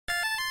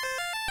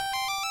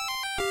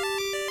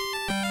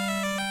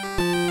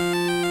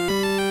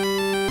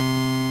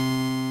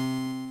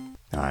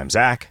I'm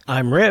Zach.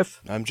 I'm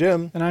Riff. I'm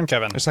Jim. And I'm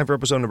Kevin. It's time for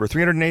episode number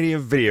 380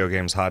 of Video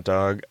Games Hot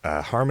Dog,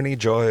 a Harmony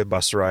Joy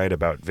bus ride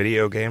about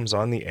video games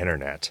on the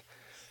internet.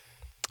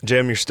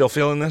 Jim, you're still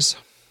feeling this?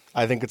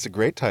 I think it's a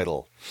great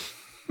title.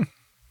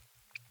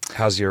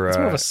 How's your... It's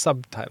more of a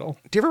subtitle.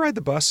 Do you ever ride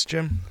the bus,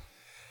 Jim?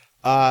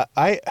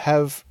 I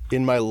have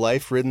in my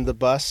life ridden the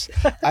bus.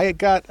 I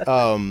got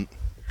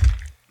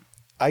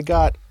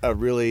a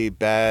really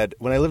bad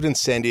when I lived in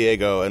San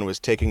Diego and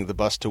was taking the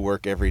bus to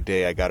work every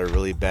day. I got a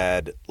really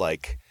bad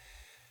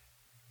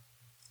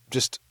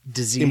just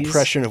Disease?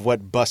 impression of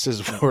what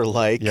buses were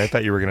like. Yeah, I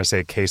thought you were going to say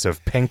a case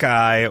of pink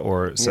eye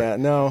or... Yeah,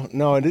 no,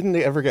 I didn't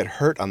ever get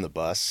hurt on the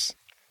bus,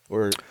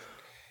 or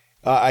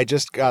I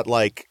just got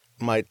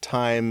my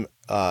time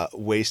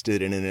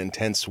wasted in an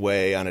intense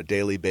way on a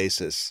daily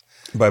basis.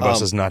 By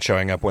buses not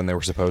showing up when they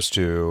were supposed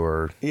to,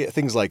 or... Yeah,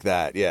 things like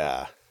that,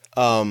 yeah.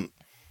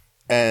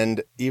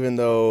 And even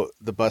though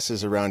the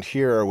buses around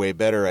here are way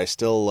better, I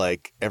still,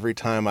 every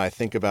time I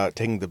think about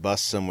taking the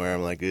bus somewhere,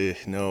 I'm like,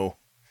 no.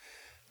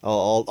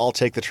 I'll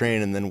take the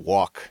train and then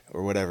walk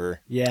or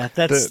whatever. Yeah,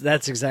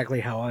 that's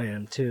exactly how I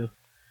am, too.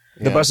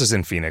 The buses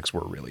in Phoenix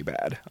were really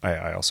bad.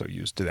 I also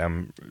used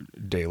them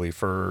daily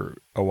for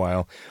a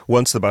while.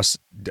 Once the bus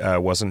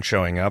wasn't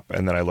showing up,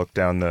 and then I looked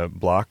down the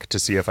block to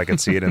see if I could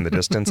see it in the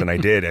distance, and I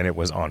did, and it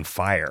was on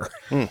fire.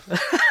 Wow.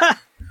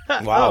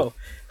 Oh,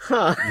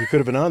 huh. You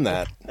could have been on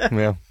that.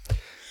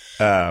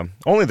 Yeah.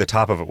 Only the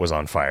top of it was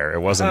on fire.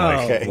 It wasn't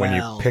when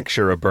well. you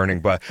picture a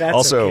burning bus. That's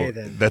Also, okay,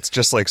 then. that's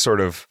just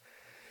sort of...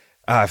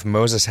 if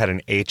Moses had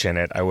an H in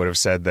it, I would have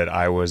said that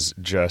I was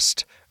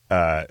just...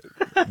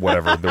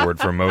 whatever the word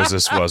for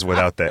Moses was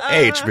without the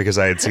H, because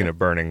I had seen a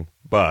burning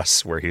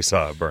bus where he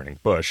saw a burning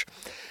bush.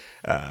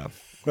 Oh,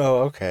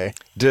 okay.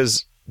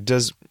 Does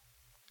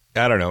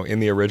I don't know, in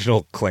the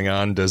original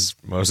Klingon, does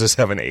Moses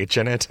have an H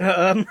in it?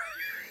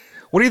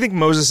 What do you think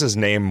Moses'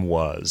 name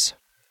was?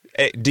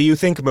 Do you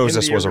think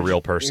Moses was a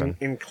real person?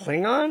 In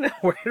Klingon?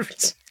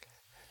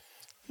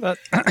 But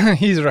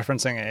he's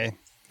referencing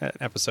an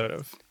episode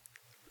of...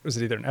 Was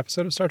it either an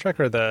episode of Star Trek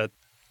or the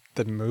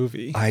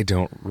movie? I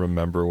don't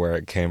remember where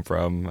it came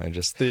from. I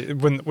just...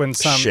 when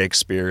some...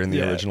 Shakespeare in the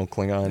Yeah. original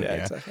Klingon. Yeah,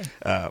 exactly.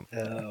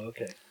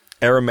 okay.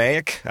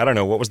 Aramaic? I don't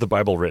know. What was the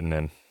Bible written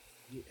in?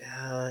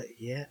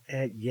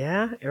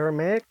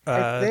 Aramaic,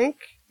 I think.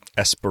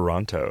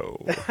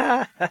 Esperanto.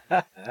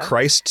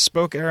 Christ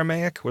spoke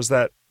Aramaic? Was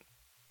that...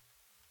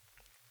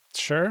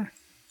 Sure.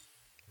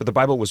 But the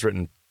Bible was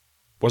written...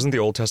 Wasn't the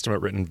Old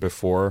Testament written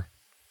before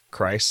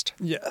Christ?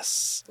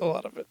 Yes, a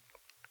lot of it.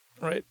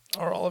 Right?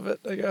 Or all of it,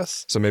 I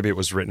guess. So maybe it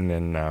was written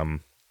in...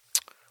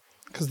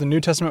 Because the New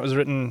Testament was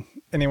written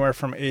anywhere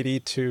from 80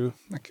 to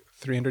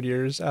 300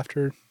 years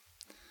after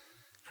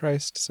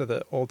Christ. So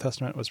the Old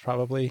Testament was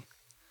probably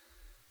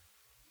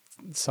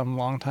some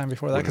long time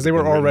before that. Because they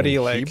were already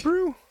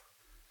Hebrew?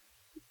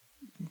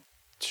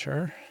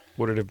 Sure.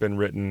 Would it have been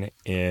written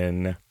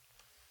in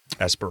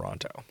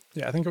Esperanto?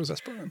 Yeah, I think it was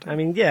Esperanto. I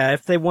mean, yeah,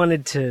 if they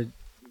wanted to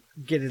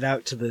get it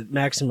out to the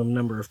maximum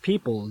number of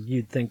people,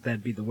 you'd think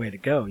that'd be the way to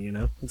go, you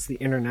know? It's the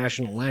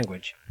international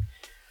language.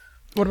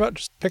 What about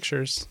just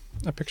pictures?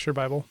 A picture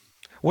Bible?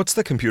 What's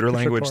the computer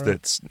language Torah.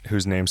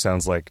 whose name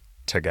sounds like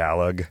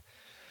Tagalog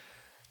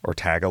or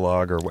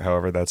Tagalog or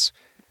however that's...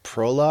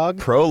 Prologue?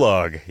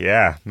 Prologue,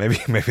 yeah. Maybe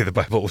the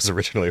Bible was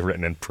originally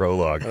written in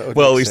Prologue. That would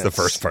Well, at make least the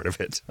sense. first part of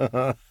it.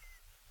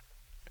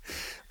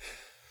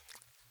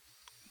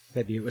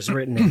 Maybe it was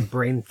written in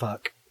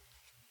brainfuck.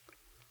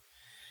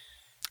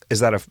 Is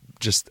that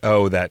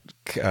that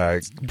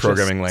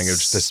programming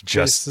language that's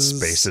just spaces.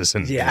 spaces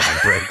and Yeah.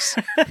 and breaks?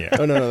 Yeah.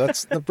 Oh no,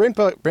 that's the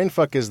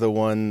brainfuck is the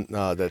one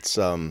that's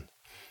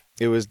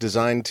it was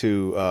designed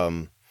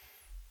to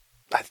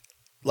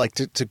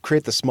to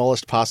create the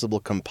smallest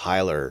possible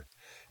compiler,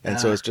 and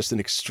so it's just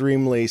an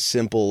extremely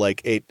simple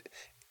it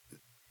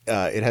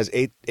has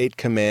eight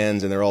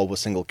commands and they're all with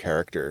single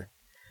character.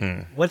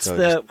 What's So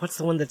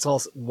the one that's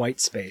all white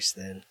space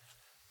then?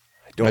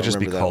 I don't Might just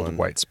be remember that called one.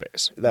 white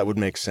space. That would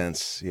make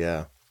sense.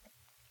 Yeah.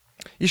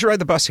 You should ride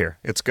the bus here.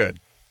 It's good.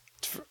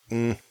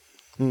 I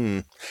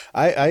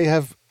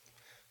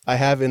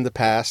have in the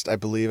past. I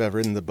believe I've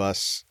ridden the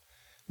bus.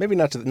 Maybe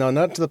not to the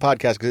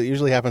podcast, because it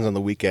usually happens on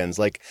the weekends.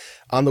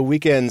 On the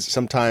weekends,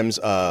 sometimes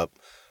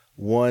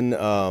one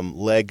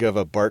leg of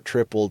a BART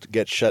trip will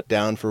get shut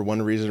down for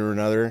one reason or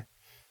another,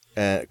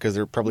 because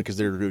they're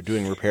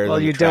doing repairs. Well,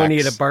 on the you don't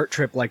need tracks. a BART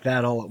trip like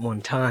that all at one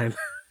time.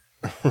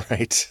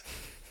 Right.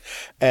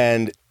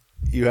 And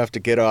you have to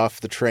get off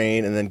the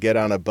train and then get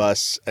on a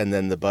bus, and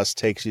then the bus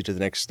takes you to the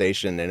next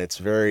station, and it's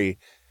very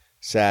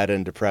sad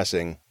and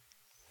depressing.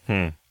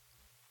 Well,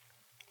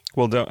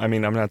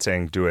 I'm not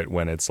saying do it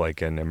when it's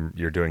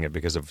you're doing it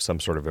because of some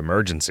sort of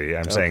emergency.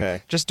 I'm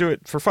saying just do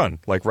it for fun,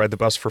 ride the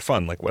bus for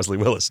fun, like Wesley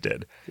Willis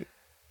did.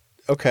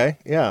 Okay,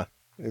 yeah.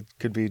 It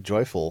could be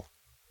joyful.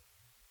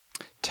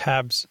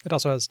 Tabs. It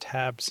also has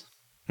tabs.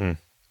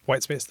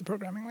 White space, the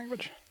programming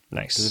language.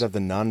 Nice. Does it have the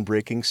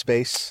non-breaking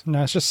space?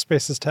 No, it's just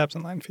spaces, tabs,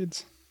 and line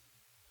feeds.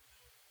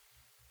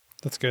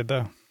 That's good,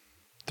 though.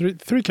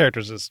 Three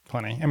characters is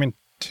plenty. I mean,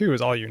 2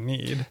 is all you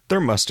need. There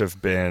must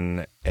have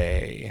been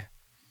a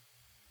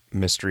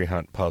mystery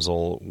hunt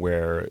puzzle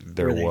where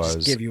Where they was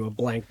just give you a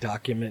blank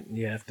document and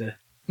you have to.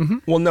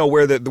 well, no,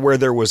 where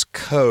there was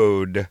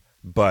code,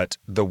 but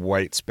the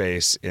white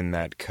space in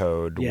that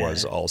code Yeah.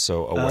 was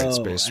also a white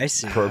space I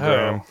see.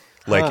 program. Oh.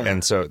 Like, Huh.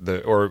 and so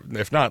or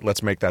if not,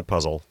 let's make that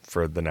puzzle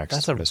for the next.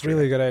 That's a mystery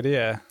really hunt. good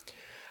idea.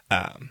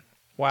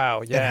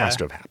 Wow, yeah. It has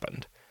to have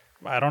happened.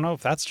 I don't know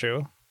if that's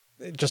true.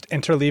 Just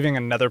interleaving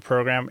another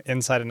program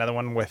inside another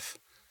one with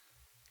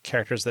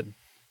characters that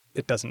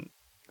it doesn't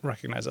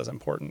recognize as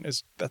important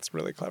that's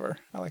really clever.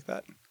 I like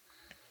that.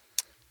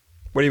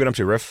 What have you been up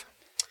to, Riff?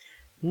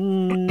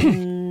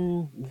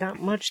 Not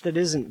much that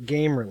isn't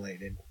game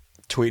related.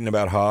 Tweeting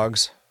about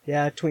hogs.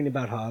 Yeah, tweeting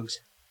about hogs.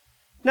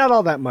 Not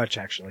all that much,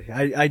 actually.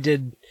 I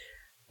did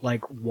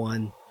like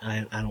one.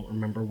 I don't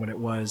remember what it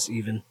was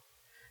even.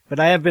 But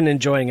I have been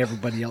enjoying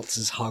everybody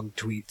else's hog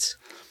tweets.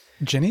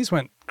 Jenny's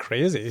went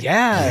crazy.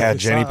 Yeah. Yeah, I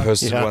Jenny saw-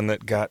 posted Yeah. one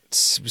that got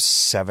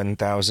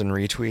 7,000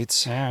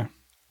 retweets. Yeah.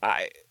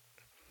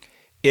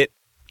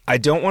 I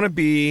don't want to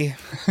be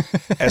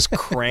as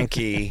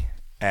cranky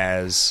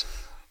as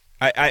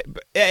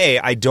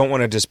I don't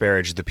want to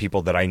disparage the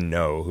people that I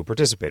know who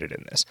participated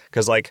in this,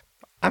 because like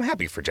I'm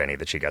happy for Jenny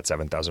that she got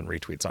 7,000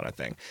 retweets on a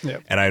thing.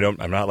 Yep. And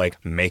I'm not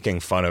like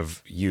making fun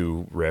of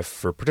you, Riff,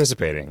 for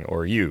participating,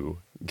 or you,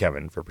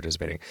 Kevin, for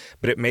participating,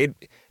 but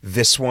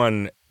this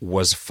one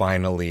was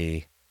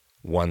finally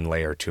one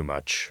layer too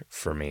much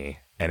for me,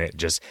 and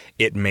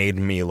it made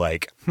me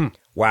like,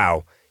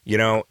 wow,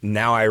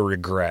 now I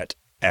regret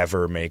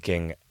ever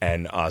making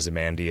an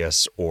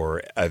Ozymandias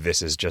or a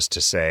This Is Just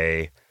to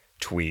Say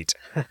tweet,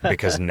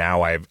 because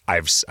now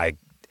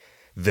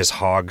this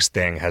hogs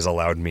thing has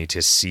allowed me to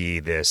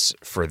see this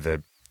for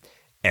the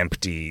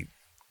empty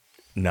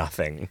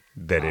nothing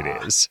that it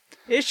is.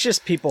 It's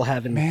just people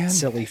having Man.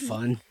 silly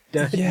fun.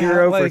 Yeah,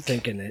 You're like-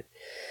 overthinking it.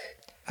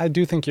 I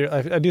do think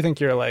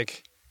you're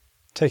like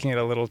taking it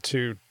a little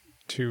too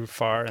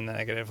far in the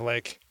negative.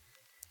 Like,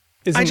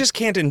 I just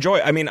can't enjoy.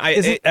 I mean,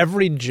 isn't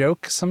every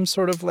joke some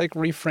sort of like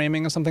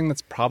reframing of something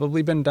that's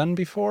probably been done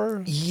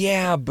before?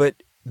 yeah, but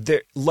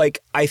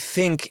I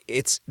think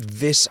it's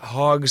this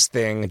hogs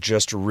thing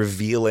just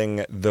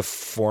revealing the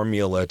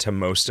formula to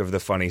most of the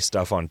funny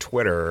stuff on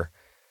Twitter,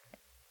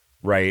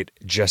 right?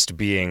 Just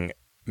being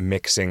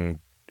mixing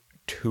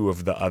two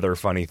of the other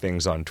funny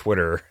things on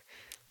Twitter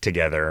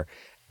together.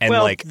 And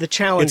well, like the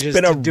challenge it's is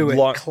been to a do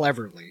long- it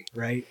cleverly,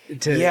 right? I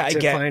To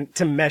get-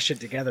 to mesh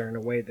it together in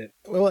a way that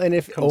Well, and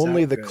if comes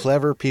only out the good.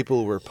 clever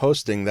people were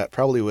posting, that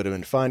probably would have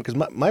been fine. Because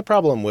my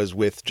problem was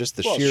with just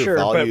the well, sheer sure,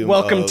 volume. but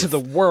welcome of- to the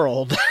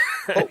world.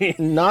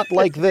 Not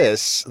like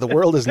this. The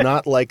world is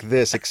not like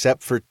this,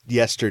 except for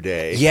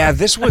yesterday. Yeah,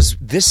 this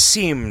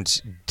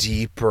seemed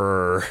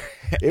deeper.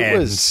 It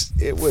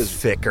was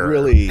thicker.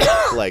 really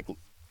like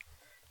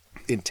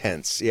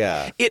intense.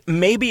 Yeah.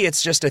 Maybe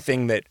it's just a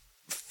thing that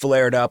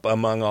flared up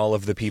among all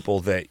of the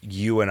people that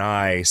you and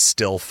I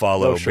still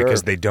follow Oh, sure.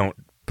 because they don't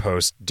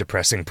post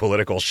depressing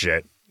political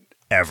shit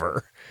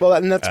ever. Well,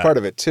 and that's part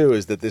of it too.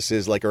 Is that this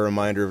is like a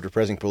reminder of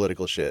depressing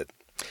political shit.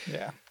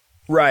 Yeah.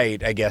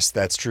 Right, I guess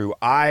that's true.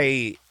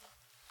 I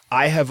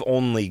have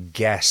only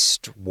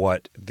guessed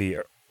what the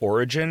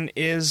origin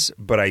is,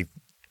 but I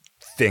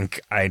think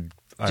I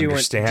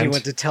understand. Do you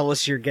want to tell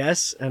us your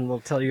guess, and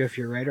we'll tell you if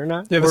you're right or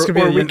not? Yeah, this Or- could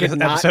be or a we could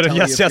not episode of tell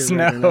Yes, you if Yes, you're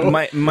right or No.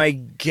 not. My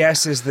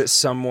guess is that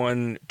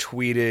someone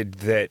tweeted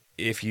that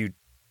if you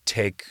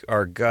take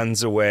our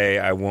guns away,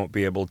 I won't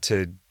be able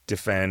to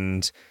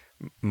defend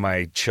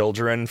my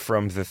children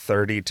from the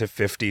 30 to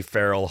 50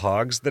 feral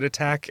hogs that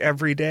attack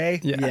every day.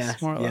 Yes, Yeah,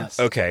 more or yeah. less.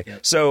 Okay,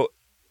 Yep. so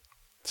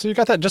So you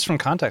got that just from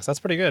context. That's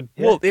pretty good.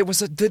 well, it was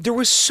there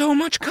was so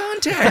much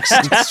context.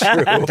 It's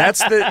true. That's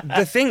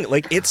the thing.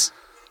 Like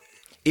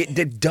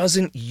it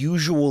doesn't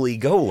usually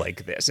go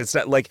like this. It's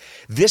not like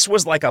this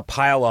was like a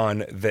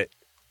pylon that,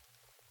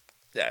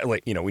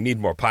 like, we need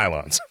more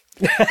pylons.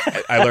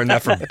 I learned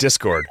that from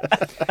Discord.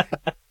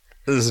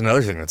 This is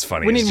another thing that's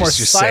funny. We is need more just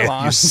you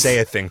Cylons. say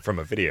a thing from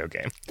a video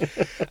game.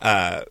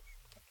 I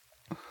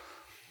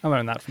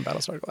learned that from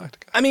Battlestar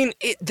Galactica. I mean,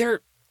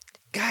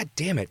 God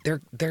damn it, they're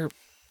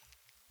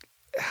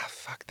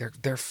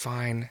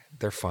fine.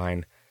 They're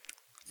fine.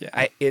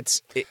 Yeah.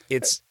 It's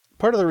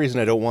Part of the reason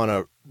I don't want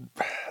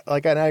to,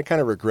 like, and I kind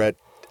of regret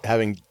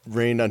having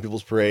rained on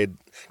people's parade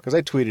because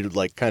I tweeted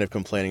like kind of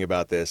complaining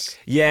about this.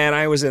 yeah, and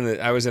I was in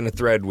a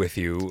thread with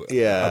you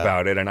Yeah.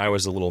 about it, and I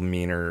was a little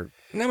meaner.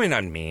 I mean,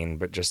 not mean,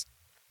 but just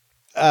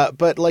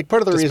But like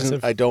part of the reason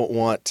Dismissive. I don't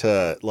want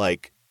to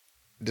like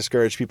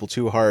discourage people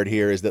too hard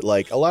here is that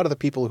like a lot of the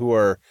people who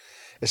are,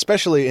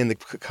 especially in the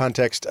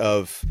context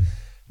of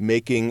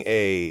making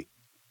a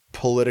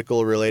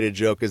political related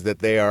joke, is that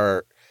they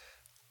are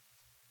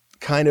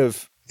kind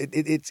of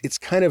it's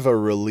kind of a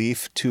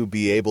relief to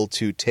be able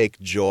to take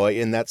joy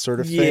in that sort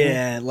of thing.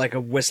 Yeah, like a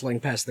whistling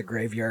past the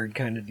graveyard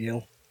kind of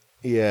deal.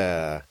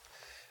 Yeah.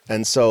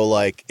 And so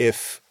like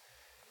if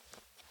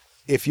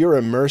you're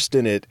immersed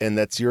in it and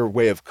that's your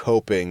way of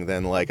coping,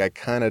 then like I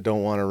kind of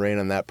don't want to rain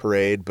on that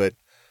parade, but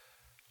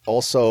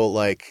also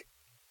like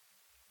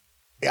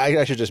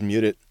I should just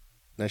mute it.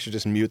 I should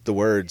just mute the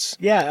words.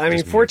 Yeah, I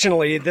mean,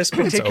 fortunately, this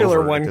particular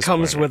over at one this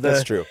comes point. with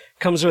That's true.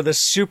 a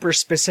super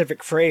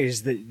specific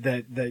phrase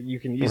that you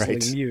can easily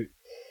Right. mute.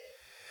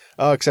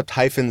 Oh, except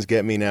hyphens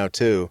get me now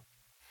too.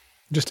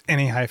 Just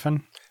any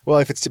hyphen. Well,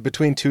 if it's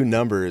between two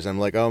numbers, I'm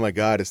like, oh my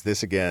God, it's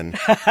this again.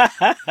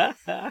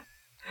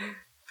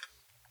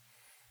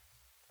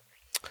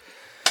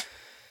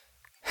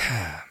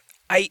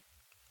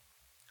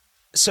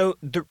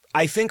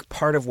 I think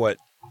part of what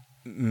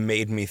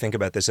made me think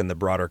about this in the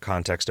broader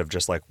context of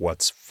just like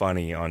what's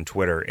funny on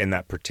Twitter in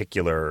that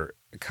particular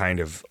kind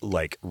of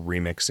like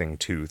remixing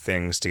two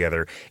things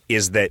together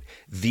is that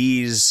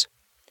these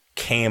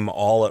came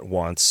all at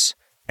once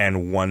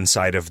and one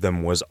side of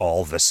them was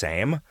all the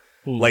same.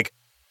 Like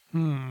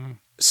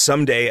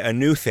someday a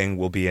new thing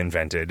will be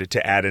invented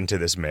to add into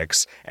this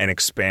mix and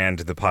expand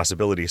the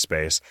possibility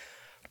space,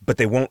 but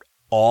they won't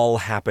all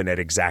happen at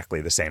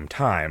exactly the same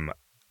time,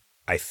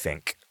 I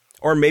think.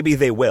 Or maybe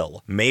they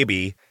will.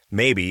 Maybe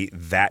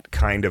that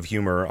kind of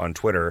humor on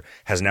Twitter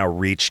has now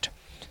reached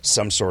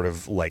some sort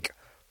of like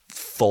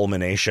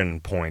fulmination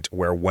point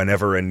where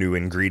whenever a new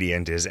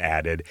ingredient is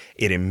added,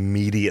 it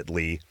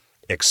immediately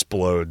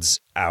explodes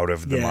out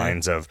of the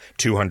minds of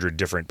 200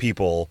 different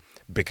people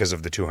because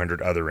of the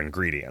 200 other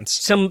ingredients.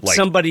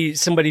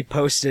 Somebody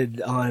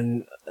posted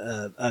on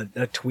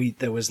a tweet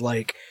that was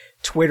like,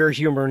 Twitter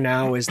humor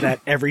now is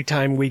that every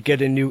time we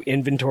get a new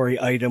inventory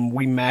item,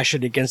 we mash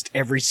it against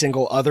every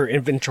single other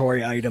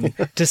inventory item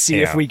to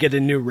see if we get a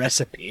new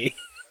recipe.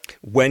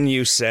 When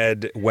you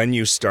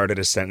started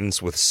a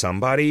sentence with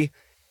somebody,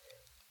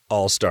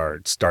 All Star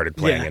started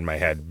playing in my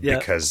head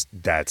because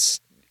that's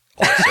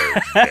also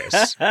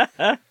this.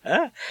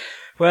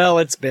 Well,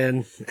 it's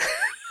been.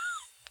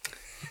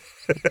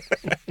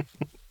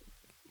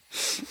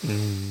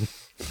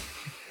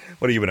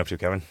 What have you been up to,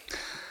 Kevin?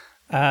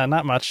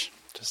 Not much.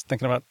 Just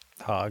thinking about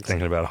hogs.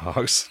 Thinking about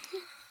hogs.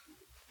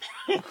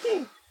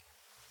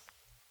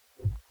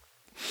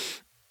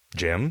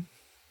 Jim?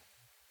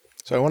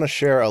 So I want to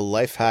share a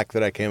life hack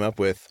that I came up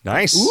with.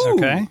 Nice.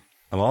 Okay.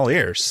 I'm all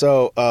ears.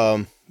 So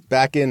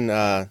back in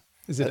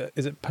Is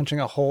it punching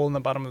a hole in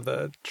the bottom of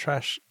the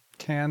trash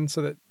can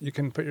so that you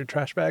can put your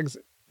trash bags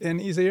in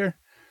easier?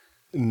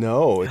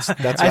 no,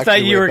 that's. I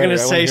thought you were going to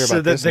say say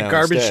so that the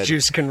garbage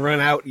juice can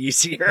run out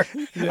easier.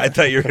 I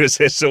thought you were going to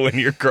say so when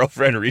your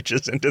girlfriend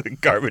reaches into the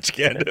garbage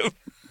can to...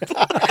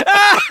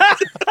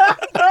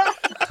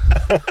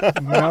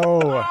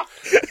 No.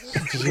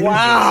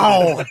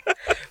 Wow.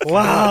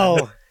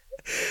 Wow.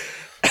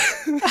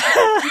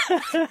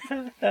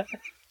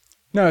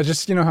 No,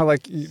 just you know how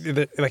like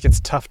it's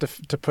tough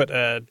to put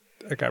a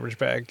garbage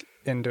bag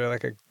into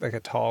like a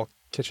tall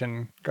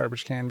kitchen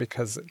garbage can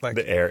because like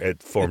The air,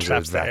 it forms a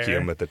traps the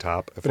vacuum air. at the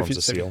top. It But forms a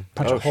if seal. you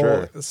punch Oh, a hole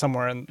sure.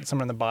 somewhere in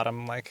the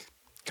bottom, like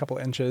a couple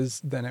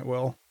inches, then it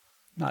will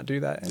not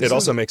do that. It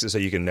also makes it so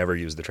you can never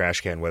use the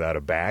trash can without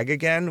a bag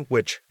again,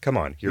 which, come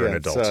on, you're an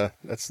adult.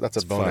 That's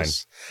a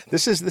bonus.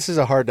 This is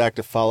a hard act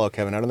to follow,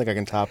 Kevin. I don't think I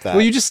can top that.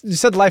 Well, you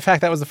said life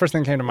hack. That was the first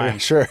thing that came to Yeah,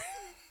 mind. sure.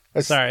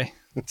 Sorry.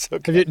 It's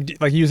okay. Have you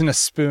like using a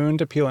spoon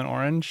to peel an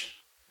orange?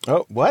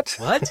 Oh, what?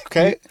 What?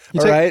 Okay. You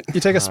All take, right. You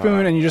take a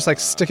spoon and you just like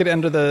stick it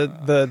under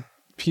the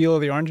peel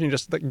of the orange and you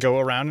just like go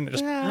around and it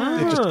just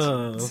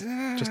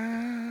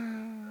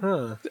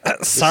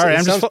sorry,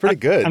 I'm sounds just pretty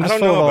good. I'm I just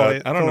don't full know of all about-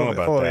 these- I don't know full of-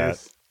 about full of that.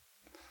 these.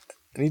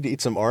 I need to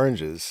eat some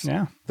oranges.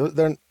 Yeah,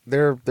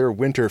 They're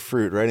winter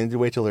fruit, right? I need to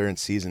wait till they're in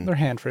season. they're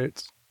hand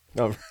fruits.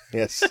 Oh,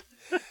 yes.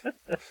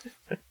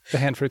 The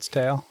hand fruit's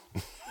tail.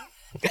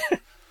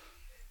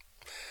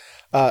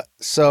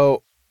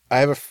 So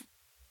I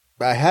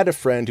had a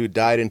friend who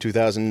died in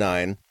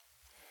 2009.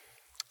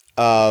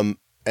 And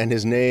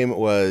his name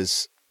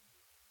was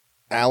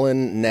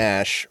Alan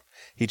Nash.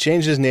 He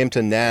changed his name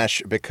to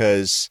Nash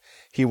because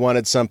he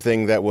wanted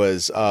something that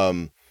was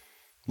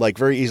like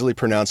very easily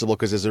pronounceable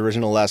because his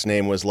original last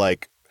name was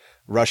like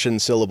Russian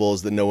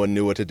syllables that no one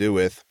knew what to do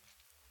with.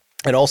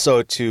 And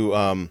also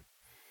to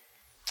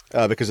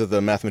because of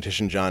the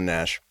mathematician John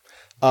Nash.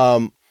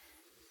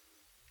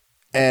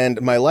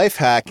 And my life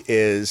hack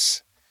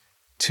is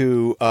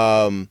to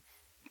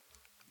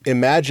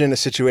imagine a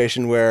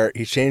situation where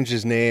he changed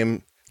his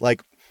name,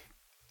 like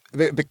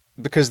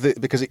because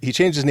he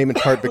changed his name in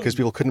part because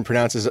people couldn't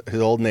pronounce his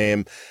old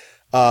name.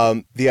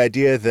 The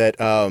idea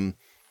that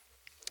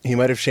he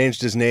might have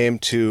changed his name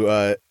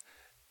to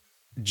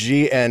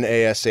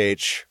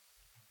GNASH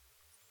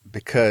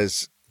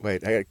because.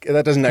 Wait,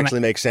 that doesn't actually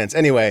make sense.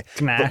 Anyway,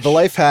 the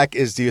life hack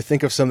is: do you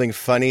think of something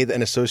funny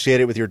and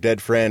associate it with your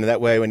dead friend? That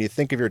way, when you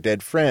think of your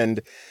dead friend,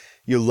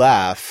 you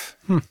laugh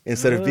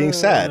instead of being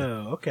sad.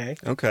 Oh, okay.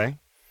 Okay.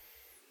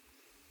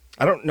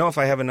 I don't know if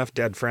I have enough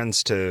dead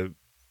friends to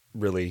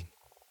really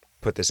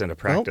put this into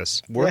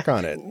practice. Work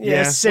on it.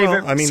 Yeah, save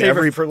well, it. I mean, save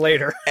every- it for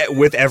later.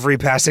 With every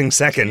passing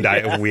second,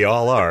 we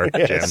all are,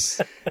 Yes.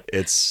 Jim.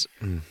 It's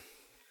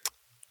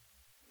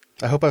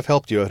I hope I've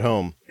helped you at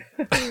home.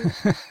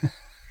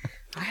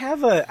 I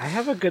have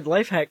a good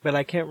life hack, but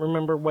I can't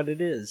remember what it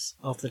is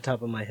off the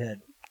top of my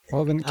head.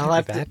 Well, then it I'll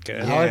can't be have that to-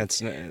 good. I'll- Yeah,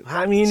 it's.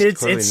 I mean, it's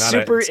clearly not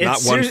super. it's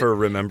not one for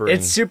remembering.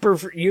 It's super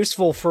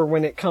useful for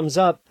when it comes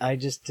up. I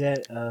just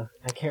I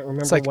can't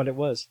remember like- what it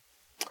was.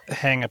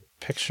 Hang a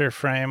picture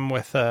frame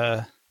with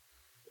a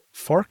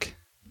fork.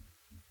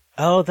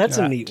 Oh, that's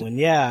You know a that- neat one.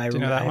 Yeah, I you know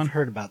remember. that I've one?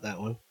 heard about that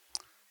one.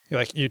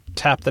 You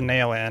tap the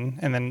nail in,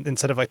 and then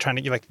instead of like trying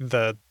to like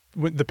the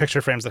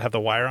picture frames that have the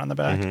wire on the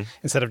back,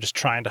 instead of just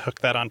trying to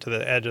hook that onto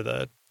the edge of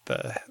the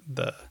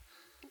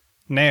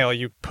nail,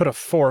 you put a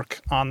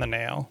fork on the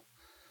nail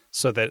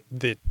so that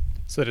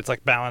it's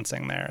like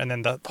balancing there, and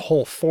then the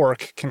whole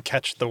fork can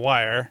catch the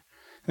wire,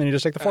 and then you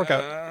just take the fork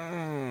out.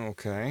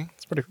 Okay.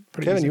 It's pretty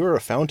Kevin, easy. you were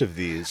a fount of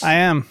these. I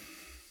am.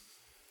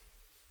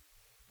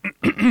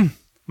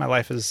 My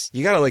life is.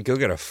 You gotta like go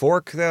get a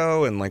fork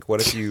though, and like,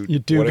 what if you? You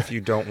do. What if you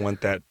don't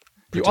want that?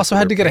 You also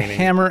had to get a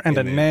particular hammer and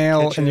a painting in the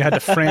nail, kitchen? and you had to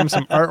frame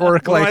some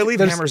artwork. Well, like I leave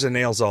there's- hammers and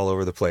nails all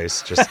over the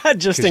place, just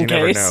Just 'cause in you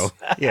never case. know.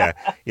 Yeah,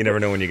 you never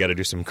know when you got to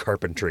do some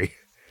carpentry.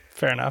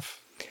 Fair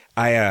enough.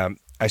 I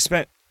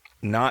spent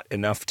not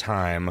enough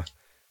time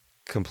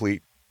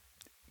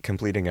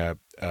completing a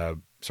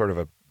sort of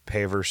a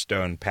paver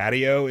stone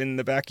patio in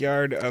the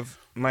backyard of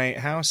my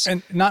house.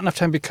 And not enough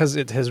time because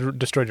it has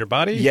destroyed your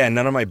body? Yeah,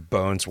 none of my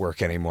bones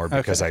work anymore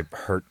because Okay. I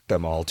hurt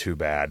them all too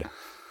bad.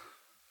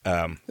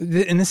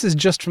 And this is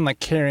just from like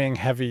carrying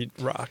heavy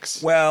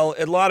rocks. Well,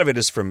 a lot of it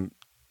is from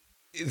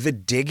the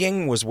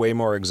digging was way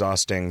more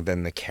exhausting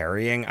than the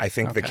carrying. I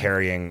think the Okay.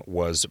 carrying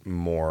was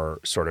more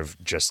sort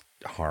of just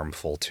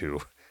harmful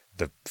to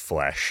the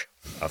flesh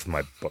of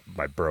my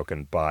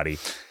broken body.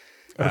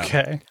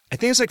 Okay. I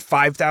think it's like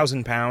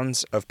 5,000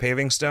 pounds of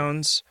paving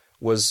stones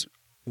was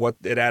what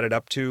it added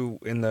up to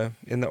in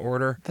the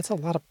order. That's a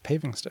lot of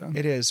paving stone.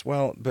 It is.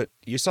 Well, but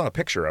you saw a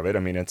picture of it. I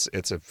mean,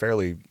 it's a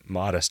fairly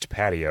modest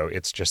patio.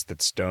 It's just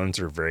that stones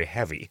are very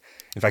heavy.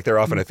 In fact, they're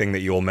often a thing that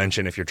you'll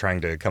mention if you're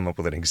trying to come up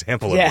with an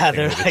example of Yeah, a thing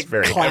they're that like it's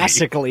very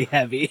classically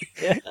heavy.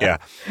 heavy. Yeah.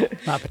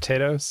 Not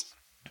potatoes.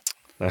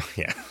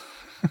 Yeah.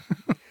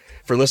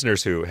 For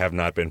listeners who have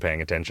not been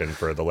paying attention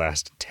for the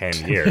last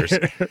 10 years,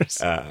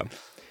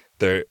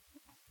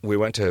 we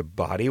went to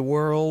Body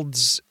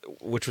Worlds,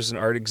 which was an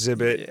art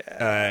exhibit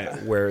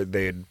where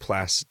they had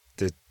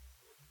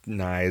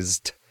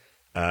plasticized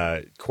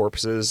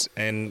corpses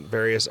in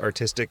various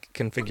artistic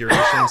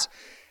configurations.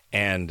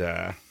 And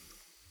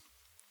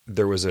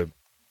there was a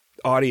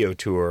audio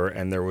tour,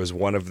 and there was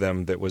one of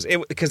them that was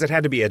because it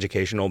had to be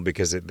educational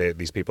because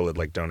these people had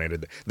like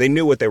donated. They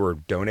knew what they were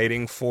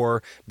donating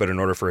for, but in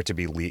order for it to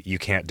be you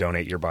can't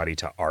donate your body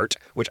to art,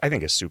 which I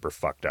think is super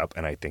fucked up,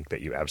 and I think that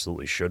you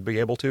absolutely should be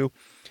able to.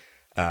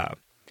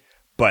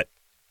 But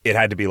it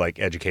had to be like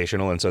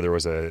educational, and so there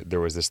was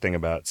this thing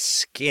about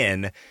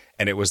skin,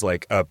 and it was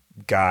like a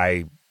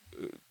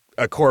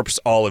corpse,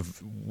 all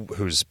of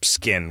whose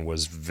skin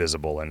was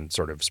visible and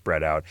sort of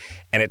spread out,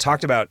 and it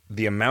talked about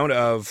the amount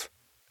of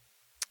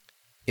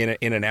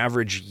in an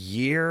average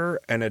year,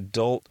 an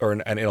adult or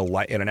in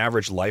an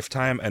average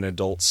lifetime, an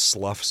adult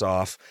sloughs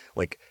off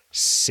like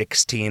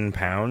 16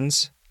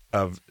 pounds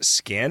of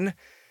skin.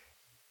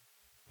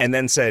 And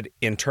then said,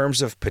 in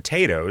terms of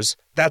potatoes,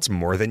 that's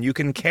more than you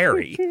can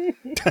carry.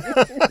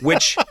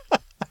 Which,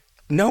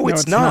 no,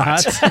 it's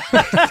not.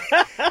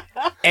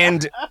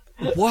 And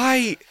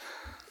why?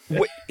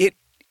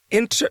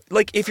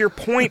 If your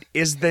point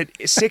is that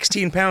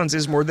 16 pounds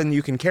is more than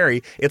you can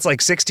carry, it's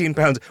like 16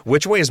 pounds.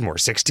 Which weighs more,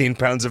 16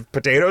 pounds of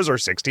potatoes or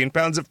 16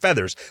 pounds of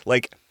feathers?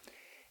 Like,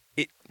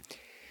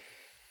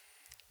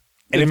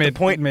 and It if the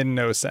point made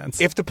no sense.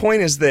 If the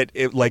point is that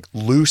like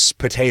loose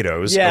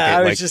potatoes, Yeah, okay, I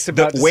was like just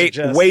about the to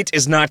suggest. weight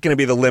is not going to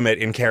be the limit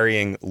in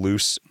carrying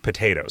loose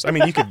potatoes. I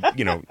mean, you could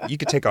you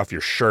could take off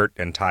your shirt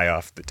and tie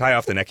off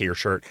the neck of your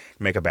shirt,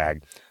 make a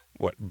bag.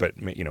 But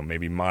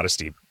maybe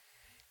modesty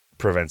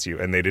prevents you,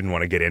 and they didn't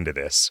want to get into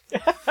this.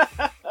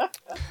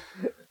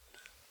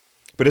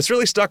 But it's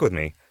really stuck with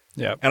me.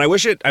 Yeah. And I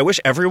wish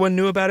everyone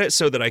knew about it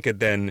so that I could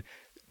then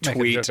Make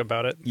tweet a joke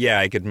about it. Yeah,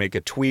 I could make a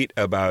tweet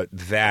about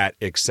that,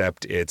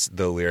 except it's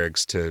the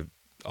lyrics to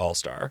All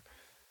Star.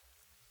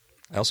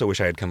 I also wish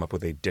I had come up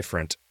with a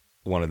different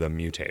one of the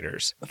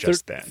mutators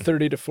just then.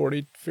 30 to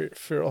 40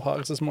 feral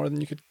hogs is more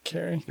than you could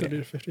carry. 30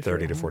 to 50.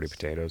 30 to feral 40 hogs.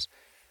 potatoes.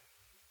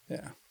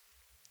 Yeah.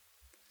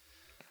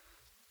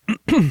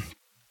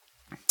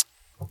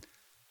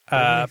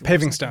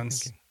 Paving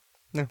stones.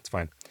 No, it's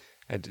fine.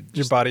 I did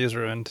Your body is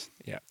ruined.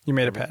 yeah. You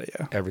made a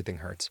patio. Everything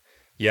hurts.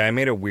 Yeah, I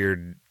made a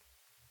weird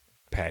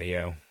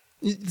patio.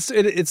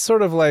 It's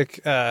sort of like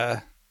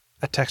a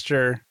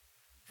texture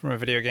from a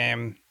video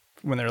game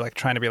when they're like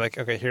trying to be like,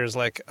 okay, here's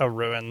like a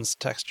ruins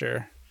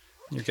texture.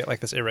 You get like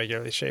this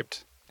irregularly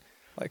shaped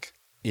like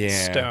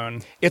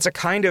stone. It's a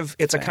kind of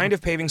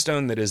paving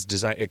stone that is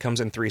designed. It comes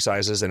in 3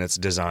 sizes, and it's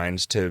designed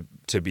to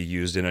be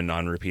used in a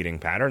non-repeating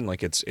pattern.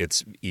 Like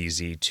it's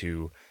easy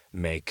to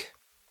make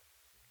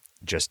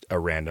just a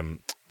random.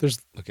 There's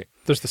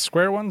the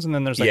square ones, and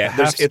then there's like the half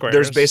there's squares.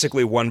 there's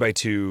basically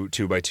 1x2,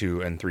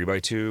 2x2, and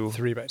 3x2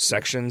 3x2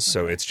 sections.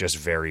 So it's just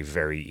very,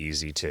 very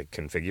easy to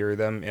configure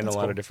them in a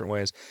lot of different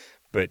ways.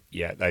 But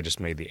yeah, I just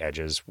made the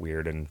edges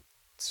weird and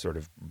sort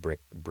of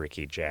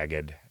bricky,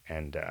 jagged,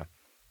 and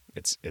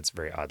it's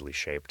very oddly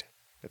shaped.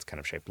 It's kind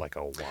of shaped like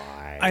a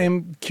Y. I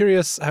am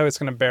curious how it's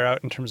going to bear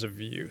out in terms of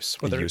use,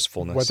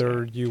 Usefulness,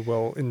 whether you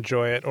will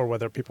enjoy it or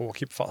whether people will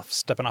keep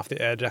stepping off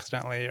the edge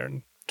accidentally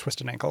or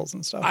twisting ankles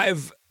and stuff.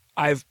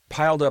 I've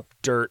piled up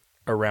dirt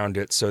around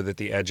it so that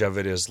the edge of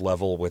it is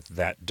level with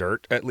that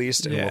dirt at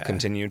least, and will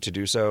continue to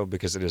do so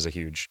because it is a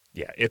huge.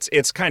 Yeah,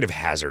 it's kind of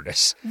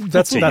hazardous.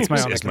 That's my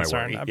only is my concern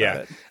worry. about Yeah,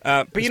 it.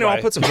 but That's I'll why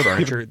put some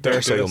furniture there,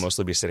 do so you'll this.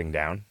 mostly be sitting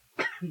down.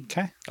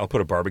 Okay. I'll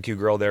put a barbecue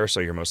grill there, so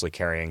you're mostly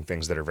carrying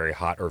things that are very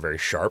hot or very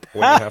sharp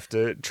when you have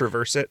to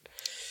traverse it.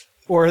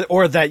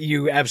 Or that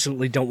you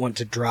absolutely don't want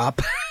to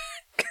drop.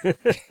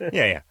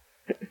 Yeah.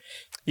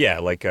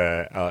 Like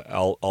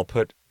I'll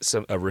put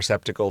a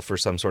receptacle for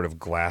some sort of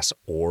glass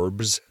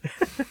orbs.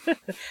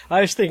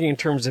 I was thinking in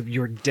terms of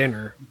your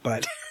dinner,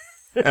 but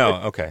Oh,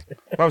 okay.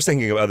 Well, I was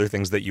thinking of other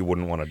things that you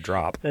wouldn't want to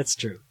drop. that's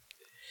true.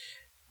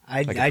 I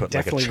I could put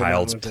definitely like a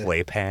child's would not want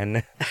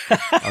playpen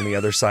on the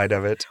other side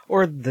of it.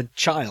 or the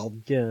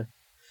child. Yeah.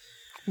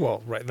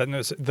 Well, right. Then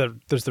there's the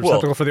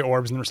receptacle for the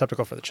orbs and the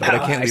receptacle for the But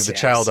child. I can't leave the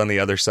child on the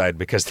other side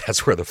because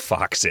that's where the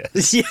fox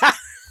is. Yeah.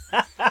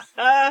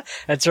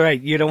 That's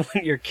right. You don't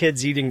want your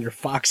kids eating your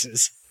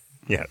foxes.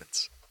 Yeah,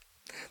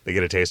 they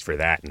get a taste for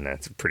that, and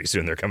that's pretty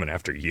soon they're coming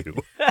after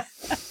you.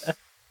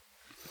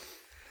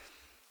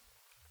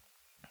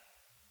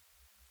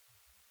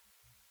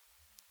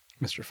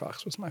 Mr.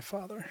 Fox was my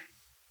father.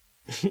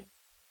 He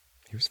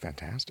was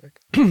fantastic.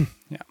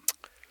 Yeah.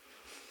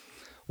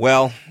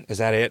 Well, is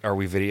that it? Are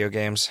we video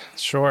games?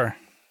 Sure.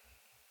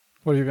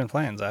 What have you been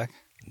playing, Zach?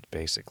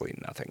 Basically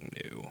nothing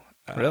new.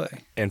 Really?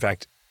 In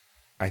fact,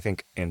 I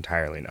think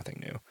entirely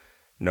nothing new.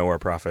 Nowhere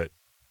Profit,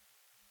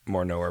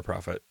 more Nowhere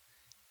Profit.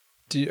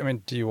 Do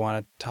you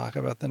want to talk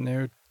about the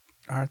new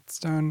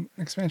Hearthstone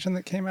expansion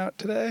that came out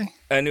today?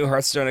 A new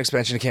Hearthstone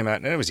expansion came out,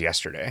 and it was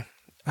yesterday.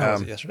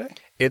 Was it yesterday?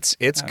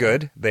 It's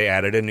good. They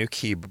added a new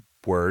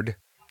keyword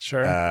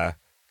Sure.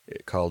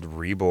 called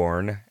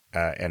Reborn,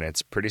 and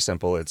it's pretty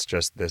simple. It's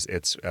just this.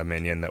 It's a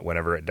minion that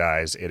whenever it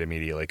dies, it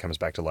immediately comes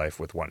back to life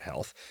with 1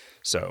 health.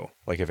 So,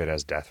 like if it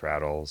has Death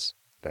Rattles,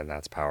 then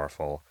that's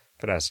powerful.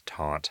 If it has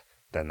Taunt,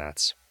 then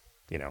that's,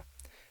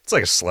 it's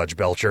like a Sludge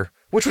Belcher,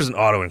 which was an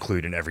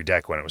auto-include in every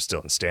deck when it was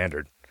still in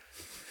Standard.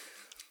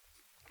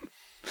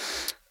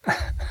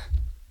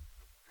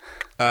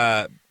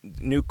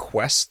 New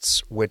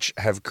quests which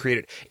have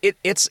created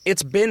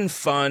it's been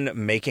fun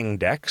making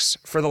decks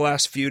for the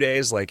last few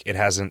days. Like it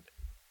hasn't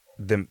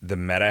the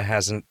meta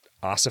hasn't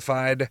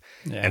ossified,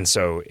 and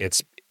so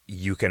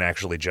you can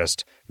actually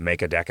just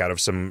make a deck out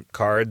of some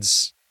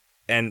cards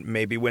and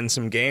maybe win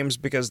some games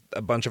because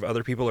a bunch of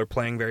other people are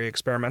playing very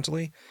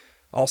experimentally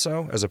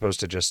also, as opposed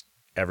to just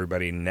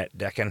everybody net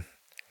decking.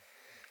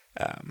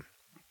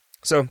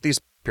 So these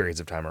periods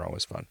of time are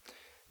always fun.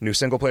 New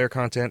single-player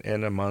content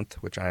in a month,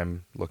 which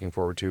I'm looking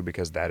forward to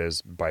because that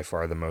is by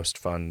far the most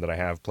fun that I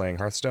have playing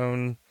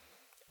Hearthstone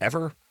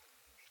ever,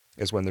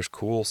 is when there's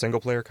cool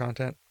single-player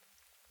content.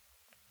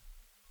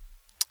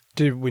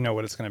 Do we know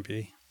what it's going to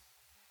be?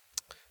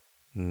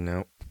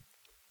 No.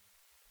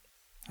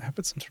 I hope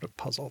it's some sort of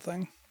puzzle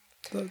thing.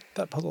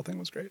 That puzzle thing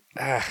was great.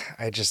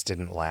 I just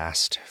didn't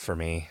last for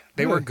me.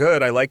 They Really? were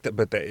good. I liked it,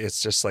 but it's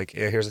just like,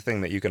 here's the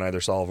thing that you can either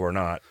solve or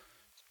not.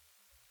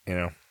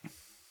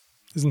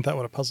 Isn't that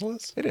what a puzzle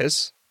is? It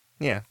is.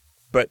 Yeah.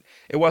 But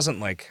it wasn't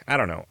like, I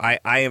don't know.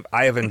 I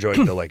have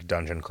enjoyed the like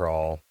dungeon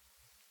crawl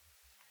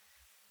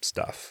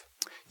stuff.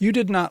 You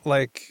did not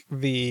like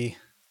the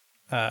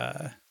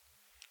a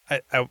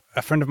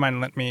friend of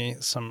mine lent me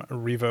some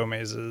Revo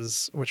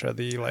mazes, which are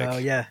the Oh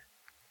yeah.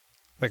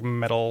 like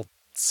metal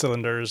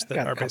cylinders that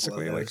Got a are couple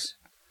basically of like those.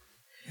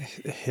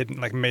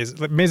 hidden, like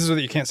mazes where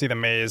you can't see the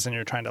maze and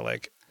you're trying to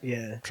like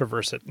Yeah.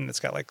 traverse it, and it's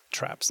got like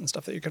traps and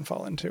stuff that you can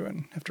fall into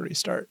and have to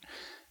restart.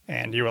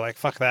 And you were like,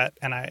 "Fuck that!"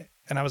 And I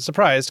was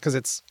surprised because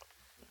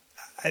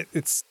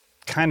it's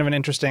kind of an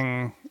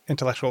interesting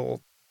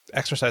intellectual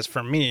exercise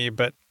for me,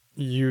 but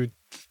you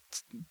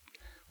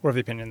were of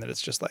the opinion that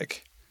it's just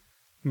like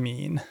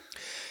mean.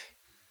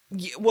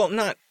 Yeah, well,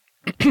 not.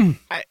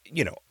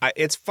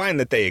 It's fine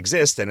that they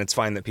exist and it's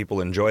fine that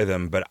people enjoy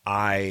them, but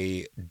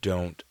I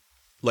don't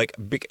like.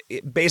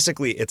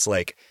 Basically, it's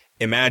like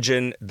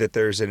imagine that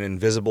there's an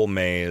invisible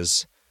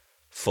maze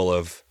full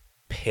of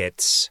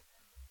pits,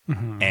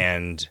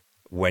 and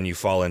when you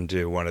fall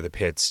into one of the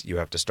pits, you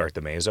have to start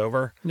the maze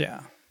over.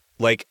 Yeah.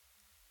 Like,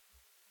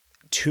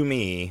 to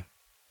me,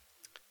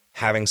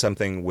 having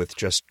something with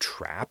just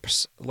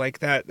traps like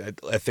that,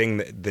 a thing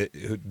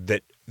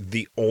that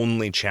the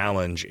only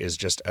challenge is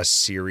just a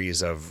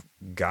series of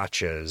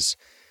gotchas,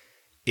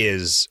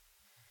 is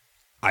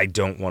I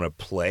don't want to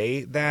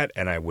play that,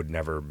 and I would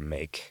never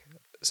make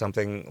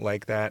something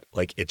like that.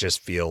 Like, it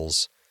just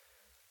feels,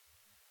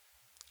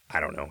 I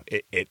don't know,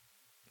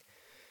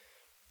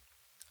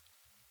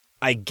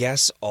 I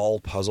guess all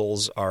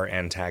puzzles are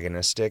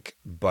antagonistic,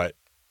 but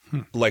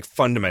like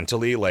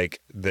fundamentally,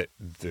 like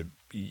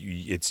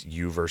it's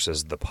you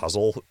versus the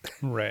puzzle,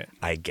 Right.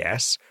 I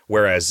guess.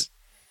 Whereas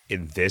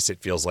in this,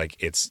 it feels like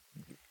it's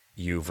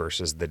you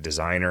versus the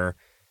designer,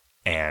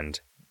 and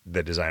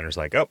the designer's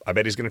like, oh, I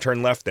bet he's going to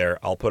turn left there.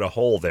 I'll put a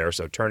hole there,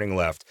 so turning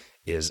left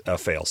is a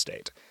fail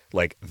state.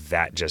 Like,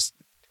 that just,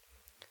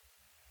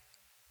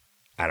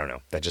 I don't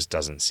know, that just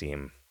doesn't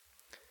seem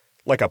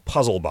like a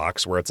puzzle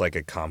box where it's like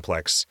a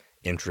complex,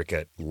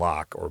 intricate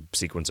lock or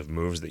sequence of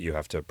moves that you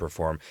have to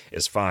perform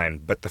is fine.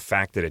 But the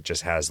fact that it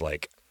just has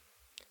like,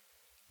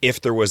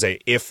 if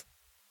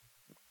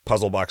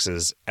puzzle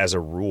boxes as a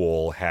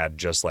rule had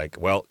just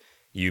like, well,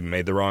 you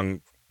made the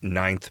wrong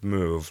 9th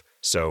move,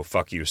 so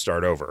fuck you,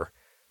 start over.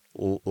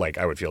 Like,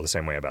 I would feel the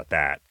same way about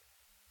that.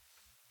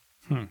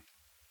 I'll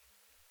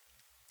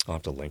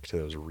have to link to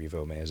those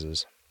Revo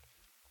mazes.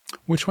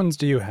 Which ones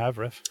do you have,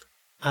 Riff?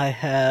 I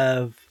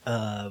have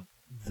the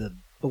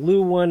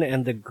blue one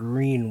and the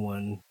green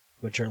one,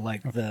 which are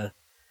like the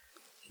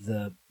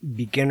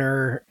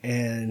beginner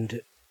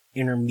and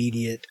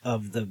intermediate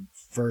of the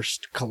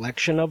first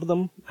collection of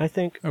them, I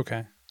think.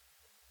 Okay.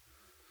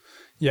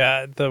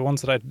 Yeah, the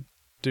ones that I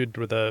did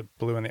were the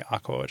blue and the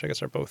aqua, which I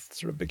guess are both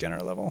sort of beginner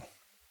level.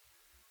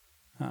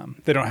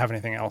 They don't have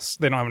anything else.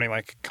 They don't have any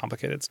like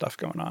complicated stuff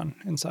going on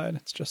inside.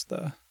 It's just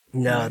the...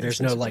 No, there's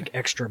no like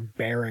extra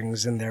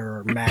bearings in there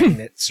or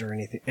magnets or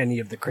anything, any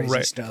of the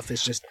crazy stuff.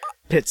 It's just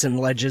pits and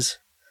ledges.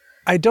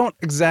 I don't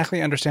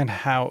exactly understand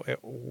how it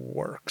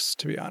works,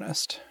 to be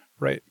honest,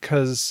 right?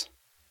 Because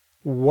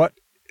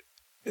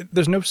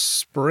there's no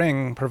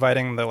spring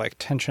providing the like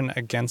tension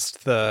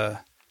against the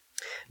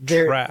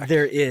track.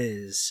 There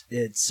is.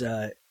 It's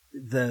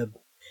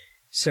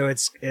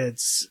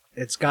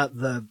it's got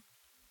the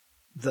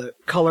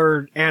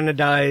colored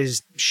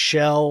anodized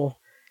shell.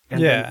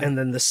 And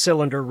then the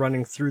cylinder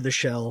running through the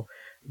shell.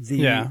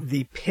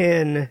 The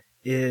pin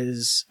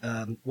is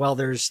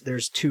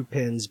there's 2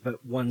 pins,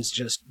 but one's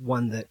just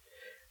one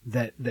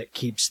that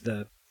keeps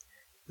the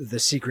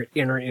secret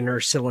inner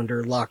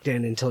cylinder locked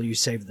in until you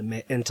solve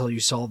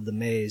the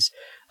maze.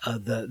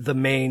 The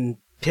main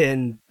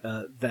pin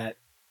that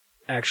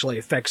actually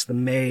affects the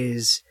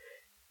maze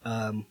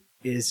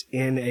is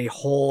in a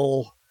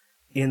hole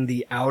in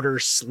the outer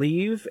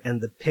sleeve,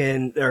 and the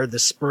pin or the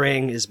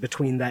spring is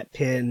between that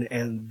pin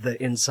and the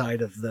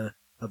inside of the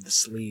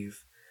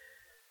sleeve,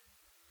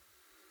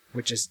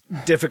 which is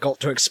difficult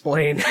to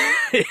explain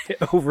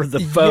over the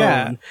phone.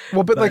 Yeah.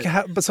 Well, but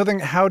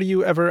how do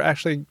you ever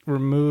actually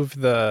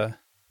remove the,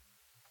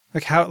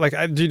 like, how, like,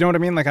 do you know what I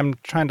mean? Like, I'm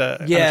trying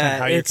to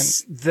understand how you can...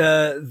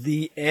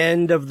 the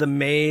end of the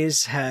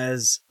maze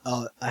has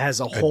a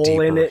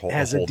hole in it,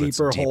 has a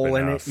deeper hole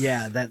in it.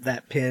 Yeah,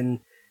 that pin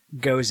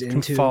goes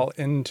into. Can fall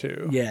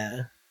into.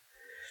 Yeah.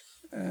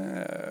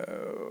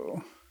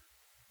 Oh.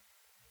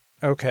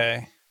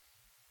 Okay.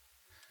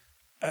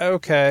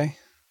 Okay.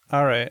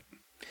 All right.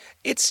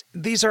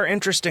 These are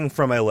interesting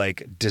from a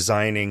like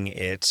designing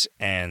it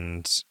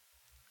and.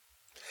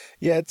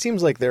 Yeah, it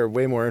seems like they're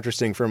way more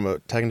interesting from a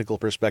technical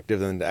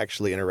perspective than to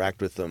actually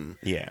interact with them.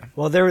 Yeah.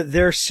 Well,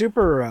 they're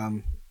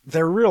super.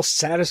 They're real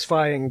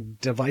satisfying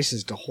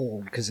devices to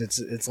hold because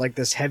it's like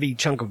this heavy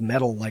chunk of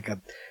metal, like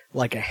a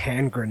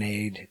hand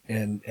grenade,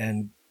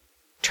 and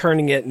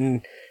turning it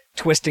and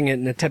twisting it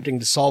and attempting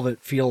to solve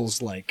it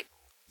feels like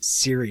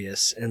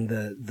serious, and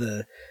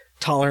the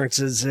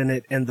tolerances in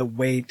it and the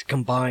weight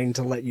combine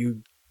to let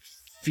you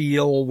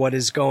feel what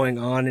is going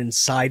on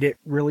inside it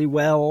really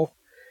well.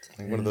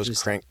 Like one of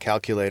those crank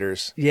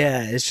calculators.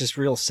 Yeah, it's just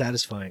real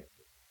satisfying.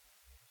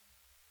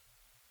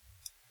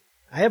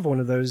 I have one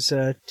of those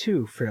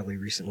too fairly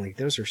recently.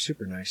 Those are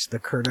super nice. The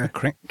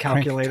Curta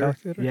calculator.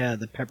 Yeah,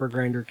 the pepper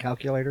grinder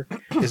calculator.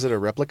 Is it a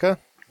replica?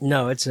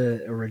 No, it's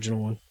an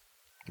original one.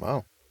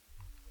 Wow.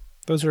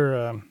 Those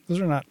are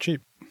not cheap.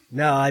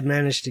 No, I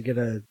managed to get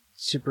a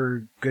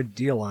super good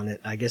deal on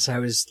it. I guess I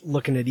was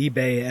looking at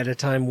eBay at a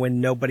time when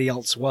nobody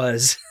else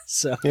was.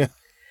 So yeah.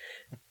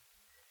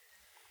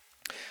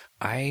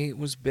 I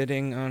was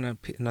bidding on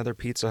another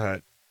Pizza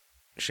Hut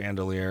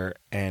chandelier,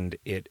 and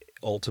it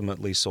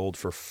ultimately sold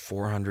for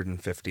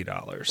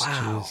 $450.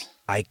 Wow.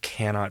 I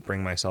cannot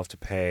bring myself to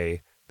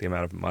pay the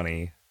amount of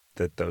money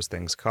that those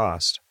things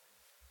cost.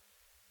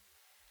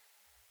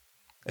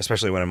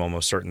 Especially when I'm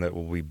almost certain that it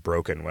will be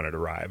broken when it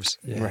arrives.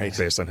 Yeah. Right.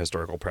 Based on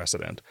historical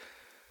precedent.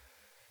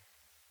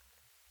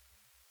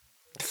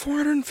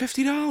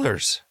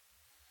 $450.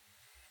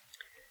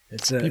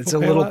 It's a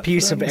little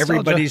piece of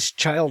everybody's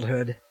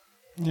childhood.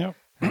 Yep.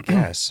 I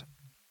guess.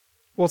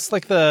 Well, it's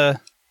like that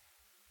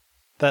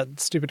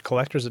stupid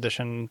collector's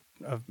edition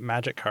of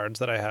Magic cards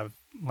that I have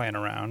laying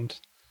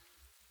around.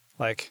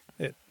 Like,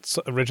 it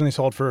originally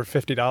sold for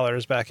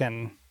 $50 back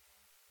in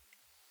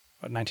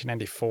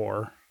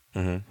 1994.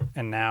 Mm-hmm.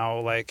 And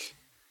now, like,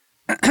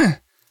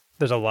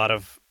 there's a lot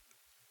of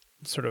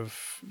sort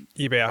of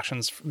eBay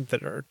auctions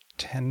that are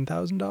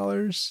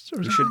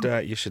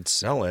 $10,000. You should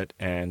sell it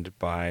and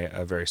buy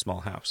a very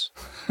small house.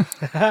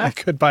 I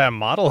could buy a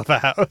model of a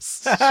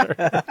house. Sure.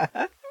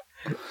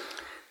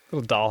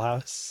 Little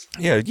dollhouse.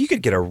 Yeah, you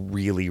could get a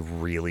really,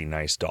 really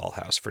nice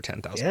dollhouse for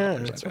 $10,000.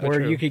 Yeah,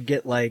 or you could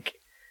get like,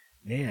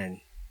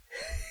 man,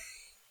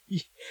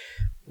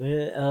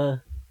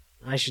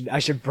 I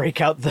should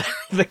break out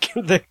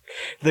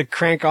the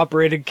crank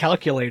operated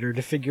calculator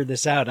to figure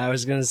this out. I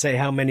was going to say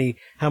how many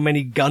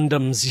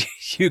Gundams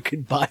you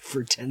could buy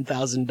for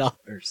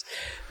 $10,000,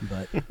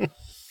 but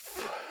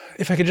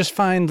If I could just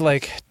find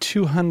like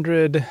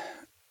 200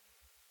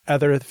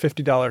 other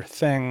 $50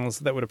 things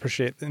that would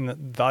appreciate in the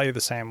value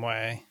the same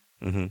way,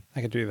 I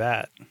could do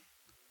that.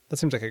 That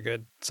seems like a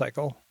good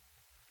cycle.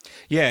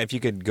 Yeah, if you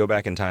could go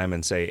back in time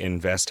and say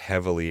invest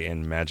heavily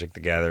in Magic the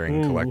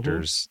Gathering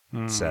collectors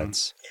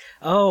sets.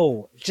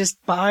 oh,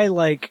 just buy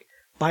like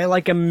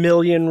a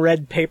million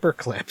red paper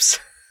clips.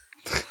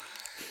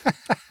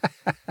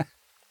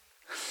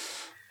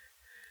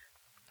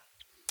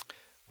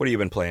 What have you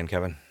been playing,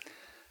 Kevin?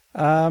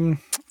 Let's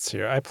see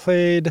here. I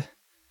played a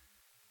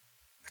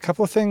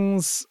couple of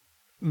things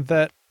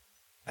that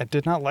I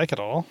did not like at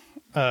all.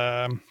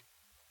 And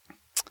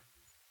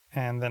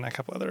then a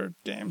couple other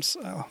games.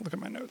 I'll look at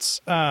my notes.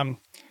 So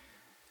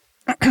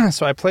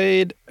I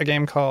played a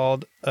game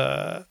called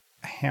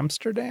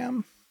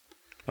Hamsterdam,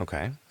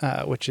 Okay.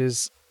 which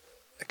is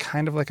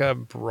kind of like a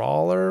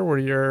brawler where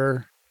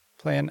you're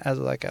playing as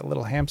like a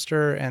little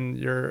hamster and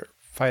you're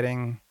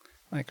fighting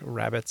like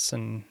rabbits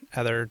and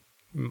other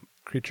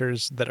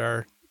creatures that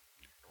are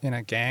in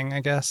a gang, I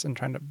guess, and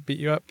trying to beat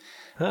you up.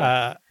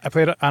 Huh. I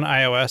played it on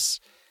iOS.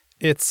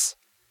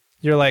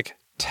 You're like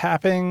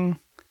tapping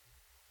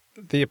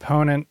the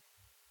opponent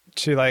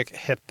to like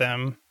hit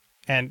them,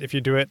 and if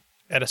you do it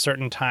at a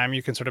certain time,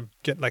 you can sort of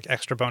get like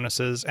extra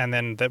bonuses, and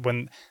then that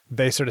when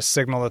they sort of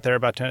signal that they're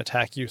about to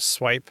attack, you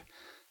swipe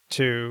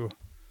to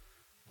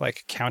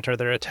like counter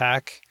their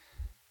attack.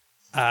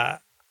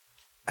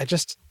 It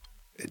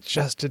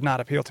just did not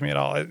appeal to me at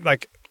all.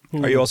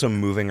 Are you also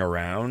moving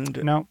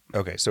around? No,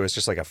 Okay, so it's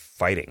just like a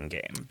fighting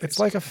game. it's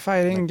like a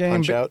fighting game,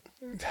 Punch Out.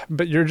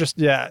 but you're just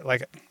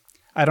like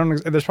I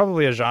don't. There's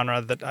probably a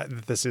genre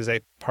that this is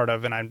a part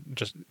of, and I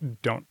just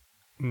don't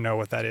know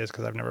what that is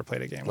because I've never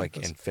played a game like Like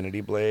this. Infinity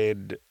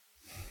Blade.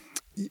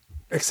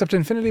 Except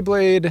Infinity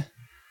Blade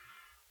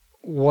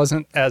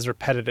wasn't as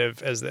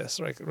repetitive as this.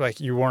 Like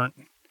you weren't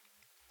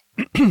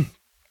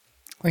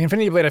like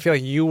Infinity Blade. I feel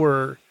like you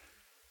were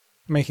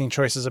making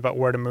choices about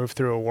where to move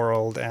through a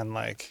world and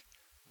like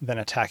then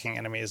attacking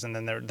enemies, and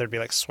then there'd be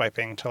like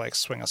swiping to like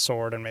swing a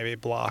sword and maybe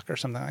block or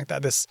something like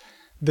that.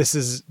 This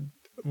is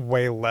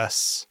way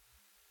less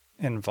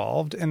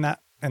involved in that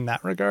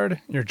regard.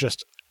 You're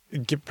just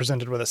get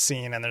presented with a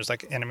scene, and there's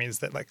like enemies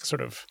that like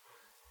sort of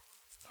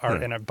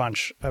are in a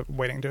bunch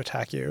waiting to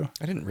attack you.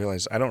 I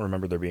don't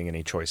remember there being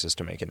any choices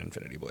to make an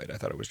Infinity Blade. I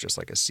thought it was just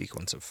like a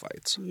sequence of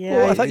fights. Yeah,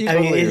 Well, I thought you I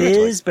mean, totally it were to,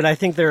 is, but I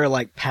think there are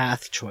like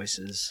path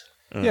choices.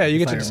 Yeah, you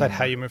get to I decide remember.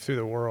 how you move through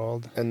the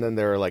world. And then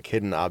there are like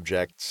hidden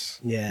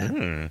objects.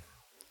 Yeah.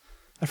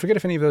 I forget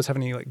if any of those have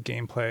any like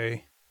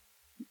gameplay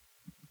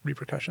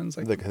repercussions.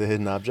 Like The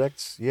hidden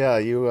objects. Yeah,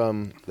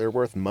 they're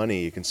worth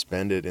money. You can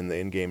spend it in the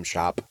in-game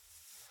shop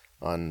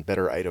on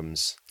better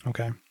items.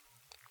 okay.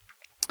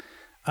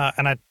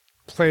 And I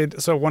played.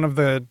 So one of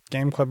the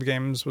Game Club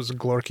games was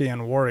Glorky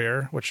and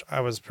Warrior, which I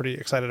was pretty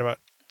excited about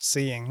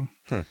seeing.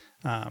 Because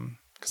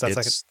that's like a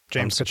It's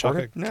James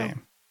unsupported Kachaka now?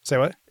 game. Say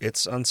what?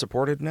 It's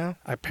unsupported now?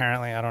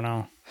 Apparently, I don't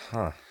know.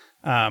 Huh.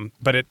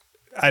 But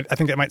I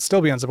think it might still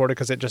be unsupported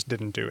because it just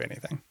didn't do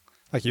anything.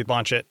 Like you'd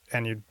launch it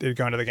and you'd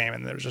go into the game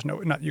and there was just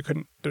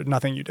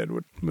nothing you did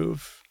would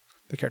move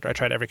the character. I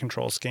tried every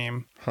control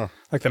scheme. Huh.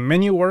 Like the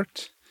menu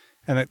worked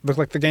and it looked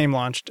like the game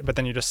launched, but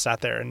then you just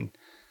sat there and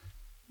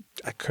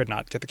I could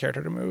not get the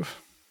character to move.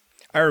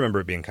 I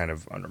remember it being kind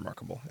of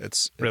unremarkable.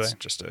 It's Really?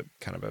 just a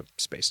kind of a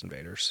Space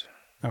Invaders.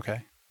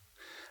 Okay.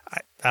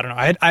 I don't know.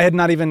 I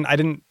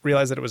didn't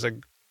realize that it was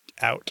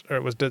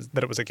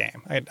that it was a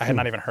game. I had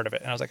not even heard of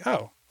it. And I was like,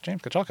 oh,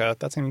 James Kachalka,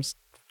 that seems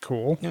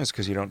cool. Yeah, it's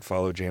because you don't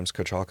follow James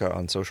Kachalka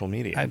on social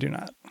media. I do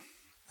not.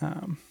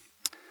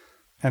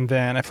 And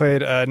then I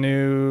played a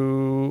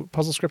new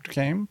puzzle script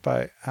game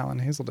by Alan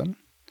Hazelden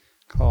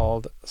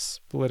called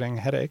Splitting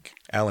Headache.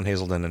 Alan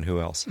Hazelden and who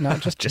else?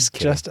 Not just Just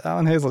kidding. just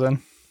Alan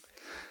Hazelden.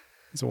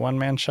 It's a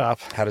one-man shop.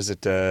 How does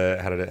it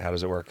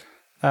work?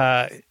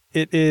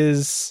 It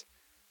is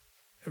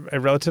a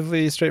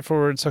relatively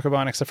straightforward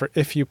Sokoban, except for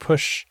if you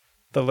push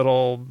the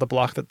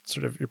block that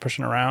sort of you're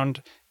pushing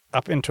around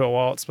up into a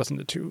wall, it splits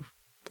into 2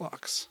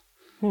 blocks.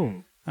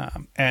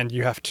 And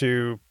you have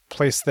to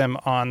place them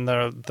on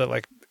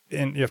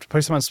you have to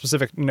place them on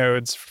specific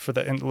nodes for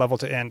the level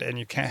to end, and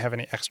you can't have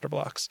any extra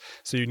blocks.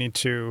 So you need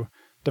to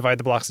divide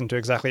the blocks into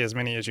exactly as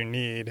many as you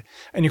need.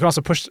 And you can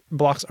also push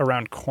blocks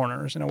around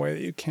corners in a way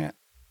that you can't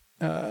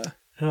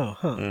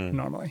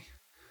normally.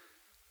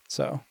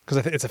 So,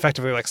 because it's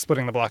effectively like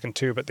splitting the block in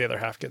 2, but the other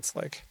half gets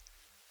like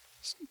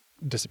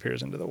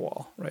disappears into the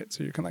wall, right?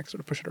 So you can like sort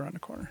of push it around a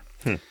corner.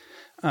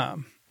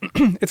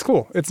 It's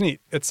cool. It's neat.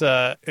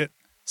 It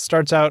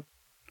starts out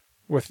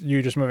with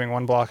you just moving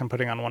one block and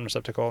putting on one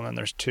receptacle, and then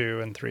there's 2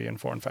 and 3 and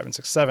 4 and 5 and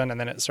 6, 7, and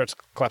then it starts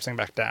collapsing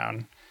back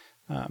down,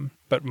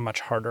 but much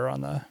harder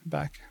on the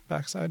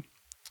backside.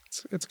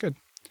 It's good.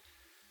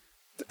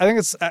 I think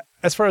it's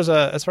as far as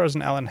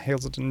an Alan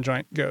Hazelden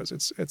joint goes,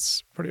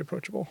 it's pretty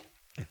approachable.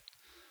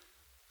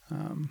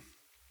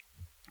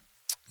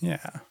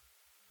 Yeah.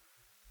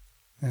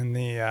 And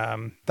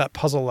the that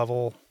puzzle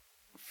level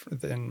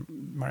in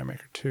Mario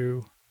Maker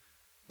 2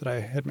 that I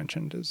had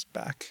mentioned is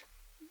back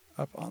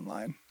up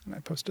online, and I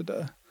posted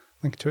a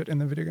link to it in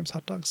the Video Games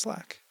Hot Dog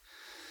Slack.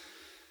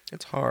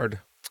 It's hard.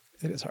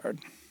 It is hard.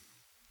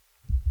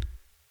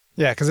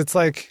 Yeah, because it's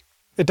like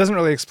it doesn't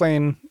really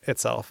explain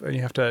itself, and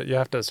you have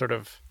to sort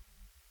of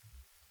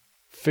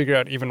figure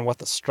out even what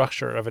the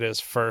structure of it is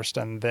first,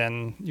 and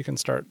then you can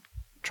start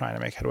trying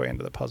to make headway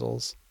into the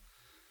puzzles.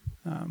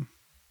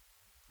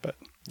 But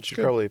You should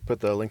probably put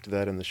the link to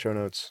that in the show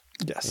notes.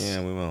 yes,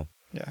 Yeah, we will.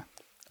 yeah.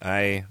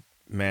 I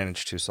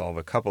managed to solve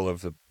a couple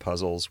of the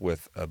puzzles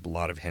with a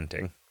lot of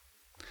hinting.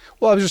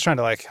 Well, I was just trying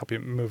to like help you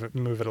move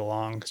it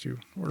along because you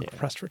were Yeah.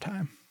 pressed for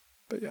time.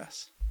 But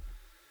yes,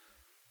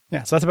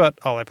 yeah. So that's about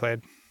all I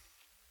played.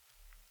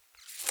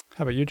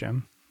 How about you,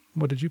 Jim?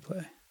 What did you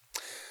play?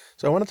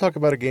 So I want to talk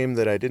about a game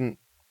that I didn't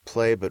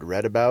play but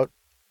read about.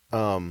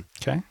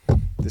 Okay.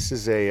 This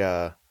is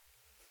a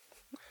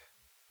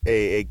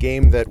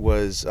game that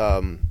was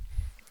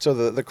so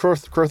the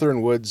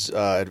Crowthorne Woods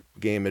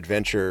game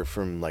adventure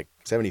from like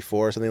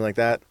 74 or something like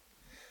that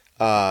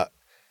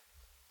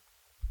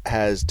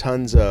has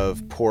tons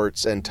of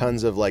ports and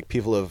tons of like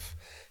people have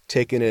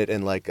taken it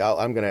and like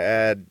I'm going to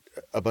add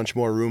a bunch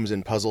more rooms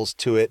and puzzles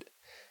to it.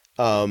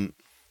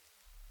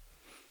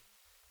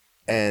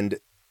 And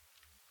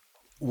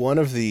one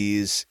of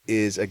these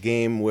is a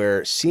game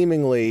where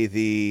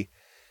seemingly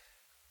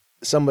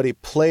somebody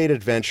played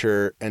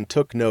Adventure and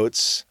took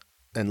notes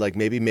and like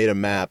maybe made a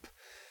map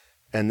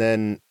and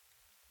then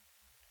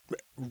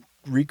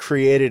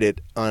recreated it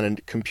on a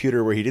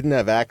computer where he didn't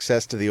have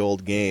access to the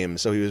old game.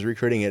 So he was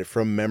recreating it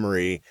from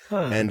memory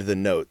and the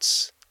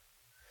notes.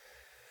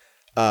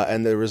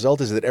 And the result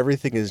is that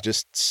everything is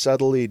just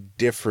subtly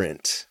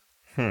different.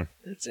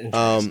 That's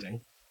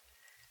interesting.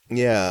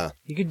 Yeah.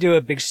 You could do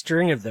a big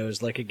string of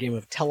those, like a game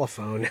of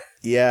telephone.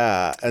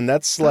 Yeah. And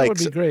that's That like... would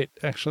be great,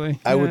 actually.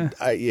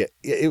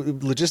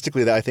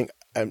 Logistically, I think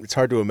it's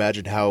hard to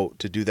imagine how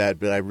to do that,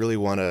 but I really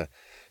want to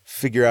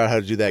figure out how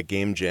to do that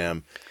game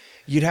jam.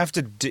 You'd have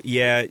to,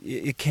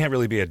 it can't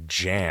really be a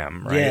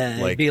jam, right?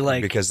 Yeah, it'd be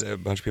like- because a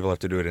bunch of people have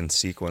to do it in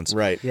sequence,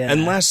 Right. Yeah.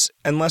 Unless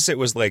it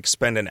was like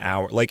spend an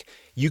hour, like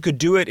you could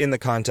do it in the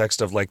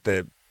context of like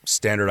the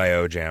standard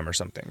IO jam or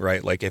something,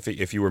 right? Like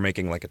if you were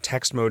making like a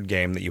text mode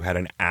game that you had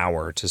an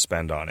hour to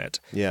spend on it,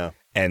 Yeah.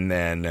 and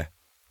then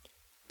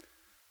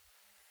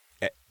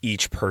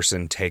each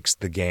person takes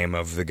the game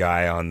of the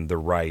guy on the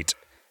right,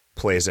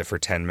 plays it for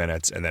 10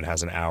 minutes, and then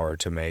has an hour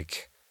to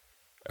make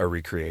a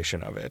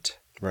recreation of it.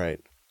 Right.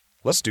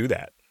 Let's do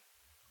that.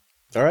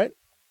 All right.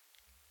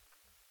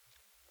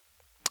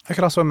 I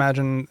could also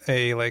imagine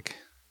a like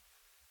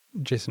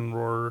Jason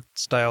Rohr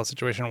style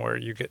situation where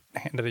you get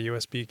handed a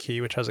USB key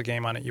which has a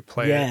game on it, you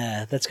play it,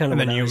 Yeah, that's kind of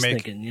and what then I was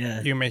make thinking.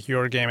 Yeah. you make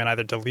your game and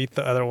either delete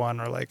the other one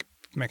or like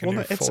make a new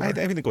I folder.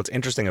 think what's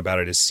interesting about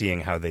it is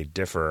seeing how they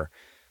differ.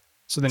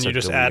 So then So you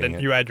just add deleting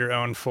it. you add your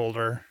own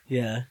folder,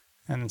 Yeah.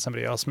 and then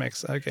somebody else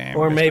makes a game.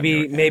 Or based on your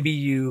maybe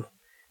game.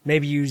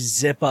 maybe you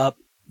zip up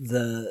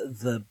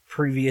the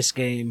previous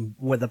game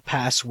with a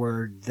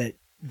password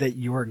that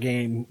your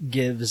game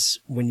gives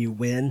when you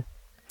win.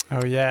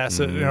 Oh yeah,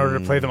 so in order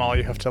to play them all,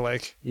 you have to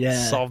like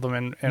Yeah. solve them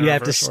in You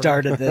have to reverse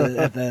start order.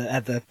 at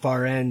the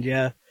far end.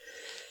 Yeah.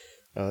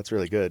 Oh, that's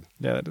really good.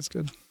 Yeah, that is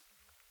good.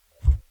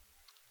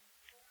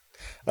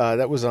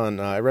 That was on.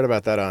 I read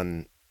about that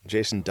on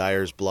Jason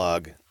Dyer's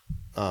blog,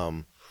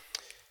 and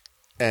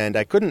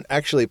I couldn't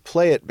actually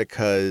play it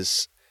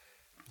because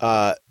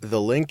the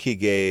link he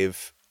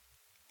gave.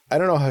 I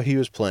don't know how he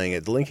was playing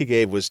it. The link he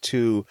gave was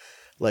too,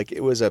 like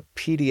it was a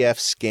PDF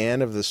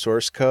scan of the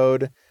source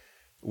code,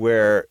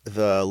 where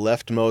the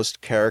leftmost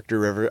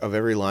character of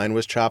every line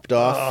was chopped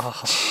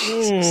off.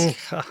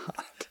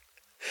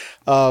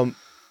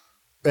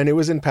 And it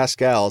was in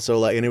Pascal, so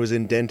like, and it was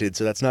indented,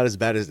 so that's not as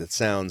bad as it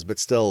sounds, but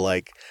still,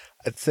 like,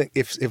 I think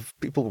if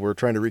people were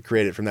trying to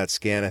recreate it from that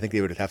scan, I think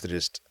they would have to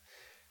just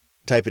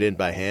type it in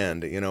by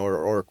hand,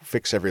 or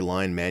fix every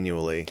line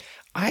manually.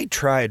 I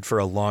tried for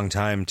a long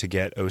time to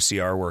get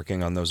OCR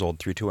working on those old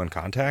 321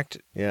 Contact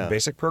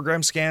basic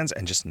program scans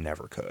and just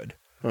never could.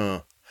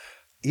 Huh.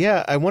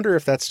 Yeah, I wonder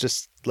if that's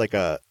just like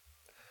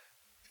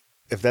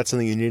if that's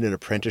something you need an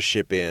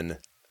apprenticeship in,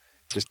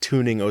 just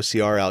tuning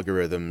OCR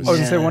algorithms. I was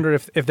gonna say, I Yeah. wonder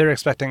if they're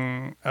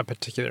expecting a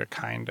particular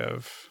kind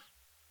of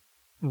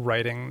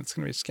writing that's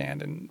going to be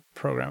scanned in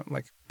program,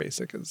 like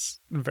BASIC is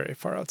very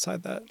far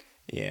outside that.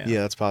 Yeah.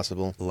 Yeah, that's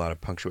possible. A lot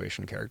of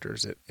punctuation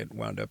characters. It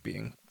wound up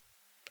being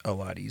a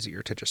lot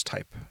easier to just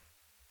type.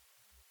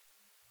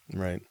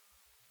 Right.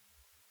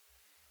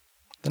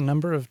 The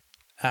number of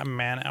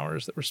man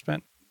hours that were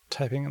spent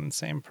typing in the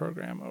same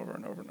program over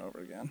and over and over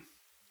again.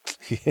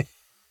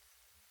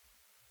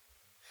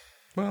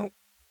 Well,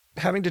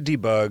 having to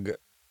debug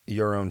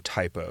your own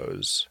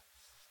typos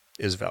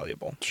is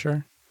valuable.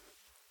 Sure.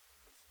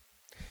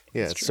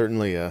 Yeah, That's it's true.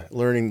 certainly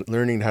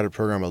learning how to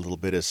program a little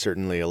bit is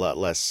certainly a lot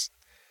less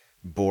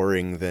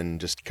boring than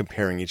just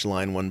comparing each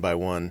line one by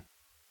one.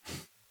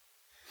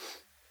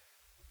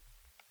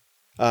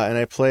 And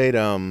I played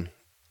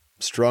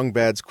Strong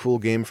Bad's Cool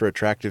Game for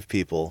Attractive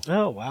People.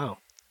 Oh, wow.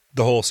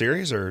 The whole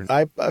series, or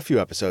A few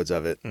episodes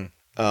of it.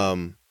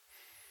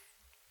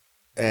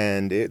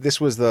 And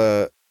this was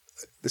a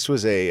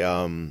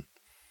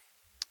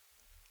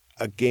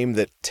game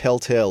that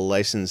Telltale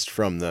licensed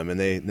from them, and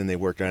then they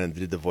worked on it and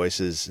did the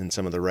voices and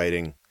some of the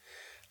writing.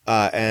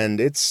 And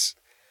it's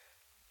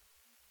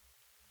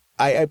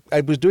I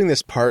was doing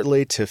this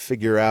partly to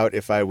figure out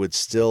if I would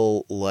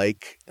still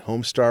like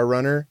Homestar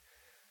Runner.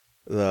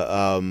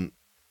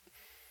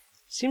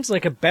 Seems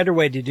like a better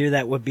way to do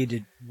that would be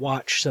to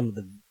watch some of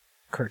the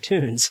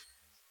cartoons.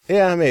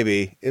 Yeah,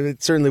 maybe.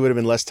 It certainly would have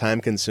been less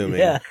time consuming.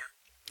 Yeah.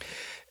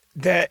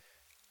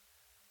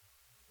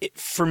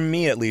 For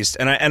me at least,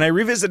 and I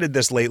revisited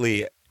this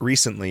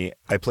recently.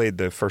 I played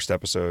the first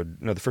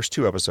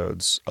two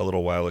episodes a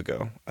little while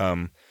ago,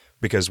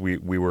 because we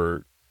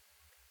were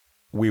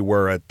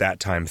at that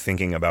time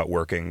thinking about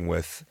working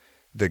with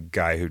the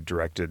guy who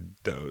directed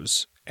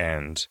those,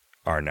 and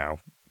are now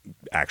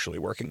actually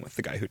working with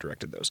the guy who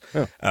directed those.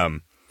 Oh.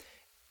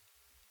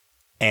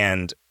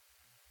 And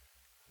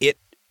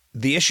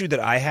the issue that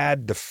I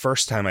had the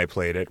first time I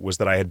played it was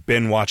that I had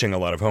been watching a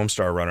lot of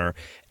Homestar Runner,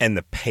 and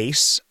the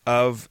pace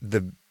of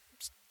the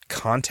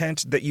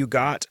content that you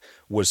got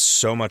was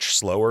so much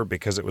slower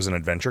because it was an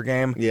adventure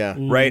game. Yeah.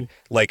 Right?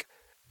 Like,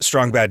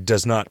 Strong Bad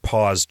does not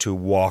pause to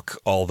walk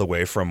all the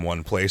way from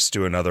one place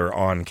to another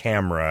on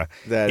camera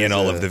in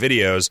all of the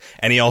videos.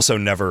 And he also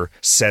never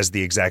says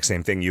the exact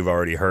same thing you've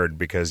already heard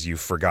because you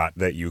forgot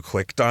that you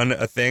clicked on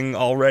a thing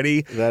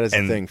already. That is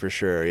a thing for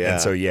sure, yeah.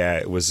 And so, yeah,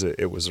 it was a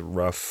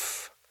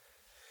rough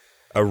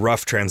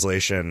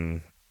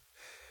translation.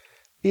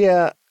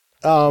 Yeah,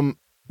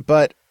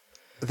 but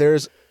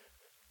there's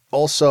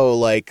also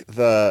like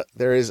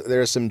there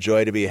is some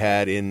joy to be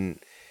had in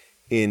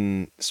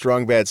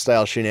Strong Bad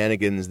style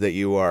shenanigans that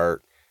you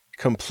are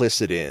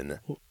complicit in.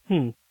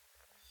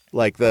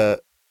 Like the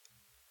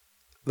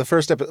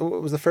first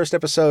what was the first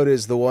episode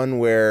is the one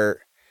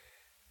where,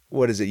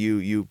 what is it?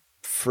 You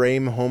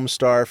frame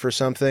Homestar for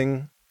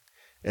something,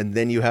 and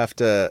then you have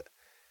to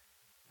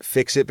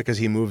fix it because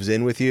he moves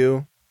in with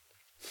you.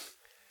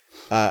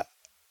 I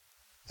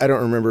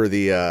don't remember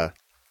the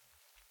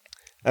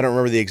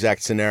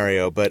exact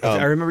scenario, but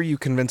I remember you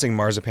convincing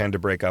Marzipan to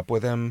break up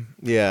with him.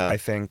 Yeah, I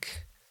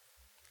think.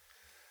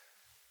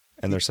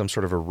 And there's some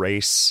sort of a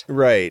race,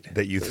 right?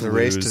 That you the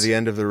race to the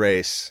end of the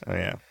race. Oh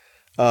yeah.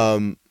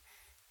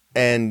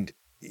 And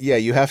yeah,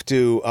 you have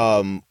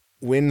to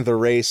win the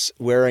race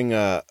wearing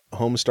a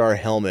Homestar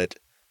helmet,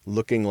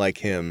 looking like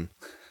him,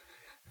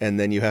 and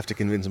then you have to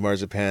convince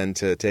Marzipan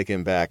to take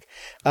him back.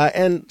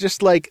 And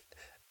just like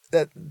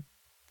that.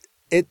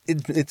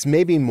 It's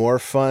maybe more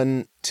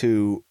fun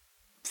to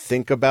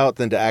think about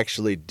than to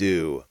actually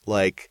do.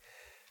 Like,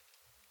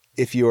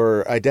 if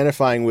you're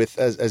identifying with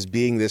as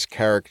being this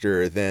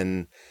character,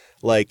 then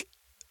like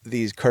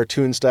these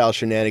cartoon style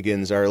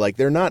shenanigans are like,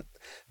 they're not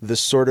the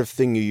sort of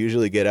thing you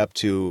usually get up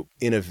to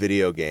in a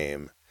video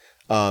game.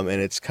 And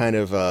it's kind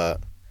of a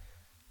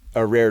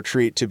rare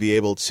treat to be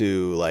able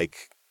to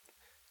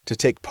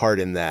take part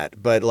in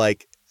that. But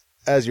like,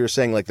 as you were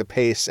saying, like the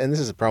pace, and this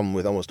is a problem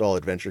with almost all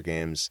adventure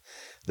games,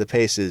 the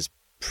pace is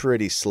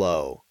pretty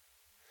slow.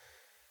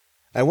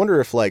 I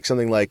wonder if like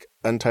something like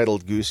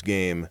Untitled Goose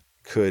Game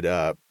could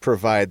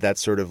provide that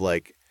sort of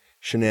like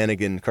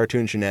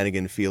cartoon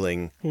shenanigan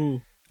feeling.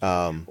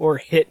 Or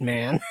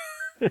Hitman.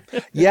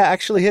 Yeah,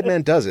 actually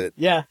Hitman does it.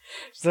 Yeah.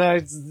 So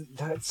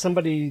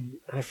somebody,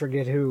 I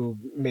forget who,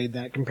 made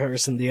that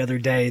comparison the other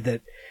day, that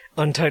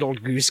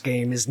Untitled Goose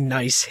Game is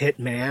nice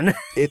Hitman.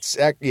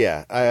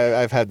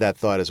 I've had that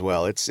thought as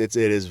well. It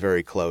is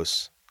very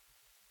close.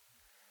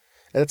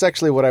 And that's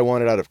actually what I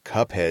wanted out of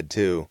Cuphead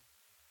too.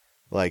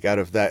 Like out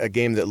of that, a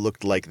game that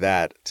looked like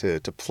that to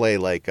play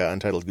like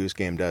Untitled Goose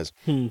Game does.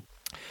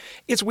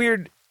 It's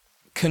weird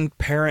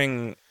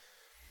comparing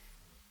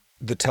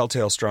the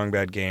Telltale Strong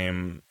Bad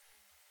game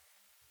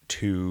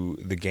to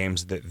the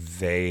games that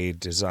they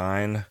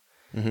design,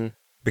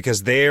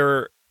 because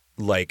they're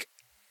like,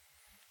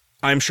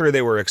 I'm sure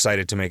they were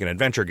excited to make an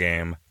adventure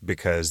game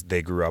because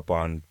they grew up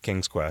on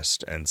King's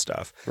Quest and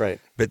stuff. Right.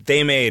 But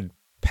they made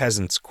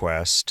Peasant's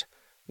Quest,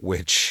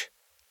 which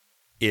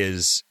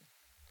is...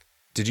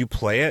 Did you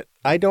play it?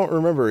 I don't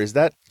remember. Is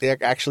that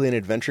actually an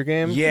adventure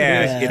game?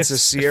 Yeah, it's a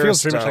Sierra it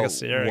feels pretty much style like a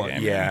Sierra one.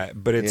 game. Yeah,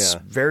 but it's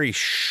very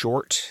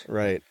short.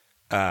 Right.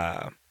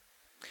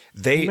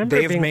 They've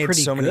made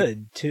pretty so many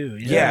good too.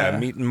 Yeah,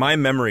 my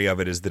memory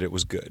of it is that it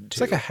was good too.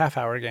 It's like a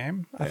half-hour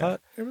game. I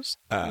thought it was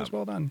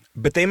well done.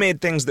 But they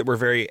made things that were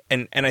very,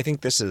 and I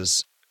think this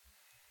is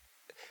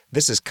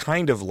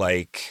kind of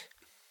like,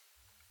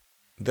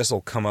 this will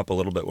come up a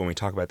little bit when we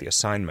talk about The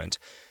Assignment.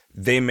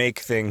 They make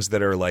things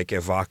that are like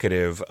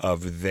evocative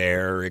of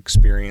their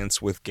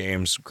experience with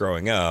games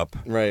growing up.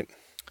 Right.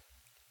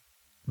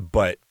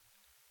 But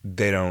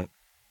they don't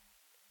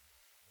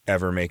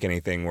ever make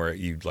anything where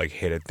you like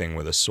hit a thing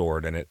with a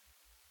sword and it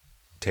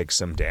takes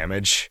some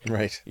damage.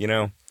 Right. You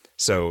know?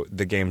 So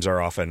the games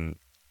are often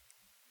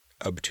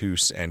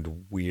obtuse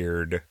and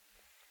weird.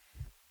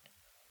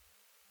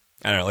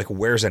 I don't know, like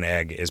where's an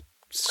egg is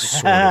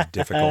sort of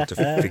difficult to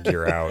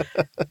figure out.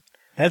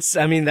 That's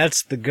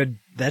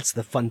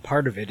the fun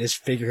part of it, is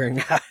figuring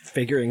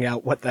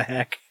out what the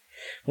heck.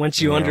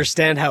 Once you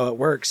understand how it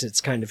works,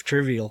 it's kind of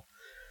trivial.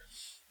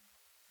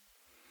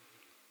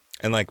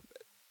 And like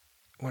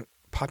when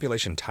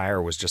Population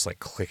Tire was just like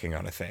clicking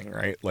on a thing,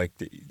 right? Like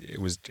it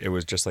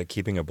was just like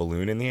keeping a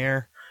balloon in the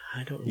air.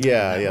 I don't know.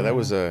 Yeah, that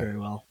was very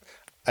well.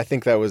 I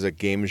think that was a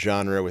game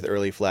genre with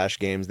early Flash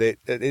games.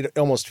 It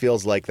almost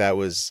feels like that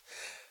was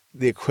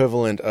the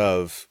equivalent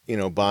of,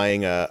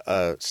 buying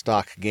a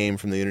stock game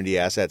from the Unity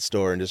Asset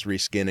Store and just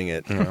reskinning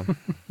it. Yeah.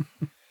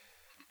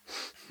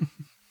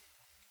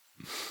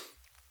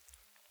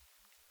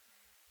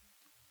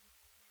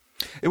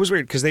 It was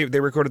weird because they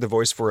recorded the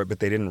voice for it, but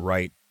they didn't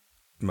write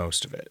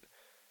most of it.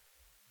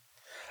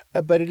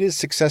 But it is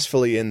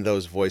successfully in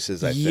those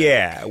voices, I think.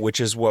 Yeah,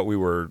 which is what we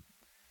were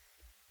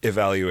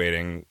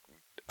evaluating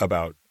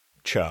about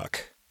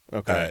Chuck.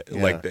 Okay.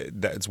 Like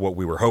that's what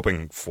we were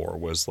hoping for,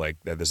 was like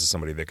that this is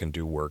somebody that can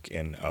do work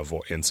in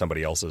in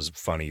somebody else's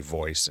funny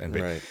voice. And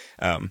right.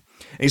 And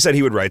he said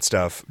he would write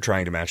stuff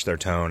trying to match their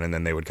tone, and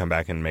then they would come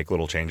back and make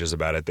little changes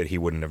about it that he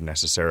wouldn't have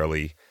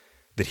necessarily,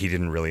 that he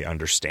didn't really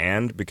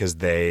understand, because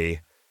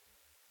they,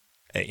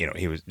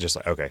 he was just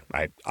like, okay,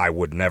 I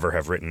would never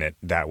have written it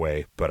that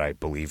way, but I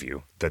believe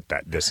you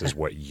that this is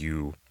what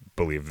you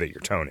believe that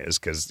your tone is,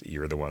 because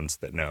you're the ones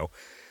that know.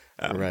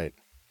 Right.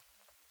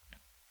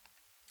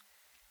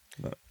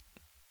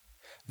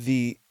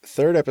 The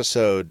third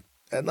episode,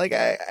 and like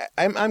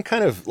I'm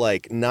kind of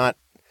like not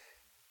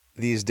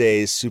these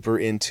days super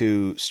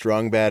into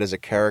Strong Bad as a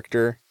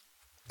character,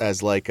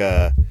 as like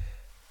a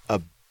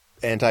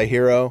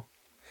anti-hero.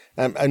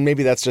 And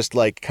maybe that's just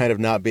like kind of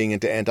not being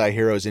into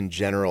anti-heroes in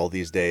general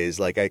these days.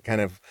 Like I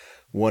kind of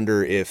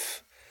wonder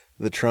if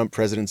the Trump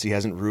presidency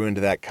hasn't ruined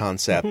that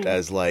concept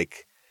as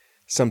like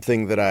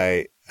something that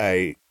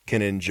I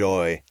can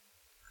enjoy.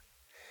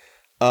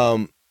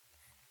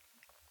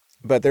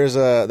 But there's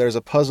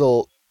a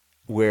puzzle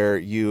where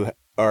you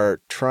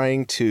are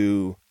trying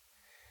to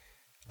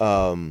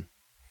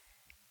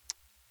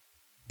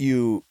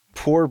you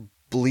pour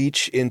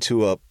bleach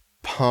into a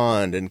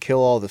pond and kill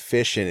all the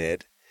fish in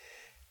it,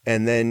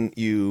 and then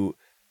you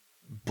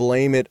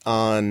blame it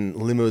on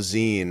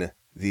Limousine,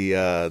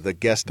 the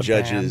guest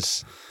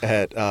judges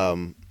at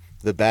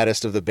the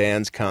Baddest of the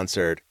Bands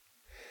concert.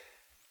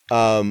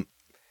 And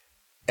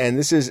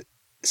this is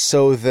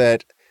so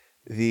that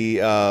the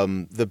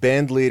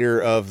band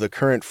leader of the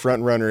current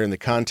front runner in the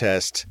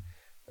contest,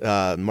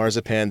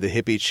 Marzipan, the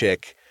hippie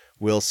chick,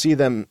 will see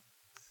them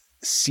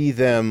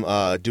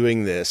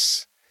doing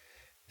this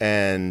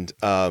and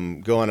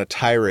go on a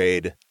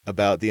tirade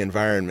about the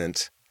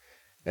environment,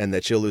 and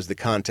that she'll lose the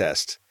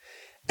contest.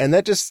 And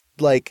that just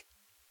like,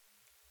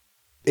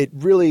 it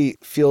really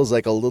feels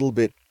like a little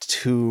bit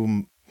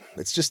too,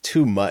 it's just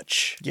too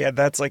much. Yeah,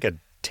 that's like a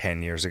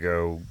 10 years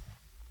ago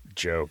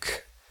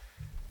joke.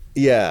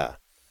 Yeah.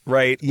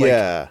 Right? Like,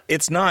 yeah.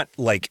 It's not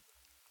like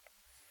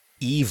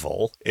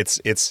evil.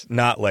 It's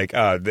not like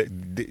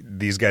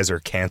these guys are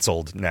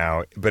canceled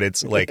now, but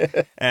it's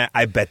like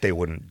I bet they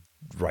wouldn't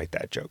write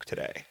that joke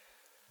today.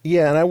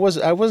 Yeah, and I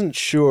wasn't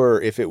sure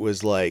if it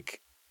was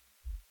like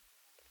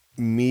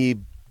me,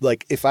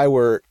 like if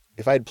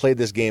I'd played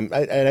this game,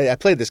 I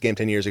played this game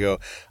 10 years ago.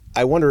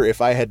 I wonder if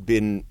I had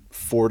been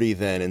 40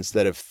 then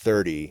instead of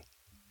 30,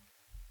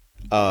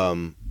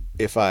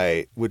 if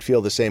I would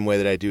feel the same way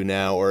that I do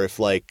now, or if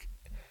like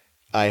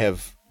I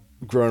have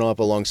grown up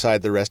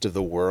alongside the rest of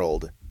the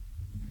world,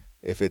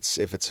 if it's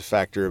a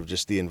factor of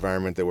just the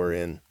environment that we're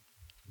in.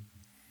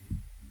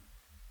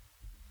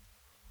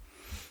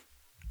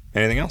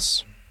 Anything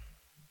else?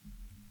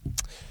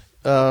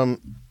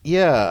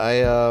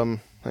 Yeah,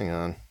 hang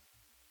on.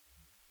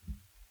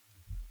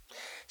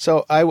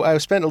 So I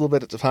spent a little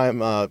bit of time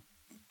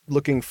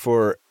looking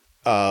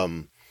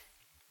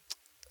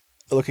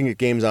at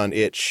games on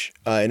Itch,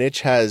 and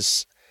Itch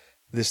has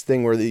this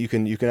thing where you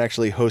can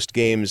actually host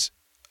games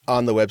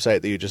on the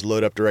website that you just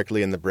load up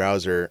directly in the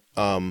browser.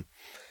 And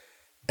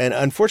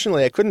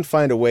unfortunately, I couldn't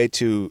find a way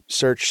to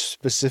search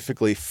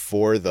specifically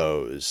for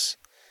those.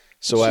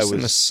 So in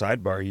the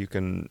sidebar you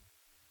can.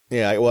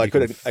 Yeah, well, I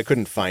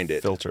couldn't find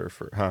it. Filter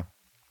for, huh?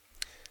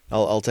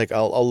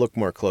 I'll look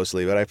more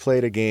closely. But I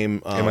played a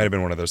game. It might have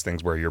been one of those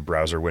things where your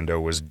browser window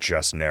was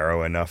just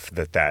narrow enough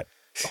that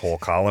whole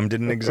column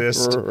didn't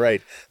exist.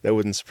 Right, that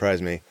wouldn't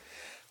surprise me.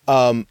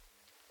 I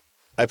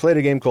played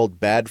a game called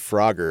Bad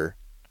Frogger,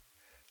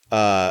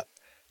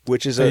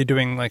 which is Are you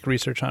doing like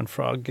research on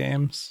frog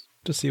games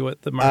to see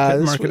what the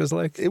market is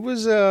like? It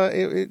was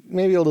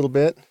maybe a little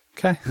bit.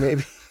 Okay,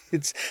 maybe.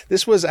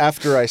 This was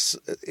after I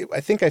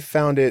think I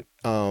found it.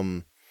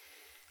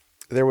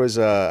 There was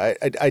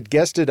I'd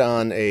guessed it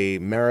on a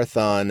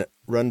marathon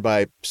run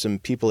by some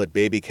people at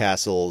Baby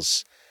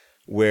Castles,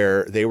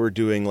 where they were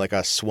doing like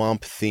a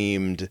swamp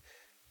themed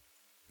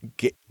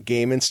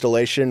game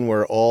installation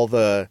where all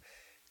the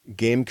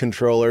game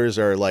controllers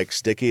are like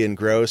sticky and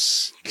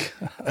gross,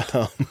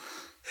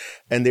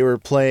 and they were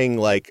playing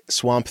like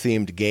swamp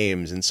themed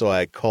games, and so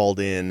I called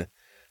in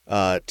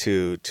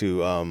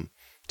to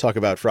talk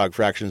about Frog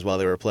Fractions while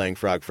they were playing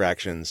Frog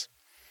Fractions.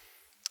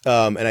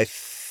 And I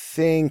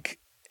think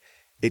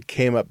it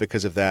came up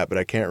because of that, but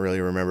I can't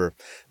really remember.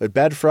 But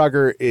Bad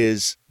Frogger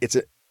it's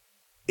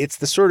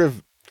the sort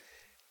of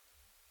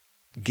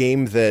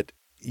game that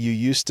you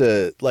used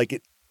to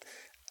like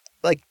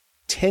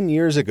 10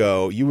 years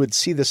ago, you would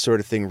see this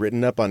sort of thing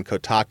written up on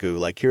Kotaku.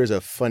 Like, here's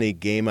a funny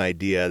game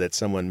idea that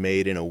someone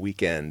made in a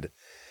weekend.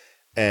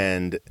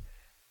 And,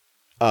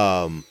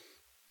 but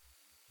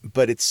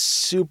it's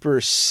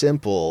super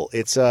simple.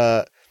 It's,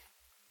 the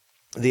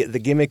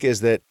gimmick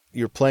is that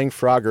you're playing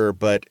Frogger,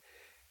 but,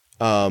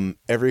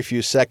 every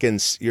few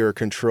seconds your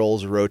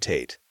controls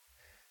rotate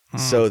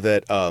so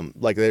that,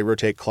 like they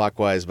rotate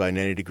clockwise by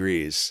 90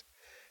 degrees.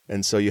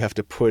 And so you have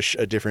to push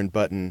a different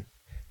button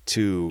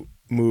to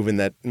move in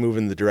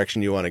the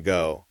direction you want to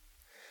go.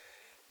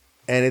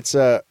 And it's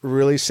a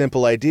really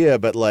simple idea,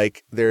 but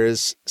like there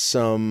is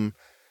some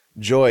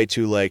joy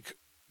to like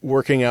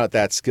working out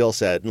that skill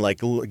set and like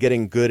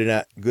getting good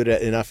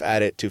enough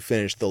at it to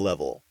finish the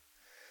level.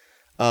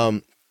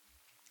 And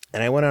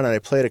I went on and I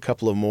played a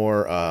couple of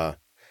more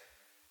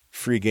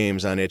free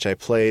games on itch. I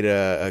played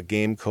a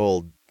game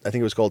called, I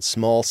think it was called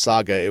Small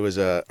Saga. It was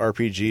a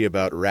RPG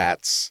about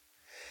rats.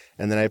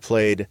 And then I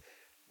played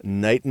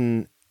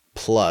Knighton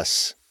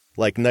Plus,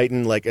 like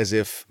Knighton, like as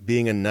if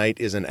being a knight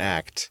is an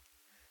act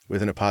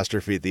with an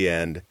apostrophe at the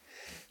end,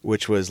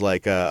 which was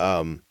like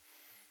trying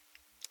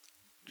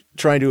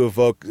to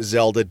evoke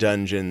Zelda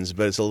dungeons,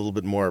 but it's a little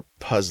bit more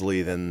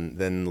puzzly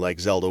than like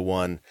Zelda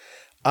 1.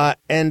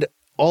 And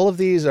all of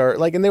these are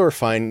like, and they were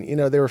fine. You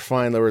know, they were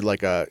fine. They were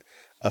like a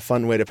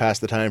fun way to pass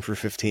the time for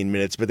 15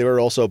 minutes, but they were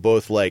also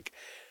both like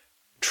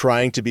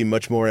trying to be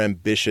much more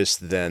ambitious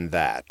than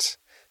that.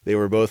 They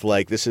were both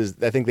like, I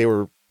think they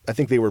were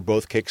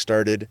both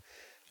kickstarted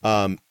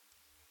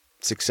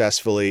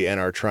successfully and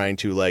are trying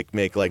to like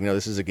make like, no,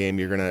 this is a game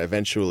you're going to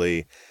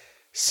eventually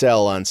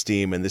sell on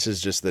Steam and this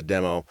is just the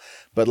demo.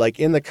 But like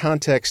in the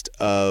context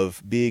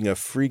of being a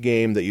free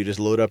game that you just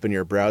load up in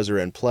your browser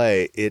and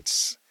play,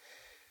 it's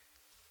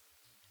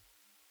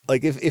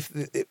like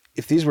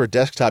if these were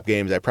desktop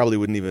games, I probably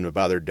wouldn't even have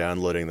bothered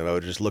downloading them. I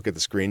would just look at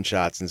the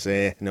screenshots and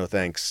say, no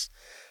thanks.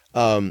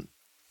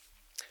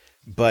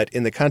 But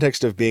in the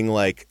context of being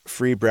like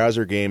free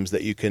browser games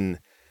that you can,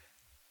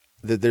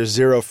 that there's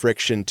zero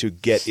friction to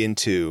get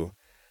into,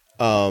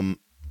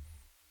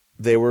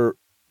 they were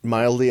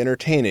mildly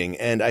entertaining.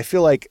 And I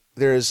feel like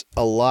there's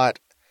a lot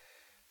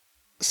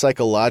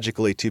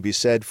psychologically to be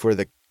said for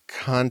the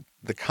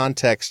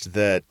context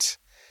that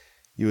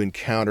you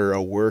encounter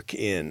a work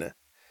in.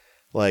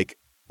 Like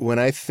when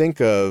I think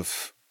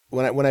of,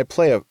 when I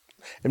play and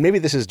maybe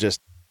this is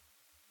just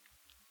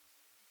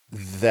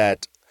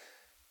that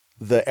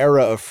the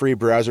era of free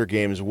browser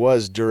games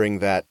was during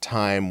that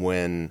time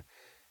when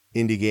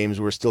indie games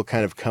were still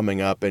kind of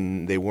coming up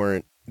and there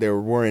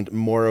weren't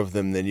more of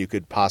them than you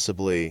could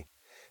possibly,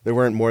 there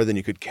weren't more than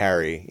you could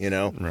carry, you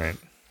know? Right.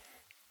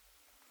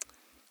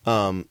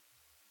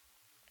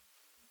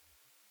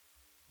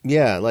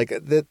 Yeah, like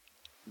that.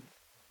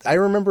 I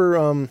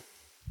remember,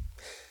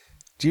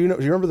 do you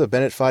remember the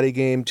Bennett Foddy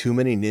game, Too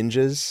Many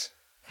Ninjas?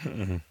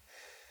 Mm-hmm.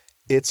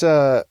 It's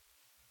a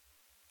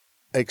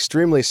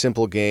extremely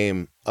simple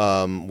game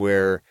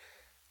where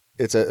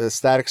it's a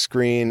static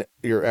screen,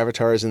 your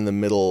avatar is in the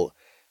middle,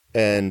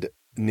 and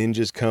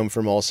ninjas come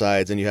from all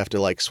sides, and you have to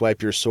like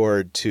swipe your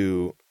sword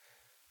to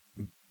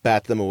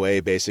bat them away,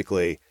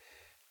 basically.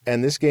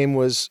 And this game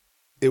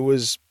there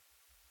was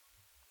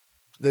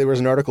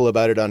an article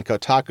about it on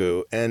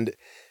Kotaku, and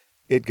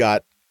it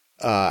got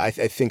I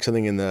think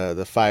something in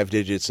the 5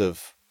 digits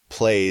of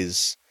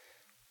plays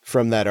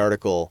from that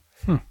article.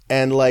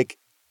 And like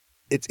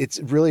it's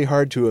really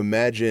hard to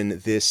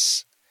imagine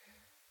this,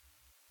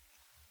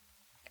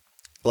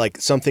 like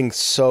something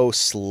so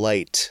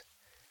slight.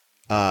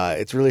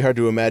 It's really hard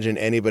to imagine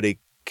anybody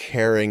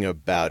caring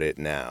about it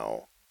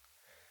now.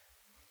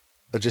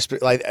 I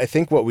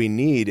think what we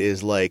need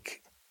is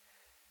like,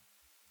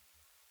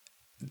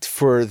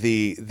 for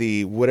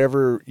the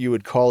whatever you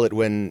would call it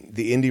when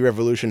the indie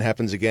revolution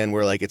happens again,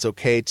 where like it's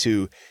okay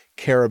to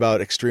care about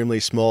extremely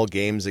small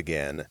games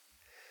again,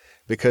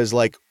 because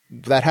like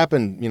that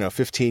happened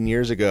 15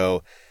 years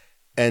ago,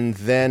 and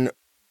then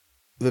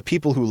the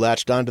people who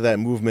latched onto that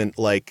movement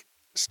like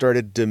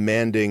started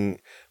demanding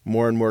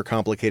more and more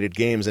complicated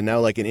games, and now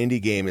like an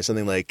indie game is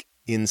something like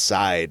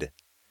Inside,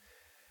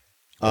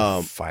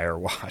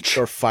 Firewatch,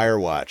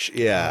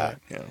 yeah.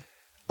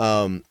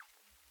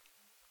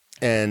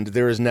 And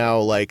there is now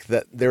like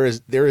that. There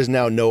is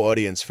now no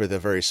audience for the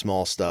very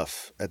small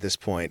stuff at this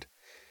point,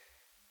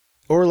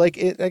 or like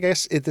it. I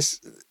guess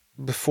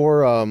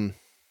before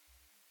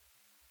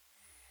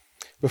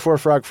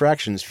Frog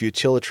Fractions,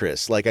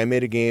 Futilitris. Like I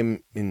made a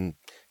game in,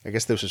 I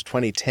guess this was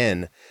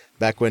 2010,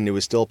 back when it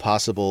was still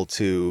possible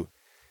to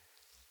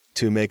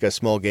make a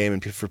small game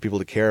and for people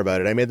to care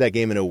about it. I made that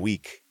game in a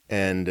week,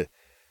 and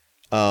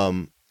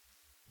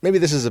maybe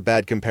this is a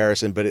bad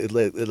comparison, but it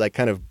like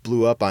kind of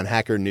blew up on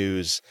Hacker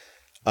News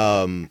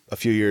a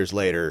few years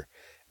later.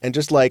 And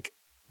just like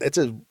it's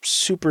a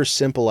super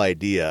simple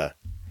idea,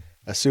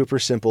 a super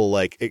simple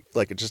like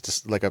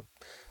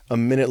a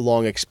minute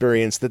long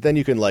experience that then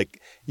you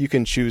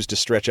can choose to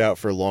stretch out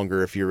for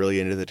longer if you're really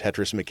into the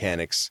Tetris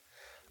mechanics.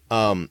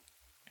 But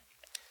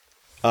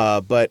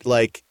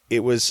like it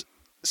was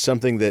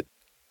something that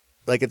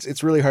like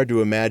it's really hard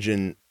to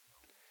imagine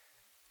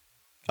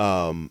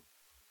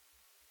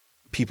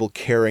people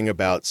caring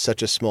about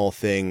such a small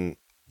thing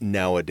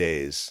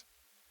nowadays.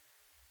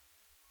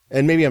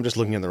 And maybe I'm just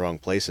looking in the wrong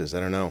places. I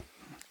don't know.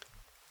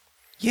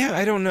 Yeah,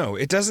 I don't know.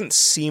 It doesn't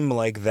seem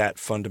like that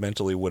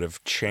fundamentally would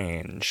have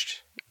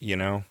changed, you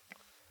know?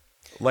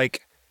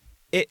 Like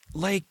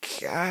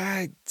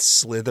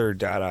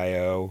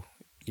Slither.io,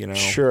 you know?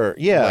 Sure,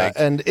 yeah. Like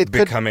and it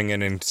becoming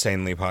an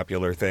insanely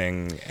popular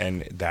thing,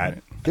 and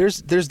that...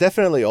 There's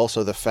definitely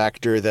also the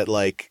factor that,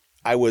 like,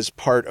 I was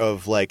part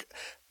of, like,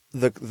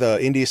 the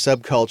indie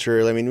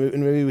subculture. I mean,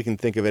 maybe we can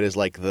think of it as,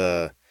 like,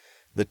 the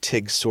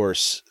TIG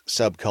source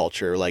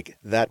subculture, like,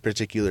 that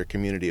particular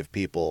community of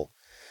people.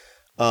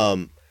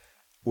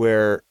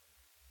 Where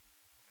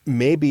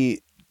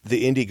maybe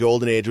the indie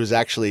golden age was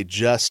actually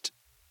just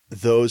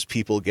those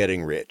people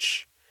getting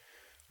rich,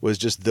 was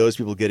just those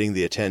people getting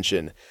the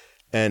attention.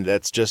 And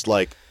that's just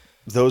like,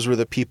 those were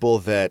the people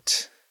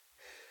that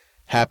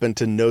happened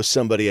to know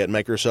somebody at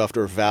Microsoft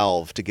or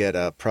Valve to get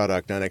a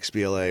product on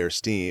XBLA or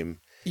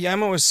Steam. Yeah,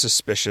 I'm always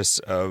suspicious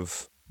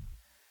of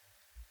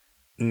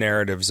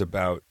narratives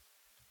about,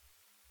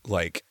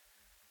 like,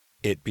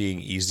 it being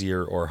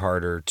easier or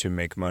harder to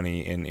make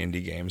money in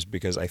indie games,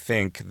 because I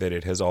think that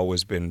it has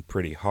always been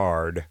pretty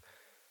hard.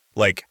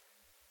 Like,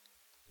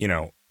 you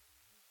know,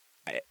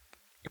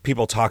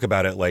 people talk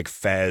about it like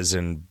Fez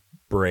and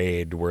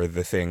Braid were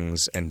the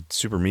things, and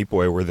Super Meat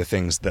Boy were the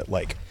things that,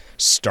 like,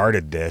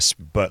 started this,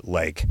 but,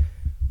 like,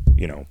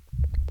 you know,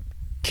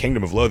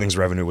 Kingdom of Loathing's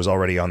revenue was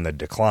already on the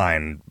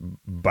decline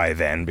by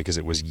then because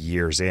it was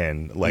years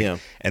in. Like, yeah.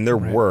 And there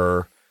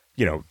were,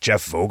 you know,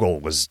 Jeff Vogel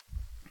was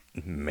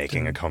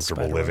making a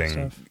comfortable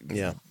living,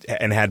 yeah,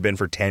 and had been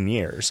for 10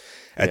 years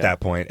at that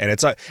point. And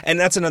it's and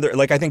that's another,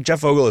 like, I think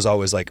Jeff Vogel is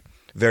always, like,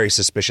 very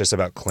suspicious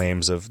about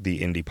claims of the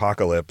indie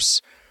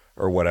apocalypse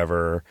or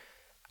whatever.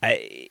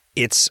 I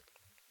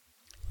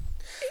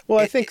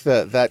think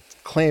that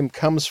claim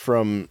comes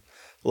from,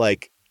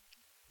 like,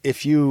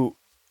 if you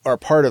are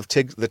part of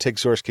the TIG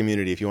source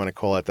community, if you want to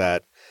call it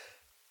that,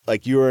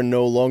 like, you are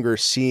no longer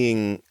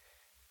seeing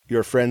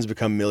your friends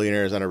become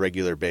millionaires on a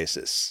regular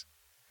basis.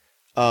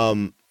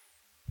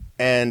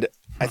 And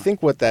I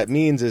think what that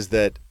means is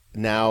that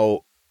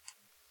now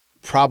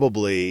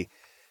probably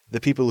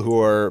the people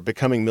who are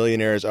becoming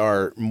millionaires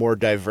are more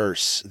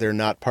diverse. They're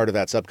not part of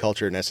that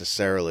subculture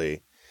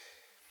necessarily.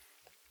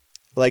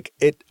 Like,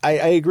 I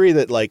agree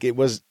that, like, it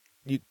was,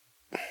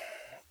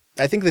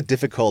 I think the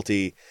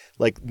difficulty,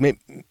 like,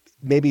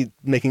 maybe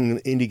making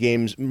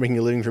a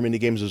living from indie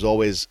games was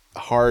always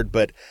hard,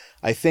 but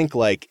I think,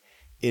 like,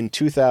 in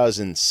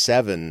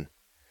 2007,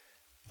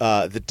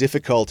 the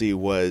difficulty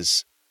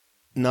was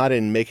not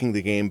in making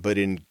the game, but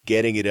in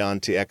getting it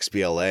onto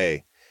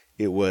XBLA.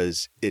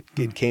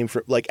 It came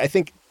from, like, I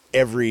think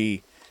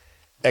every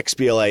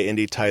XBLA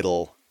indie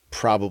title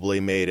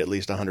probably made at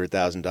least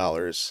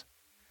 $100,000.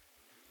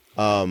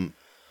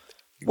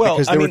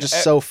 Because there were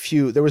just so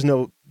few. There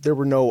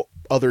were no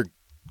other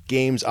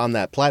games on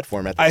that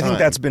platform at the time. I think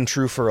that's been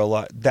true for a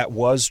lot. That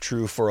was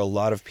true for a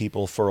lot of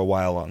people for a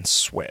while on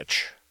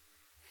Switch.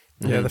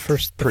 Yeah, the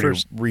first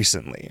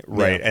recently,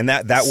 right? Yeah. And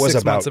that was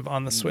 6 about months of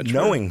on the Switch,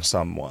 knowing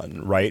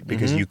someone, right?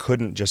 Because you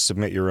couldn't just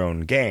submit your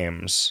own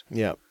games.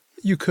 Yeah,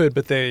 you could,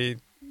 but the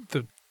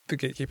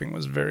gatekeeping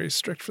was very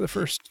strict for the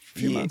first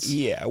few months.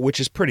 Yeah,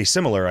 which is pretty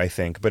similar, I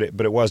think. But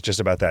it was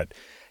just about that.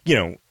 You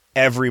know,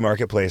 every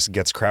marketplace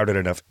gets crowded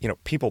enough. You know,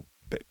 people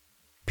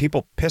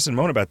piss and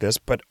moan about this,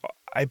 but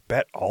I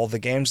bet all the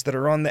games that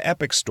are on the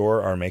Epic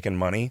Store are making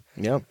money.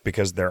 Yeah,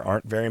 because there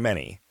aren't very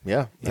many.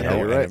 Yeah, you know,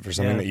 you're right. And for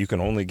something that you can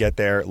only get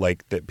there,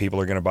 like, that people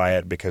are going to buy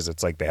it because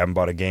it's like they haven't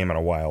bought a game in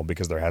a while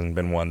because there hasn't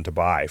been one to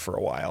buy for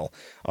a while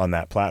on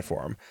that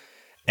platform.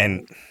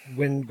 And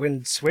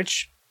when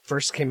Switch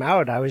first came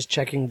out, I was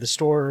checking the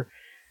store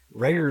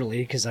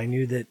regularly because I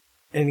knew that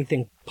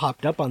anything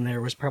popped up on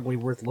there was probably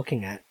worth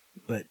looking at.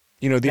 But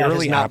you know, the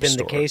early has not App been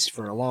Store, the case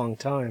for a long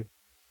time.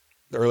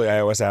 The early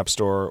iOS App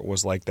Store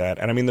was like that.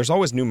 And I mean, there's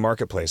always new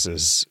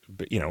marketplaces.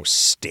 But, you know,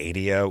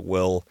 Stadia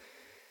will,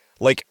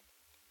 like,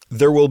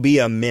 there will be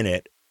a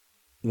minute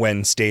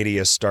when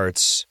Stadia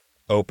starts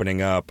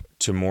opening up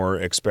to more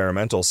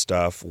experimental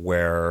stuff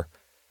where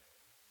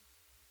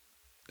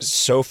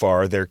so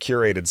far their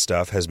curated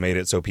stuff has made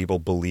it so people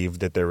believe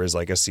that there is,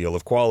 like, a seal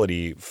of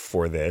quality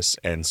for this.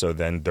 And so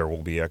then there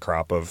will be a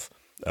crop of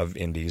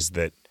indies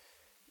that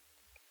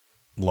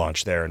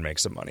launch there and make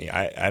some money.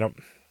 I don't...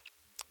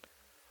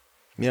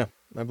 Yeah,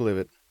 I believe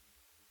it.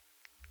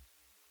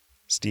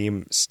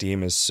 Steam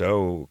is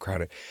so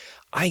crowded.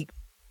 I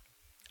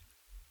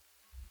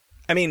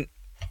mean,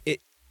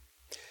 it.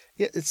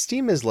 Yeah,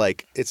 Steam is,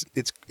 like,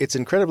 it's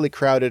incredibly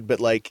crowded, but,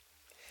 like,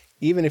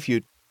 even if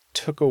you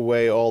took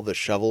away all the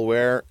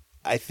shovelware,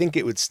 I think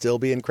it would still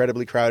be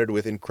incredibly crowded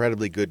with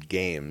incredibly good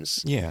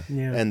games. Yeah.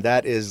 Yeah. And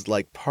that is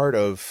like part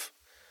of,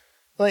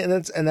 like,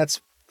 and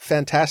that's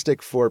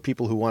fantastic for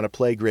people who want to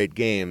play great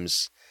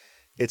games.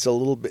 It's a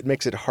little bit,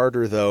 makes it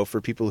harder though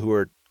for people who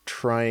are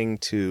trying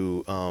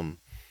to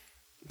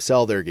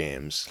sell their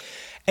games.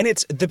 And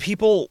it's the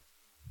people,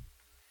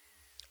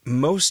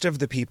 most of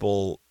the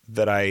people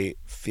that I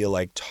feel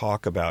like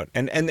talk about,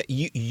 and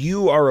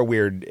you are a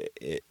weird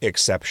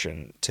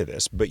exception to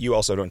this, but you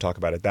also don't talk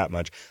about it that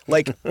much.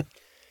 Like,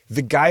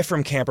 the guy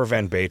from Camper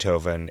Van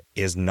Beethoven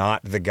is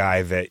not the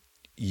guy that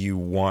you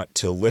want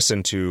to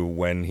listen to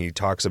when he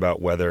talks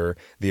about whether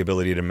the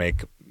ability to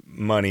make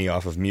money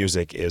off of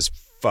music is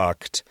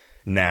fucked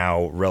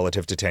now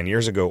relative to 10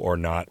 years ago or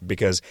not,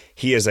 because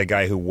he is a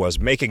guy who was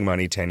making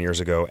money 10 years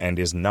ago and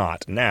is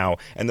not now.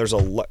 And there's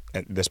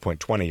at this point,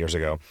 20 years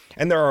ago.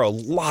 And there are a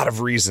lot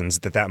of reasons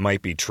that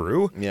might be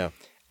true. Yeah.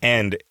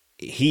 And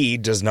he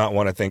does not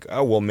want to think,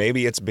 oh, well,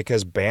 maybe it's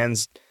because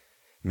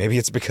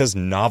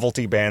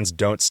novelty bands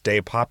don't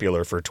stay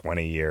popular for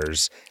 20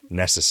 years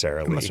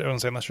necessarily.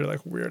 Unless you're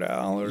like Weird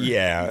Al or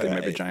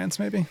maybe Giants,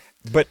 maybe.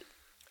 But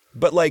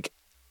like,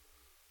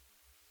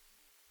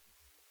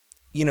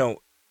 you know,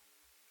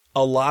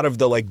 a lot of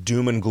the like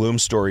doom and gloom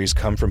stories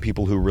come from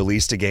people who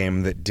released a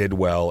game that did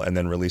well and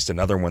then released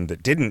another one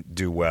that didn't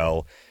do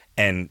well.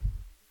 And,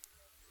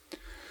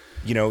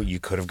 you know, you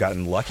could have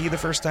gotten lucky the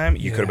first time.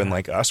 You could have been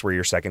like us, where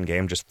your second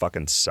game just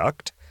fucking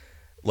sucked.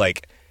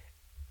 Like,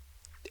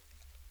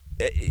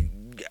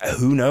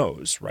 who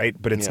knows, right?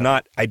 But it's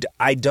not, I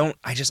don't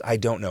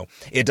know.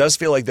 It does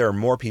feel like there are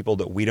more people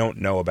that we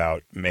don't know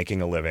about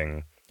making a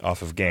living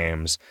off of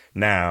games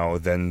now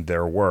than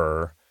there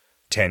were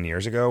 10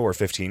 years ago or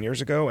 15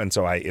 years ago. And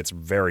so it's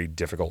very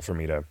difficult for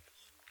me to,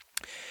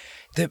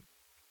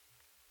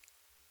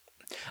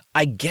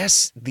 I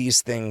guess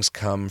these things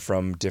come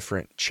from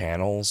different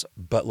channels,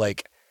 but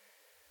like,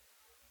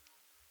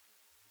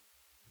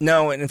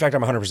 no, and in fact,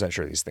 I'm 100%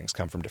 sure these things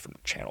come from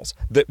different channels.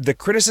 The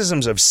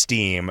criticisms of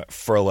Steam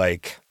for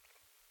like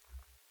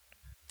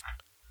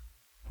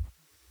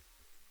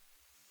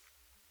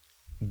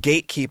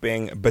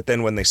gatekeeping, but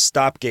then when they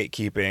stop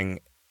gatekeeping,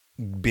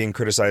 being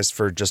criticized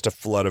for just a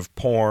flood of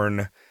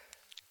porn,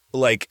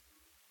 like,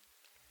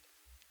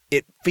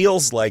 it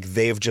feels like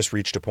they've just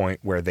reached a point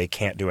where they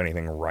can't do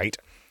anything right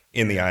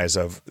in the eyes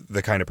of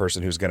the kind of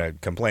person who's going to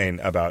complain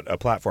about a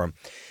platform.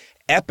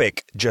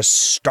 Epic just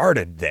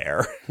started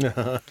there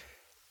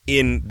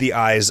in the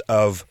eyes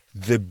of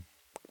the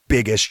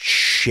biggest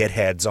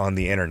shitheads on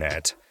the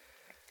internet.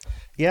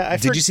 Yeah,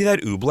 did you see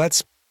that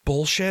Ooblets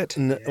bullshit?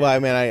 Well, I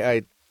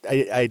mean,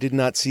 I did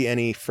not see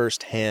any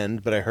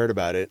firsthand, but I heard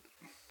about it.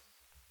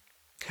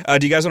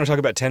 Do you guys want to talk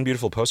about 10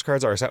 beautiful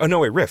postcards? Oh no,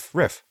 wait, Riff.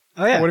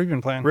 Oh yeah. What have you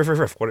been playing? Riff.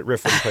 What have you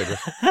played,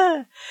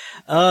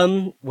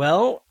 Riff?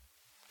 Well,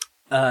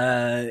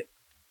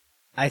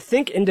 I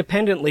think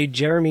independently,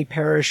 Jeremy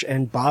Parrish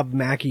and Bob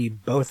Mackey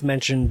both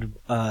mentioned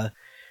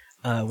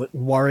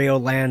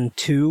Wario Land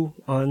 2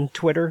 on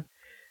Twitter.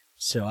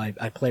 So I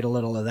played a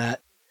little of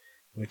that,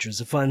 which was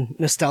a fun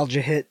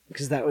nostalgia hit,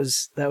 because that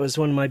was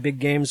one of my big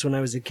games when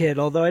I was a kid,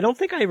 although I don't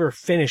think I ever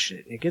finished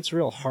it. It gets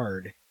real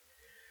hard.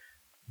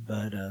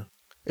 But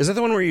is that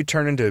the one where you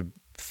turn into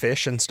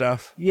fish and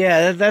stuff?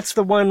 Yeah, that's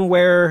the one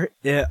where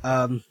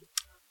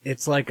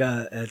it's like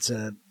it's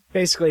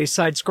basically a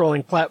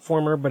side-scrolling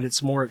platformer, but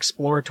it's more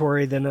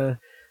exploratory than a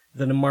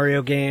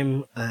Mario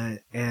game,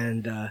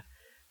 and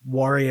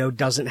Wario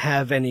doesn't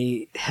have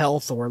any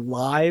health or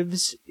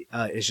lives.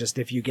 It's just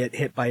if you get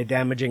hit by a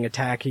damaging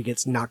attack, he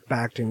gets knocked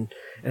back and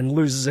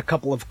loses a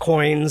couple of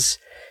coins.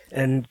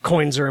 And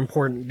coins are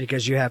important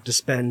because you have to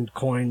spend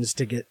coins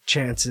to get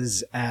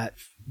chances at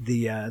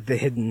the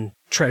hidden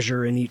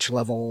treasure in each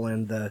level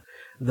and the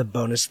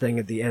bonus thing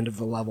at the end of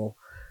the level.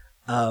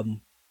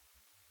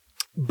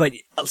 But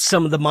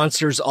some of the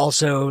monsters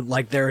also,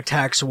 like, their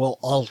attacks will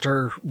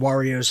alter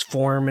Wario's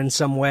form in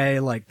some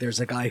way. Like, there's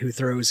a guy who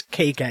throws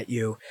cake at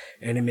you,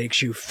 and it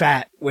makes you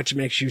fat, which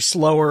makes you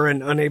slower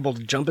and unable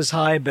to jump as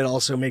high, but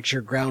also makes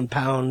your ground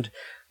pound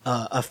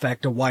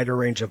affect a wider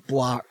range of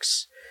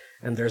blocks.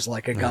 And there's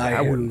like a guy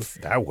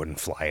that wouldn't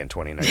fly in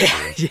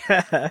 2019.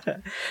 Yeah.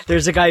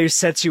 There's a guy who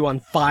sets you on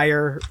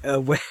fire,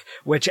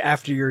 which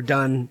after you're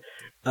done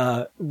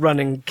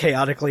running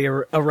chaotically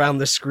around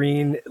the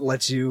screen,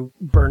 lets you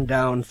burn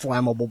down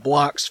flammable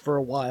blocks for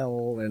a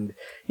while, and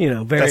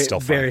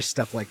various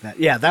stuff like that.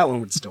 Yeah, that one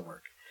would still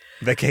work.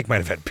 That cake might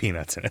have had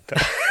peanuts in it,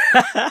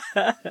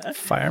 though.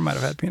 Fire might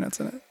have had peanuts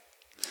in it.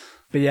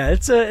 But yeah,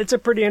 it's a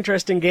pretty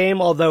interesting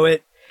game, although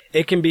it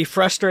can be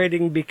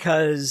frustrating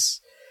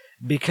because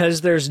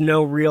there's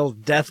no real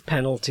death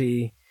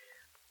penalty.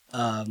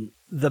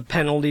 The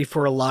penalty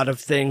for a lot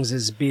of things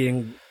is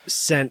being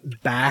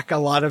sent back a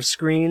lot of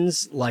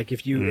screens. Like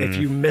if you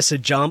miss a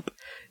jump,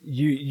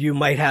 you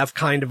might have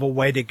kind of a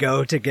way to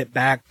go to get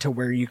back to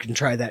where you can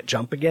try that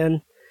jump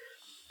again.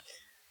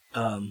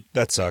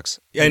 That sucks.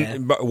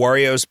 And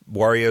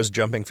Wario's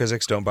jumping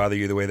physics don't bother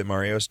you the way that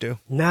Mario's do?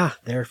 Nah,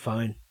 they're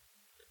fine.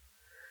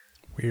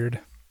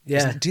 Weird.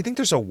 Yeah. Do you think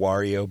there's a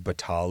Wario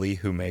Batali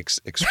who makes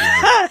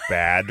extremely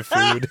bad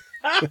food?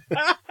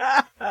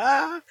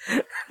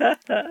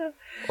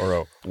 Or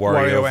a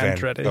Wario Van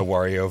Andretti. a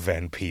Wario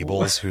Van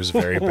Peebles who's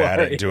very bad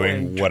at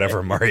doing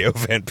whatever Mario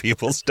Van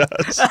Peebles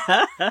does.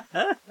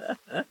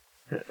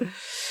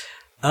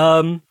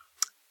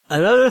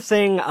 Another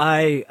thing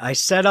I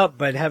set up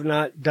but have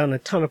not done a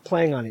ton of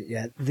playing on it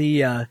yet.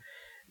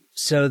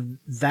 So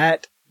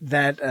that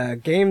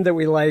game that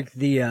we like,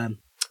 the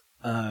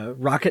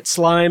Rocket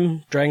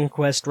Slime, Dragon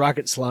Quest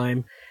Rocket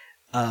Slime,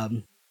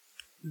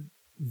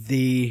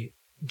 the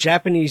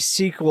Japanese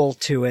sequel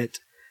to it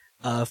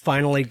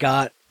finally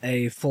got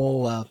a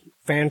full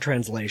fan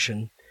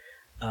translation.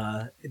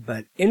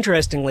 But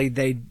interestingly,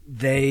 they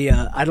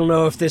I don't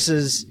know if this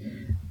is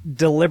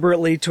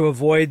deliberately to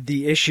avoid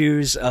the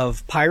issues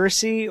of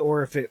piracy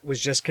or if it was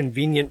just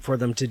convenient for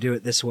them to do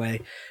it this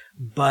way,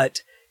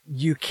 but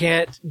you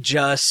can't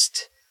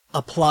just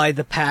apply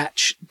the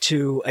patch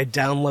to a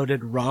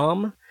downloaded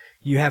ROM.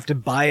 You have to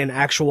buy an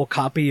actual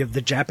copy of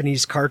the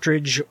Japanese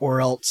cartridge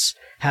or else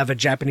have a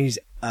Japanese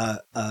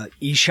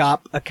eShop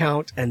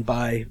account and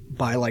buy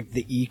like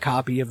the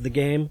e-copy of the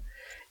game,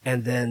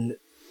 and then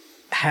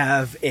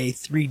have a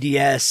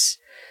 3DS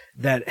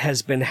that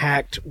has been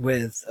hacked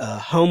with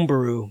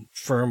homebrew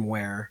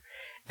firmware,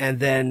 and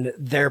then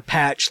their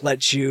patch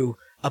lets you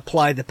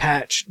apply the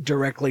patch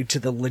directly to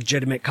the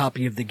legitimate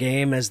copy of the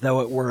game as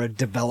though it were a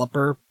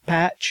developer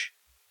patch.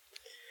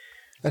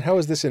 And how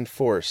is this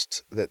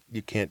enforced that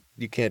you can't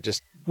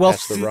just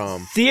patch the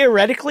ROM?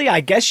 Theoretically,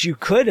 I guess you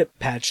could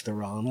patch the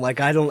ROM. Like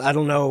I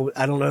don't know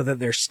that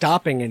they're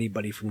stopping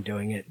anybody from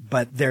doing it,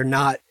 but they're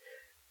not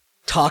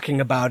talking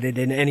about it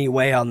in any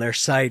way on their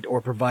site or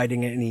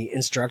providing any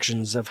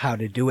instructions of how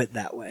to do it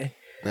that way.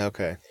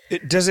 Okay.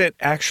 Does it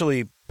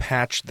actually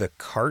patch the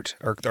cart,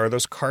 or are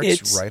those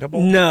carts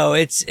writable? No,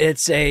 it's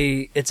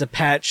a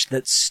patch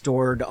that's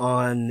stored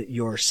on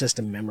your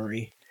system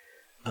memory.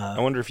 I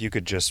wonder if you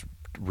could just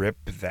rip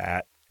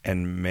that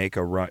and make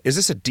a run. Is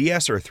this a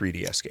DS or a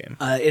 3DS game?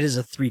 It is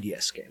a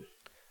 3DS game.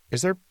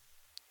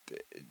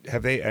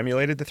 Have they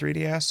emulated the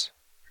 3DS?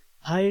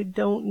 I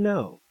don't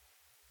know.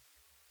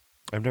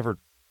 I've never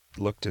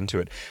looked into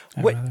it.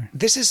 Either.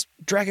 This is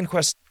Dragon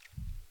Quest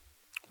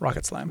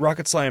Rocket Slime.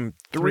 Rocket Slime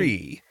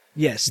 3.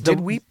 Yes.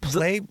 Did we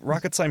play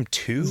Rocket Slime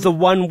 2? The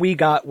one we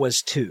got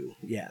was 2.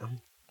 Yeah.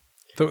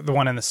 The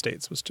one in the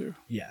States was 2.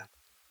 Yeah.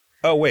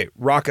 Oh, wait.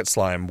 Rocket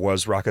Slime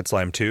was Rocket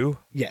Slime 2?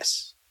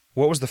 Yes.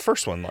 What was the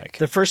first one like?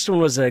 The first one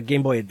was a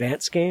Game Boy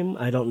Advance game.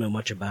 I don't know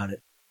much about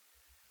it.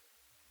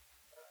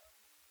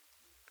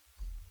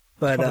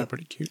 But Probably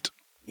pretty cute.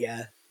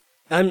 Yeah.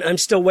 I'm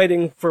still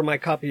waiting for my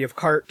copy of the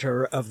cart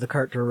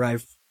to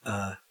arrive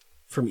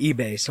from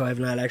eBay, so I have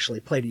not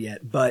actually played it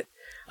yet. But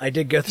I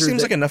did go through. It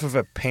seems like enough of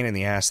a pain in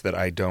the ass that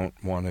I don't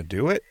want to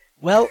do it.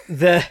 Well,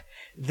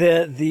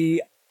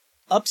 the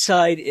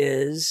upside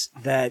is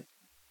that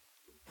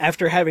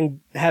after having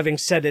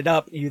set it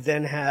up, you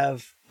then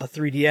have a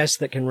 3DS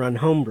that can run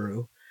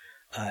homebrew.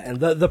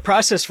 And the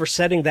process for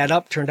setting that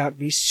up turned out to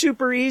be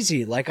super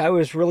easy. Like, I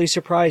was really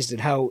surprised at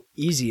how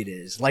easy it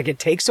is. Like, it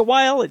takes a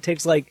while. It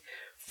takes like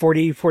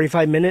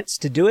 45 minutes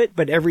to do it,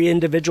 but every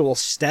individual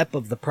step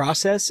of the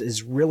process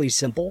is really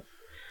simple.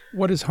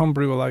 What does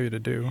Homebrew allow you to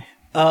do?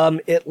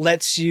 It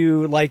lets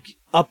you like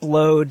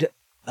upload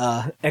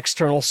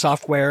external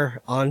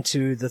software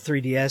onto the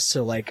 3DS.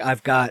 So like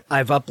I've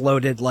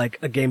uploaded like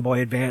a Game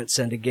Boy Advance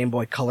and a Game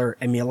Boy Color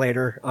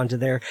emulator onto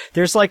there.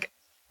 There's like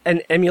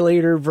an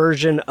emulator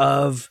version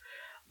of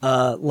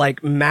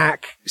like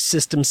Mac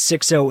System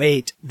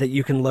 608 that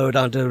you can load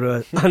onto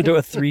a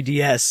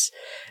 3DS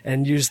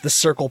and use the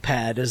circle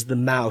pad as the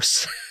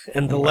mouse,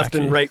 and the left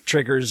and right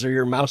triggers are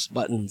your mouse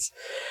buttons,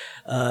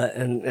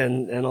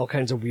 and all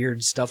kinds of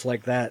weird stuff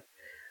like that.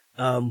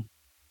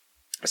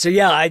 So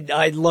yeah,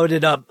 I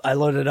loaded up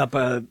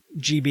a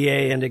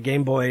GBA and a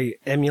Game Boy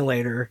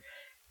emulator,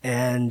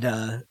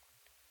 and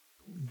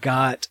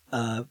got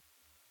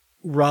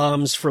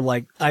ROMs for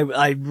like,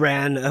 I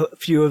ran a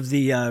few of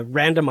the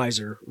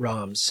randomizer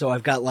ROMs. So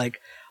I've got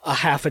like a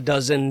half a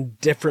dozen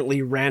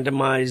differently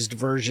randomized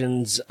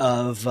versions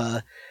of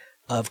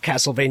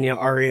Castlevania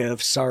Aria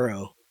of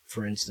Sorrow,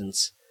 for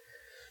instance,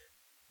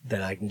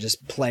 that I can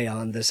just play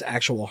on this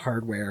actual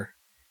hardware.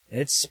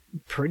 It's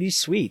pretty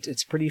sweet.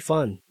 It's pretty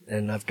fun.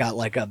 And I've got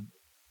like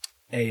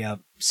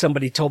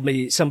somebody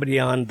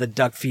on the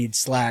Duckfeed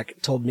Slack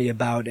told me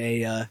about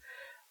a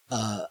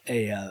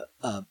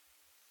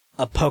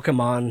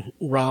Pokemon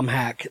ROM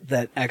hack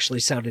that actually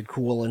sounded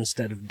cool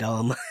instead of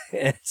dumb.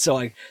 And so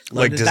I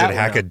like, does it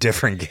hack a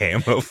different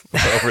game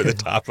over the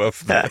top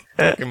of the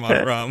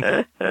Pokemon ROM?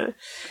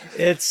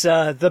 It's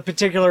the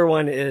particular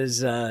one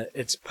is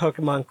it's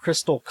Pokemon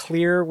Crystal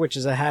Clear, which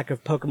is a hack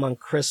of Pokemon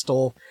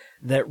Crystal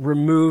that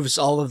removes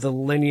all of the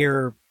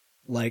linear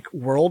like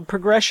world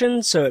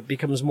progression, so it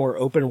becomes more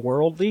open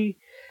worldly,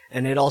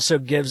 and it also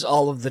gives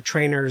all of the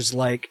trainers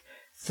like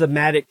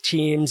thematic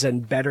teams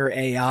and better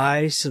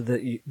AI so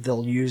that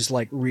they'll use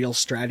like real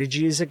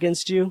strategies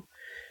against you.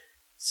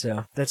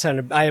 So that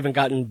sounded, I haven't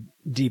gotten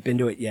deep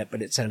into it yet,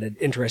 but it sounded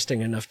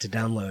interesting enough to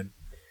download.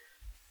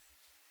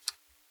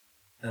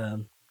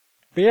 But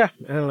yeah,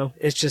 I don't know.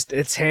 It's just,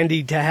 it's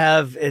handy to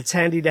have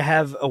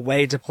a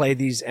way to play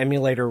these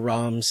emulator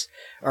ROMs,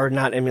 or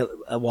not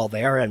well,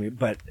 they are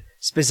but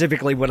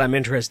specifically what I'm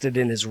interested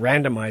in is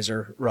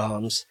randomizer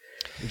ROMs.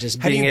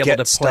 Just being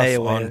able to play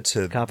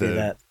a copy of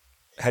that.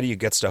 How do you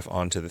get stuff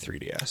onto the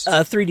 3DS?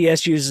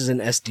 3DS uses an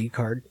SD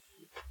card.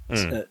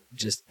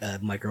 Just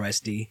micro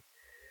SD.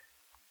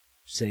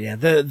 So yeah,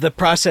 the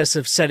process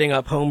of setting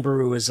up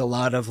Homebrew is a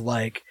lot of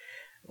like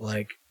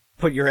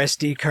put your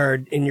SD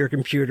card in your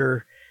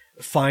computer,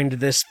 find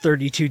this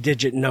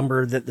 32-digit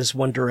number that this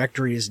one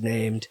directory is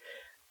named,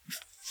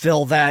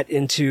 fill that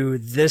into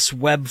this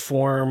web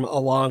form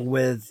along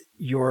with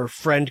your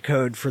friend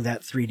code for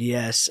that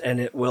 3DS, and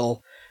it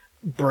will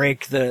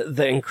break the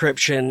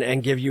encryption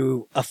and give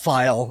you a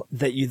file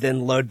that you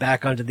then load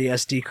back onto the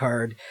SD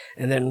card,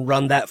 and then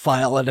run that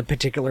file at a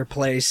particular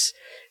place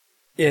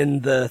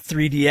in the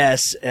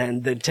 3DS,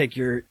 and then take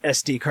your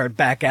SD card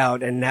back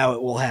out, and now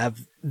it will have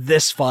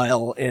this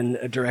file in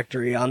a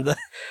directory on the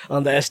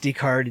SD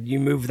card, and you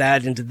move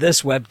that into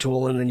this web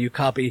tool, and then you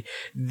copy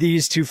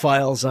these two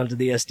files onto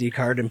the SD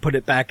card and put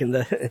it back in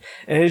the,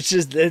 and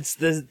it's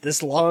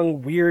this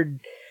long, weird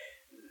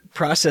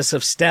process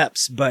of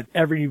steps, but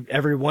every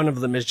one of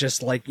them is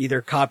just like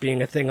either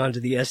copying a thing onto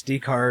the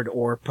SD card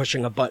or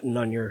pushing a button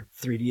on your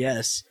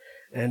 3DS,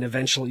 and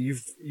eventually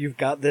you've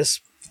got this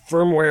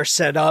firmware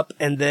set up,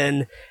 and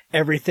then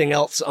everything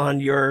else on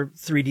your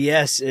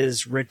 3DS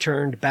is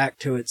returned back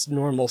to its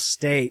normal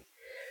state,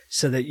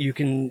 so that you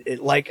can,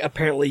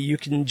 apparently you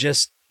can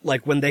just,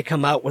 like when they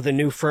come out with a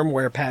new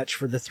firmware patch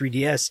for the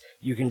 3DS,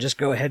 you can just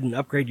go ahead and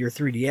upgrade your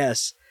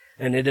 3DS,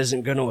 and it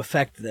isn't going to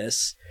affect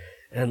this.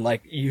 And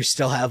like, you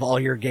still have all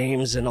your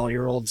games and all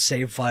your old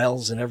save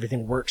files, and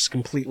everything works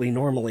completely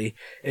normally.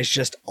 It's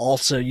just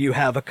also you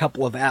have a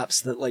couple of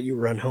apps that let you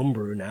run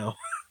Homebrew now.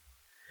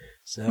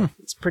 So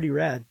it's pretty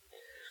rad.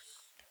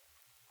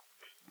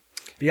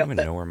 I don't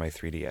even know where my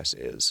 3DS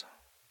is.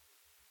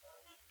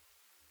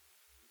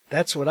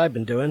 That's what I've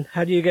been doing.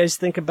 How do you guys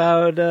think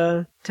about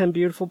 10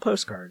 Beautiful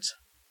Postcards?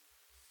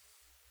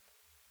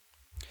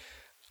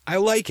 I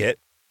like it.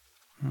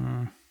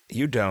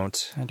 You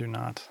don't. I do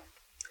not.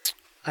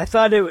 I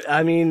thought it,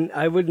 I mean,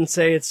 I wouldn't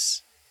say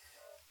it's,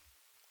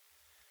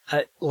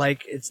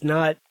 it's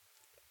not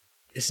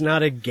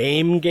a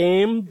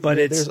game, but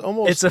it's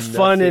a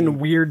fun and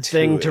weird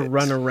thing to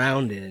run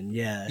around in.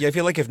 Yeah. Yeah, I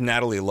feel like if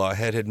Natalie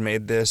Lawhead had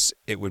made this,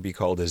 it would be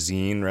called a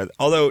zine.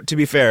 Although, to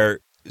be fair,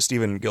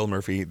 Stephen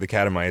Gilmurphy, The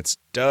Catamites,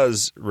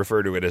 does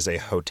refer to it as a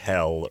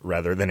hotel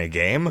rather than a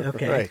game.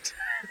 Okay. Right.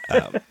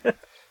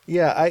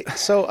 Yeah,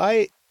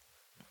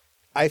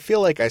 I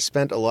feel like I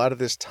spent a lot of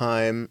this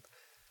time,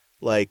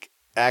 like,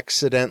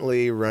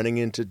 accidentally running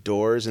into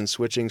doors and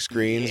switching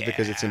screens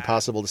because it's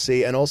impossible to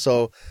see, and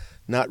also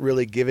not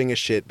really giving a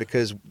shit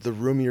because the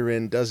room you're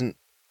in doesn't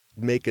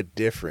make a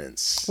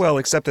difference. Well,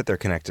 except that they're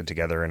connected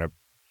together in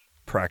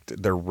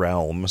they're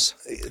realms.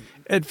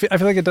 I feel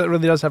like it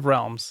really does have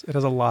realms. It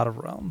has a lot of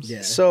realms.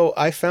 Yeah. So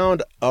I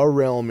found a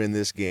realm in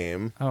this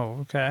game. Oh,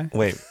 okay.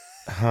 Wait,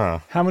 huh?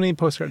 How many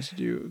postcards did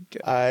you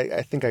get?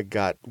 I think I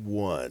got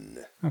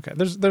one. Okay,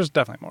 there's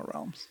definitely more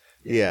realms.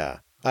 Yeah.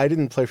 I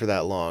didn't play for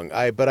that long.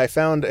 But I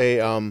found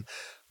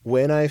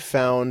when I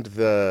found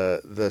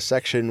the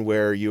section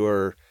where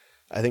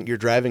I think you're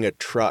driving a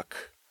truck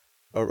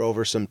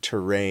over some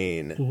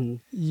terrain. Mm-hmm.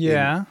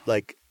 Yeah.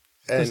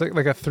 There's like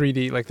a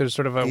 3D, like there's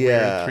sort of a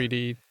weird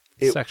 3D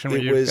section where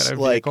you've got a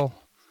vehicle.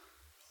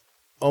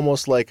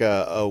 Almost like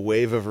a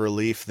wave of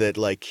relief that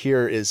like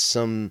here is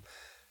some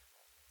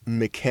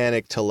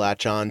mechanic to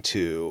latch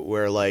onto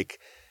where like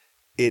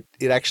it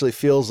actually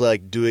feels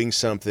like doing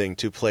something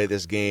to play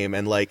this game,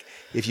 and like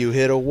if you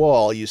hit a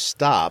wall you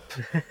stop.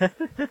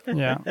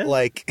 Yeah.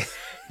 Like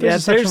there's a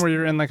section where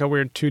you're in like a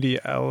weird 2D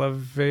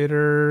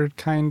elevator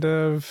kind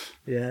of.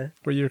 Yeah.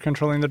 Where you're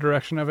controlling the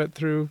direction of it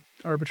through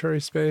arbitrary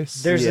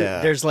space.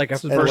 There's like a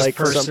first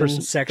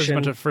person section. There's a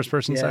bunch of first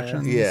person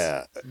sections.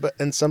 Yeah.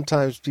 And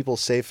sometimes people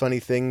say funny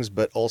things,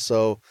 but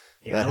also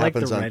that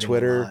happens on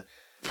Twitter.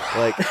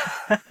 Like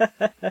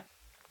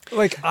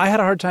I had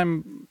a hard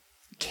time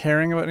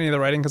caring about any of the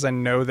writing because I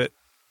know that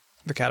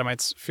the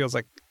Catamites feels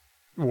like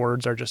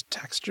words are just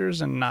textures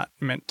and not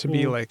meant to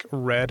be like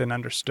read and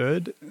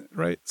understood,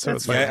 right? So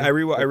it's like I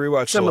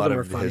rewatched some a lot of them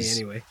are funny his,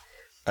 anyway.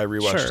 I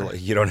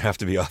rewatched you don't have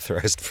to be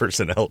authorized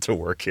personnel to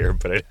work here,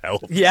 but it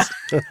helps. Yeah.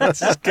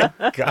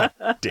 God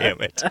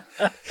damn it.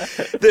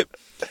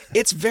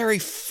 It's very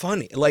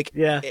funny. Like,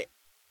 yeah.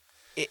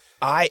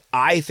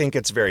 I think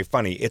it's very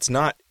funny. It's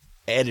not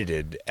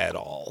edited at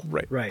all.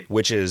 Right.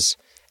 Which is,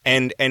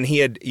 and he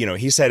had,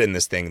 he said in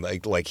this thing,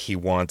 like he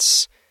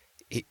wants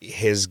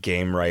his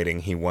game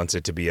writing, he wants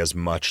it to be as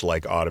much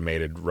like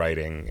automatic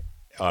writing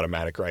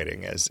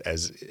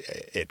as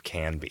it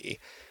can be.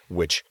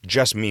 Which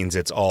just means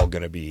it's all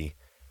going to be,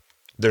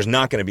 there's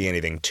not going to be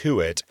anything to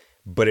it,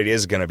 but it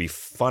is going to be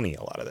funny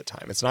a lot of the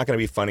time. It's not going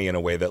to be funny in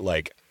a way that,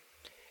 like,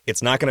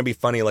 It's not going to be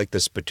funny like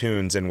the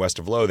spittoons in West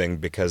of Loathing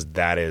because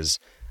that is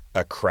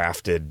a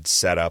crafted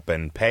setup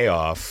and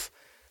payoff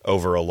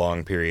over a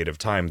long period of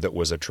time that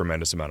was a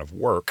tremendous amount of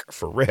work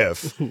for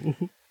Riff.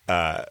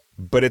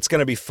 But it's going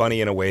to be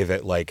funny in a way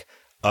that like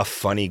a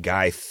funny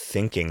guy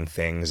thinking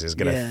things is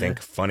going to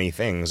think funny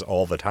things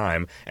all the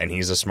time, and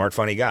he's a smart,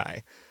 funny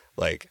guy.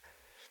 Like,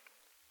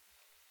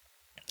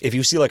 if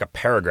you see like a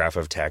paragraph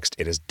of text,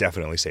 it is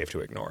definitely safe to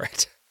ignore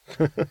it.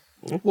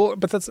 Well,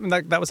 but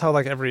that was how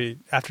like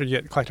after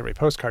you collect every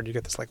postcard, you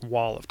get this like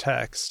wall of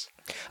text.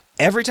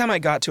 Every time I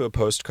got to a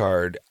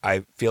postcard,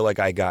 I feel like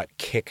I got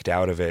kicked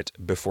out of it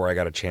before I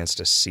got a chance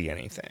to see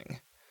anything.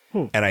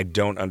 And I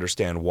don't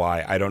understand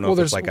why. I don't know if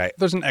it's like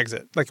there's an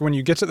exit. Like when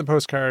you get to the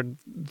postcard,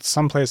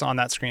 someplace on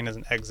that screen is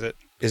an exit.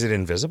 Is it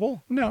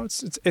invisible? No,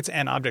 it's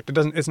an object.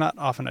 It's not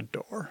often a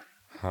door.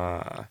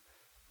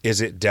 Is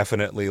it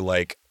definitely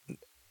like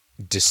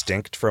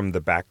distinct from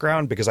the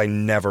background? Because I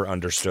never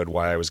understood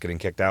why I was getting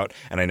kicked out,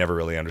 and I never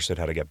really understood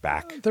how to get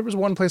back. There was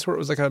one place where it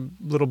was like a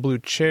little blue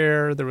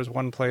chair. There was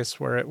one place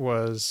where it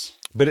was.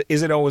 But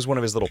is it always one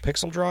of his little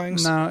pixel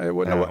drawings? No, it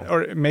wouldn't.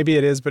 Or maybe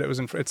it is, but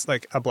it's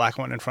like a black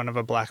one in front of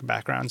a black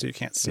background, so you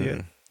can't see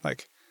it.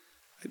 Like,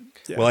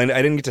 yeah. Well, I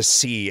didn't get to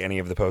see any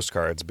of the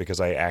postcards because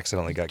I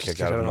accidentally got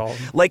kicked out of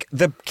them. Like,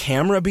 the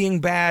camera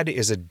being bad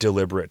is a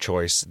deliberate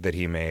choice that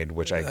he made,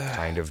 which I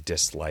kind of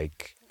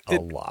dislike a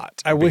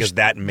lot. I wish because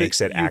that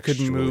makes it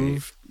actually could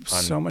move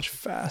so much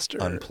faster,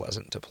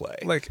 unpleasant to play.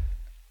 Like,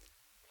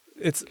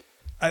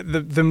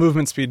 the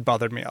movement speed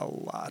bothered me a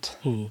lot.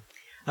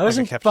 I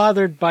wasn't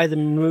bothered by the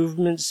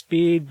movement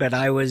speed, but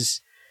I was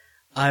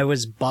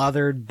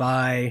bothered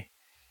by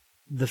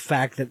the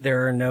fact that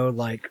there are no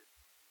like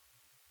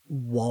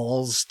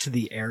walls to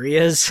the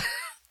areas.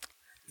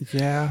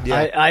 Yeah.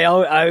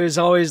 I was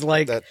always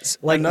like, that's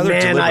like another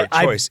deliberate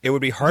choice. It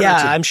would be harder. Yeah,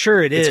 I'm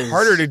sure it is. It's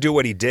harder to do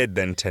what he did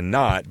than to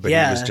not. But he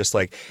was just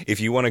like, if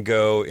you want to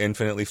go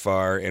infinitely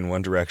far in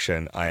one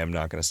direction, I am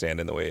not going to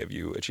stand in the way of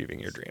you achieving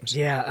your dreams.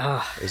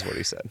 Yeah, is what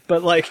he said.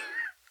 But like,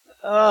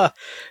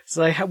 it's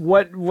like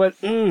what?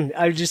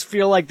 I just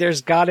feel like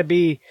there's got to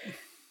be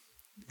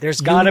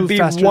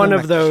one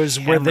of those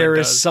where there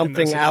is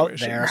something out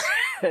there.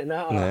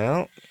 No.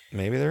 Well,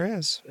 maybe there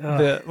is.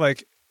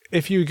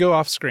 If you go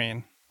off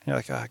screen, you're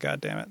like, oh,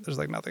 God damn it, there's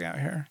like nothing out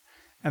here.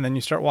 And then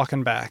you start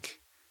walking back.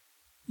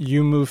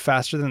 You move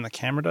faster than the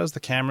camera does. The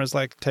camera's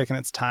like taking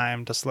its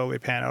time to slowly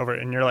pan over,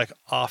 and you're like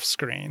off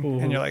screen.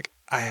 Mm-hmm. And you're like,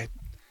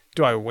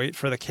 do I wait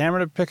for the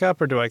camera to pick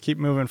up, or do I keep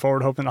moving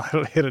forward hoping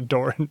I'll hit a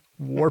door and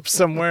warp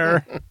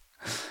somewhere?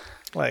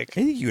 Like,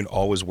 I think you can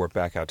always warp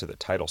back out to the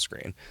title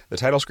screen. The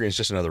title screen is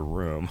just another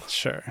room.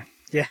 Sure.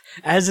 Yeah,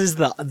 as is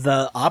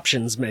the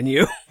options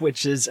menu,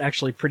 which is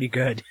actually pretty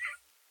good.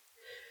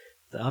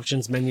 The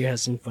options menu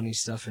has some funny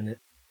stuff in it.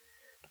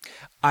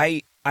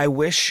 I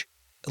wish,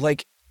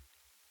 like,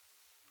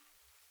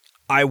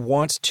 I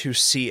want to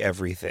see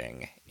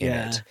everything in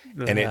it,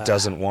 and it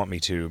doesn't want me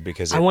to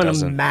because I want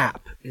a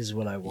map is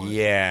what I want.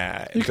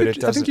 Yeah, but it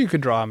doesn't. I think you could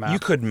draw a map. You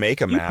could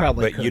make a map,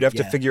 but you'd have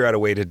to figure out a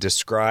way to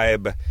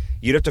describe.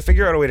 You'd have to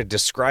figure out a way to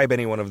describe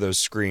any one of those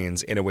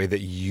screens in a way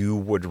that you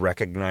would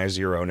recognize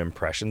your own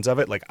impressions of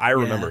it. Like I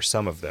remember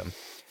some of them.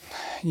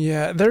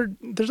 Yeah, there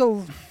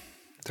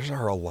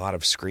are a lot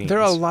of screens. There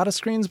are a lot of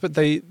screens, but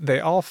they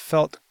all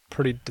felt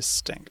pretty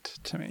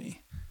distinct to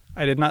me.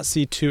 I did not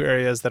see two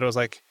areas that I was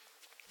like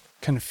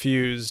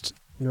confused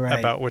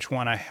about which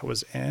one I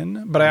was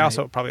in, but I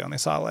also probably only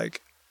saw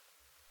like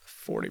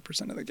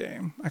 40% of the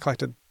game. I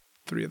collected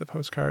 3 of the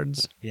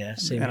postcards. Yeah,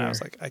 same and here. I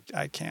was like,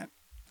 I can't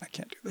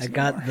do this. I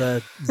got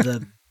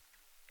the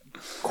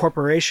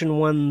corporation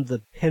one,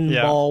 the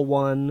pinball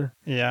one,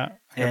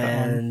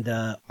 and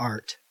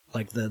art,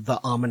 like the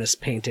ominous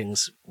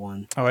paintings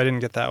one. Oh, I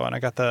didn't get that one. I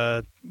got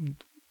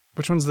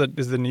which one's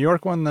is the New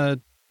York one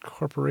the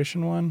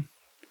corporation one?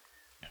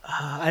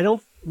 I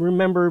don't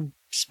remember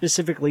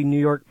specifically New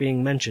York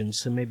being mentioned,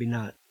 so maybe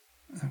not.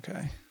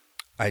 Okay.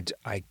 I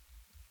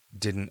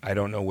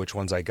don't know which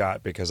ones I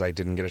got because I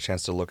didn't get a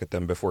chance to look at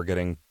them before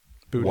getting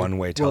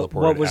one-way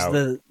teleported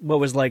out. What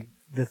was like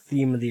the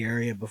theme of the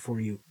area before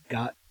you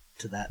got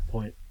to that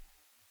point?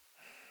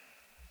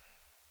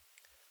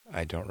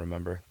 I don't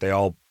remember. They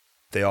all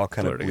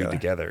kind of bleed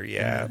together.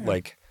 Yeah.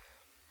 Like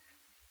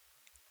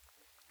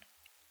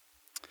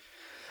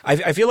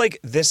I feel like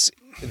this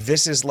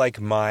is like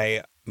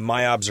my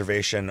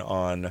observation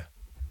on.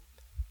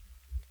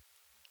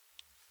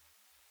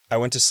 I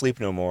went to Sleep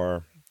No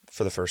More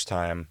for the first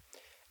time,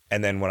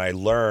 and then when I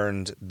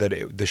learned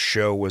that the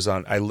show was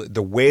on,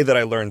 the way that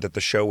I learned that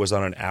the show was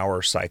on an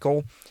hour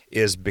cycle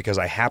is because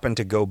I happened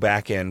to go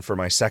back in for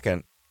my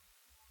second.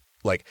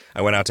 Like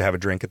I went out to have a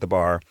drink at the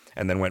bar,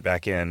 and then went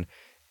back in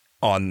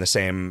at the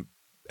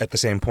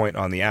same point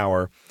on the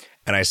hour,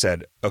 and I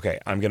said, okay,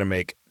 I'm going to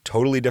make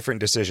totally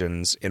different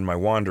decisions in my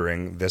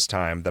wandering this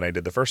time than I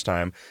did the first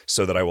time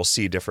so that I will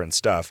see different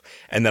stuff.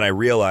 And then I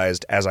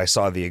realized as I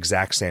saw the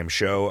exact same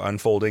show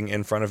unfolding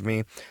in front of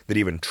me that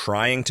even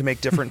trying to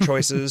make different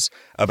choices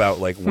about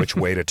like which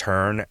way to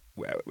turn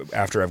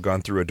after I've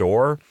gone through a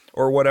door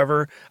or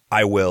whatever,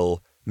 I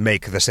will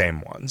make the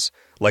same ones.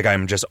 Like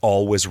I'm just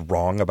always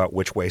wrong about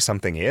which way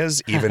something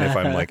is, even if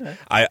I'm like,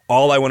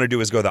 all I want to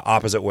do is go the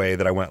opposite way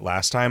that I went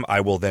last time.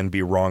 I will then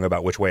be wrong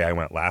about which way I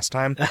went last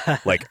time.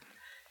 Like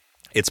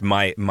it's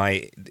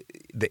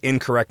the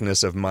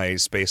incorrectness of my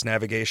space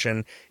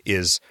navigation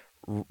is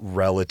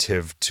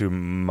relative to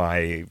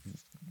my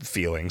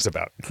feelings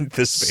about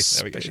this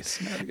space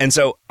navigation. And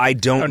so I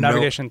don't know.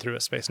 Navigation through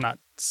a space, not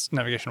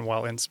navigation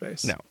while in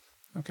space. No.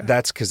 Okay.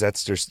 That's because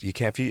that's just, you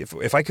can't,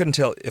 if I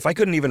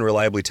couldn't even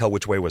reliably tell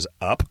which way was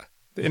up.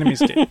 The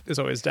enemy's gate is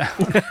always down.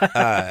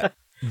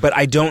 But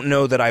I don't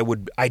know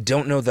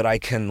that I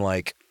can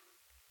like,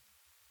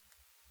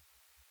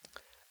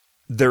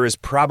 there is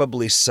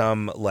probably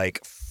some like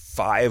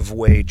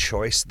 5-way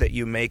choice that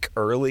you make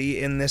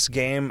early in this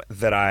game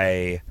that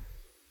I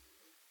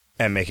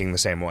am making the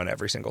same one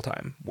every single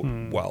time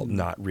while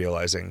not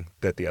realizing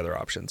that the other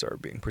options are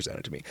being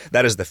presented to me.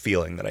 That is the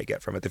feeling that I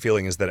get from it. The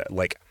feeling is that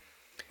like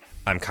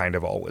I'm kind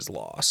of always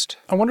lost.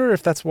 I wonder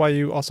if that's why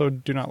you also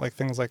do not like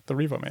things like the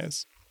Revo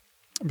maze,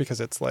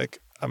 because it's like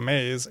a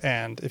maze,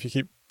 and if you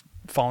keep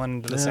falling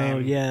into the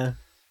same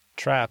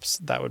traps,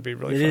 that would be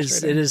really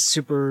frustrating. It is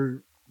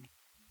super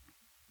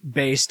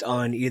based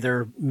on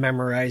either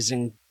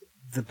memorizing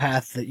the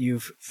path that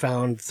you've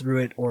found through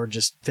it or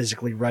just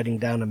physically writing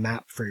down a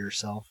map for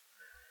yourself.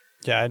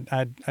 Yeah,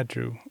 I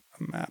drew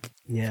a map.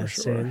 Yeah, for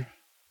sure. same.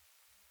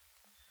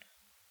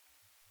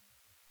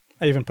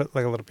 I even put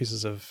like little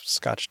pieces of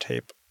Scotch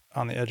tape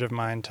on the edge of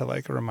mine to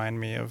like remind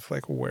me of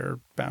like where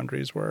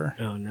boundaries were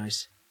Oh,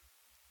 nice.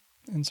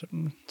 in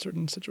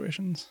certain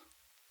situations.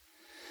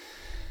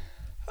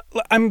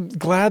 I'm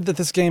glad that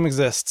this game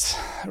exists,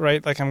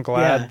 right? Like I'm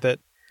glad that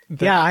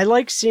Yeah, I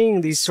like seeing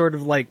these sort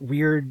of like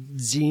weird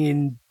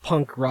zine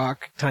punk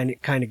rock kind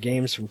of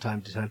games from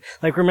time to time.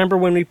 Like remember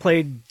when we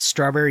played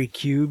Strawberry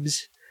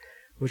Cubes,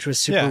 which was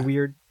super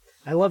weird?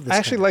 I love this. I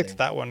actually kind of liked thing.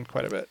 that one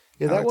quite a bit.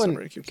 Yeah, I that liked one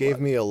Strawberry Cubes a gave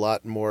lot. me a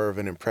lot more of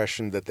an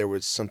impression that there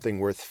was something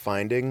worth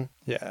finding,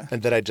 Yeah,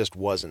 and that I just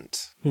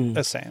wasn't.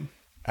 the same.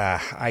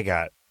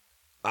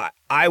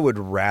 I would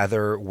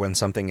rather when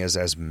something is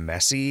as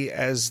messy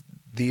as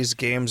these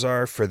games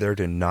are for there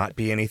to not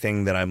be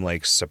anything that I'm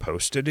like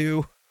supposed to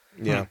do.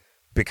 Yeah.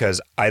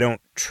 Because I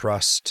wouldn't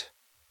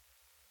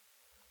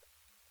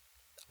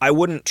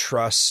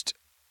trust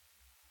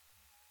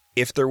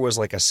if there was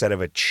like a set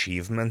of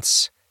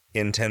achievements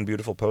in 10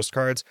 Beautiful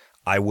Postcards,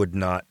 I would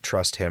not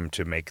trust him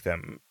to make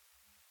them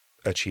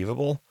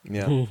achievable.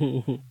 Yeah.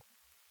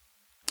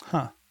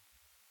 Huh.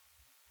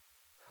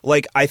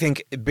 Like, I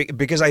think,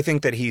 because I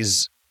think that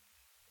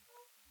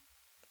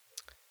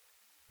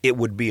it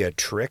would be a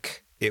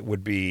trick. It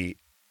would be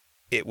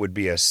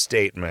a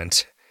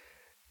statement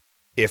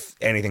if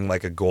anything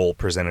like a goal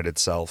presented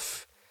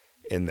itself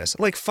in this.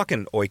 Like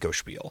fucking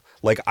Oikospiel.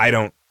 Like,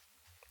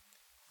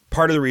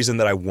 part of the reason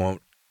that I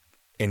won't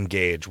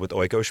engage with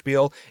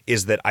Oikospiel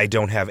is that I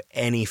don't have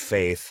any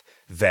faith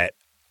that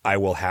I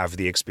will have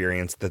the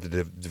experience that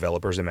the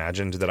developers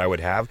imagined that I would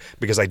have,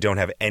 because I don't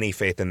have any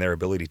faith in their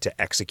ability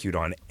to execute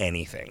on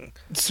anything.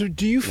 So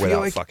do you feel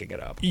without like fucking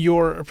it up?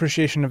 Your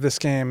appreciation of this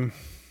game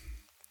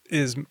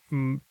is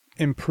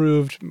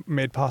improved,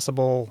 made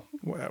possible,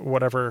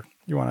 whatever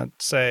you want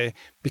to say,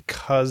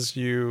 because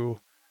you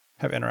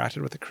have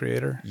interacted with the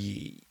creator?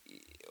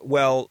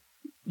 Well,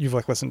 you've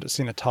like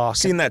seen a talk.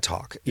 Seeing that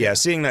talk. Yeah,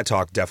 seeing that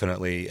talk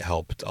definitely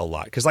helped a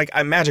lot. Because like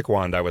Magic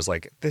Wand, I was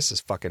like, this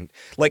is fucking...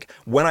 Like,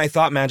 when I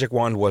thought Magic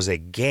Wand was a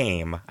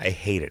game, I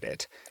hated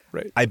it.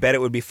 Right. I bet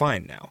it would be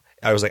fine now.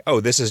 I was like,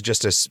 oh, this is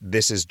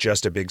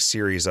just a big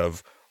series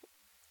of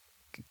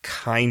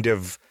kind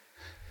of...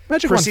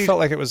 Magic Wand felt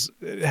like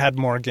it had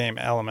more game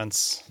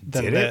elements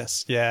than Did it?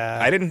 this. Yeah.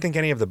 I didn't think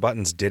any of the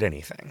buttons did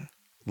anything.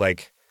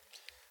 Like...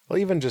 Well,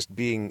 even just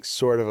being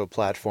sort of a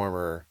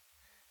platformer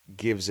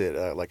gives it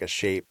like a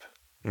shape.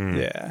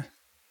 Yeah.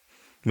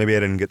 Maybe I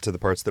didn't get to the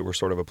parts that were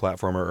sort of a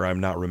platformer, or I'm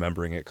not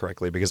remembering it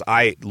correctly, because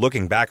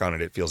looking back on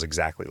it, it feels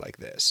exactly like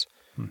this.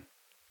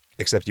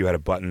 Except you had a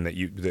button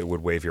that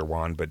would wave your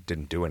wand but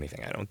didn't do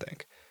anything, I don't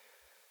think.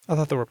 I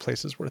thought there were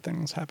places where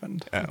things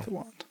happened with the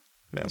wand.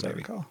 Yeah, as I maybe.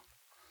 recall.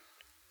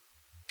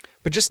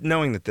 But just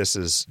knowing that this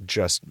is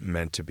just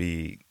meant to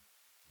be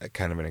a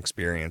kind of an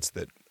experience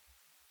that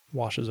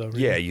Washes over.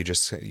 you you. you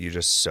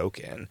just soak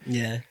in.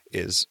 Yeah.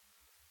 Is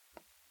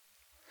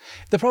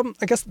The problem,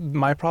 I guess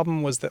my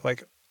problem was that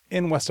like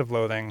in West of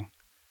Loathing,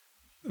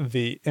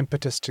 the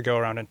impetus to go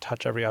around and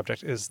touch every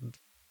object is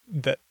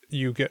that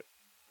you get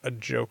a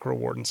joke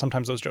reward. And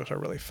sometimes those jokes are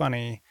really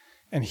funny.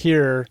 And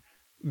here,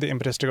 the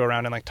impetus to go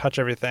around and like touch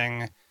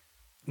everything,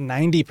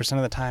 90%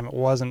 of the time it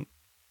wasn't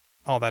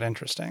all that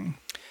interesting.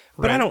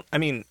 But right? I don't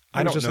know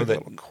like that a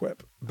little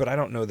quip. But I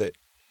don't know that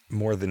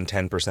more than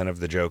 10%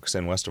 of the jokes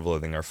in West of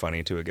Loathing are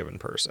funny to a given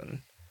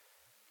person.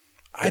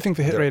 I think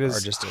the hit There rate are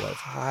is just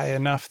high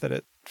enough that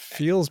it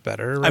feels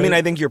better. Right? I mean,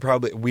 I think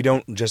we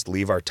don't just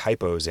leave our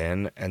typos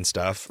in and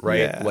stuff, right?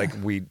 Yeah.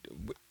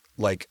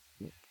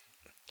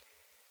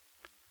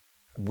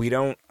 We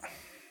don't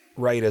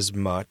write as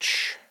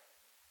much,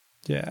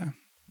 yeah.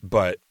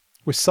 but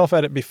We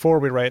self-edit before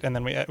we write, and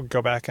then we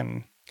go back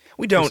and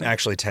We don't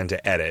actually tend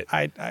to edit.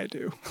 I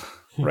do.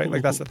 Right?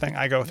 Like that's the thing.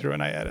 I go through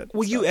and I edit.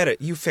 Well, you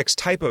edit, you fix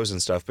typos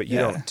and stuff, but you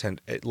Yeah. don't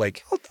tend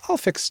like. I'll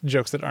fix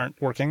jokes that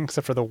aren't working,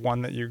 except for the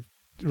one that you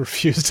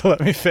refuse to let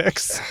me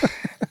fix.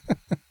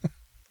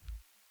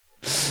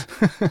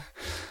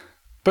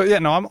 But yeah,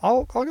 no,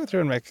 I'll go through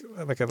and make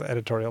like an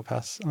editorial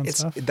pass on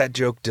stuff. That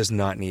joke does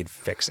not need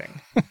fixing.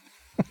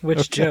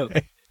 Which joke?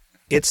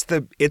 It's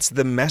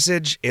the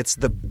message. It's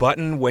the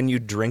button when you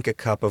drink a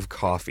cup of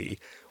coffee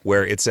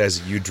where it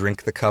says you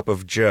drink the cup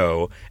of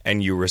Joe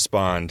and you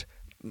respond,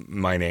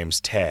 "My name's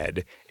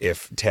Ted,"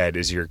 if Ted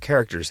is your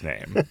character's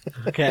name.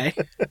 Okay.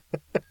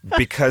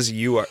 because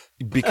you,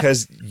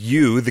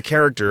 the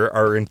character,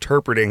 are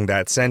interpreting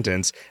that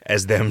sentence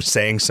as them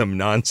saying some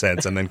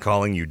nonsense and then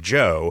calling you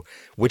Joe,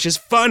 which is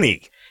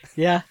funny.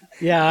 Yeah.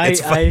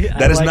 It's fun.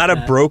 That is like not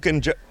a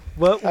broken joke.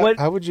 What?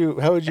 How would you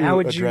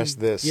address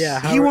this? Yeah.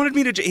 He wanted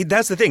me to.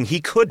 That's the thing. He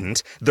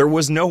couldn't. There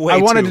was no way. I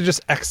wanted to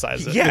just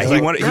excise it. Yeah, It's he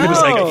like, wanted. He no.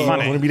 was like, he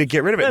Funny. wanted me to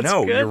get rid of it. That's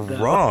No, good, you're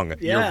though. wrong.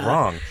 Yeah. You're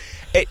wrong.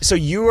 So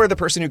you are the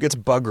person who gets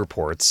bug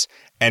reports,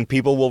 and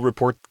people will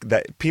report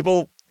that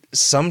people.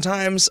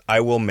 Sometimes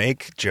I will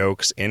make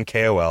jokes in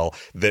KOL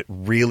that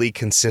really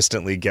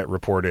consistently get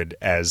reported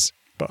as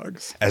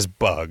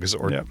bugs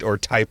or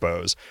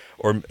typos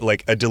or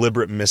like a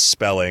deliberate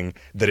misspelling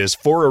that is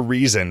for a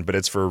reason, but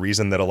it's for a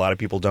reason that a lot of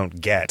people don't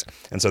get,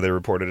 and so they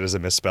report it as a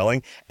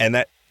misspelling. And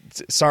that,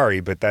 sorry,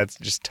 but that's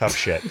just tough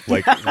shit.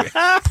 Like,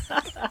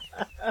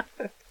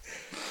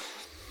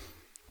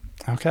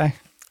 Okay.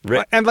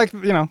 Riff And like,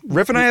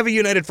 and I have a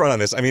united front on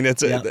this. I mean,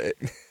 it's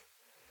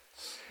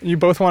you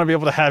both want to be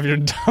able to have your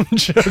dumb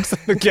jokes in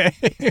the game.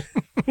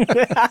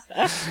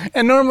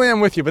 And normally I'm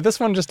with you, but this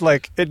one just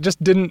it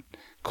just didn't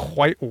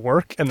quite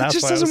work, and that's it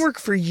just doesn't work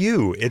for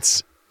you.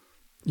 It's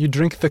You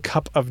drink the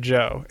cup of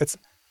Joe. It's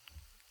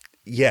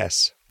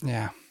yes.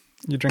 yeah.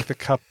 You drink the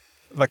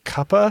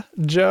cuppa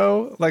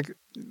Joe. Like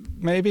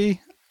maybe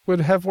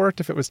would have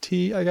worked if it was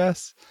tea, I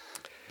guess.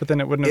 But then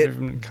it wouldn't have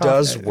even been It coffee.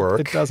 does work.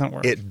 It doesn't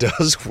work. It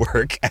does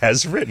work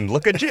as written.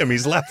 Look at Jim;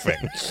 he's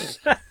laughing.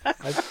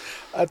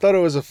 I thought it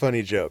was a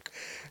funny joke.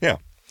 Yeah.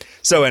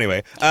 So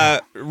anyway,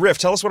 Riff,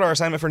 tell us what our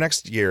assignment for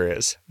next year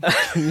is.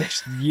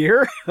 Next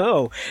year?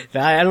 Oh,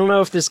 I don't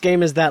know if this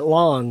game is that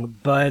long,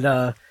 but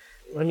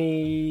let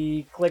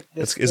me click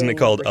this. Isn't it thing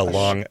called real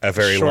quick. a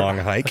very long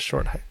A hike?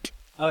 short hike.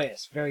 Oh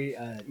yes,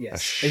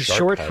 yes, A a sharp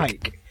short hike.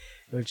 hike,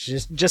 which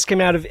just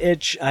came out of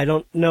itch. I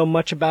don't know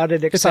much about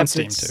it. It's on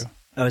Except Steam, too.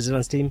 Oh, is it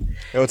on Steam?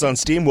 Oh, it's on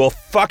Steam. Well,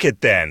 fuck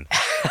it then.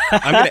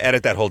 I'm going to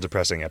edit that whole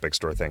depressing Epic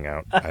Store thing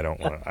out. I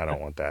don't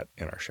want that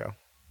in our show.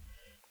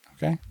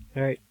 Okay.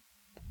 All right.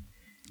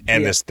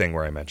 And Yeah. this thing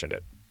where I mentioned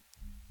it.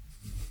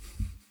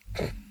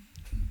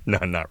 No,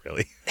 not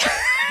really.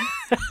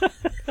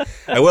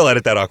 I will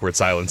edit that awkward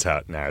silence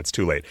out. Nah, it's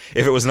too late.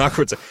 If it was an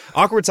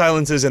awkward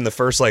silences in the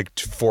first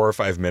 4 or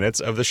 5 minutes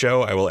of the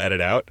show, I will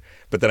edit out.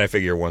 But then I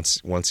figure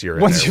once you're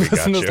in Once there, you we got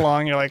listen this you.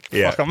 long, you're like,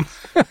 Yeah.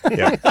 fuck them.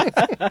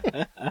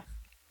 Yeah.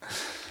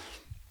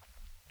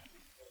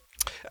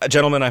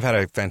 Gentlemen, I've had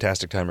a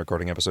fantastic time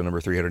recording episode number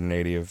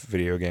 380 of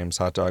Video Games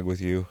Hot Dog with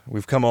you.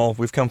 We've come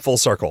full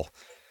circle.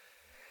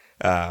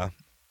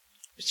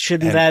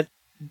 Shouldn't And-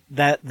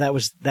 that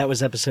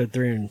was episode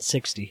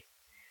 360?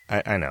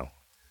 I know.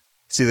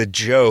 See, the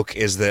joke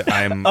is that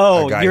I'm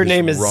Oh, a guy your who's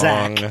name is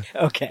wrong Zach.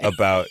 Okay.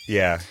 about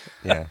yeah.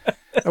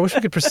 I wish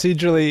we could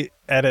procedurally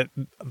edit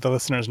the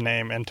listener's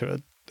name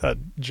into a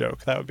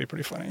joke. That would be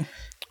pretty funny.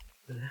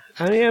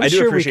 I mean, I'm I do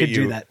sure we appreciate could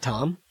do you- that,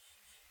 Tom.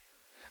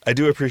 I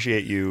do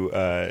appreciate you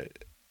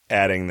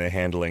adding the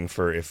handling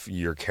for if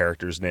your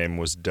character's name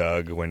was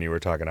Doug when you were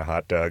talking to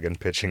Hot Doug and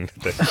pitching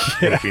that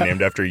it would be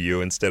named after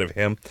you instead of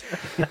him.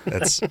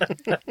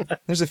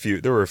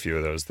 There were a few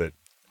of those that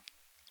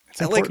It's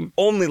like important.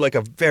 only like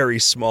a very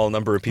small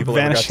number of people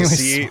ever got to Vanishingly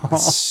see. small.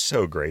 It's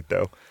so great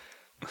though.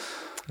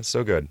 It's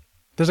so good.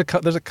 There's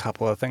a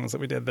couple of things that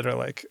we did that are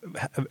like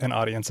an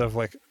audience of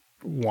like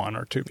 1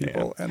 or 2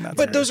 people, and that's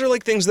But those are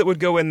like things that would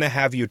go in the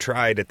 "Have you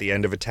tried" at the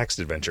end of a text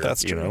adventure.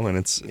 That's you true. know, and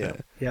it's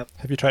Yep.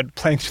 Have you tried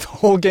playing through the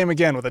whole game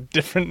again with a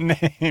different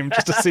name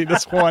just to see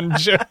this one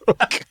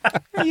joke?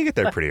 you get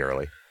there pretty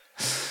early.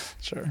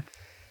 Sure.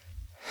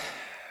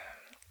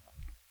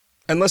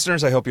 And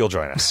listeners, I hope you'll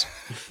join us.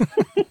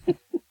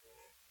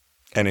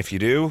 And if you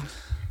do,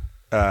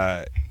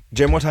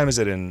 Jim, what time is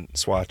it in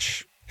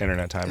Swatch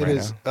Internet time It right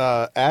is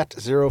now? at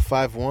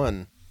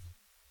 051.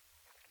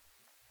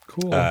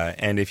 Cool.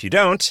 And if you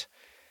don't,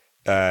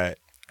 At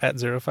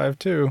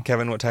 052.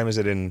 Kevin, what time is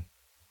it in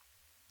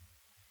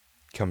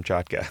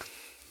Kamchatka?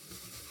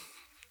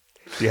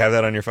 Do you have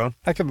that on your phone?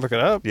 I could look it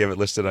up. Do you have it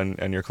listed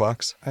on your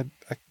clocks? I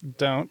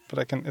don't, but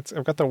I can.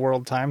 I've got the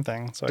world time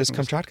thing, so Does I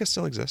can. Kamchatka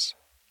still exist?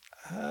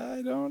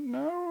 I don't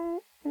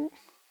know.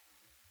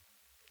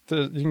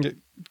 You can get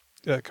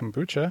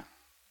kombucha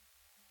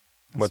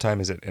What time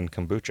is it in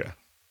kombucha?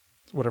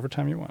 whatever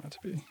time you want it to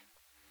be.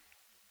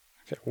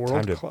 Okay,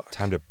 world clock.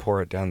 Time to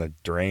pour it down the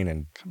drain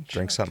and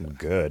drink Kamchatka. something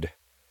good.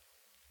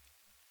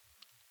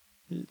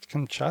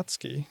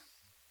 Kamchatsky.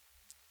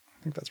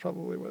 I think that's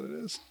probably what it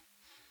is.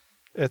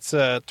 It's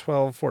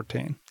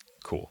 12:14.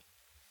 Cool.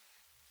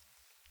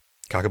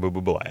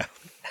 Cockaboo-boo-balaya.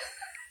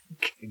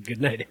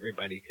 Good night,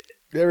 everybody.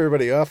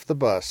 Everybody off the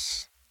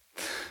bus.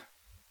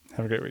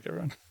 Have a great week,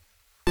 everyone.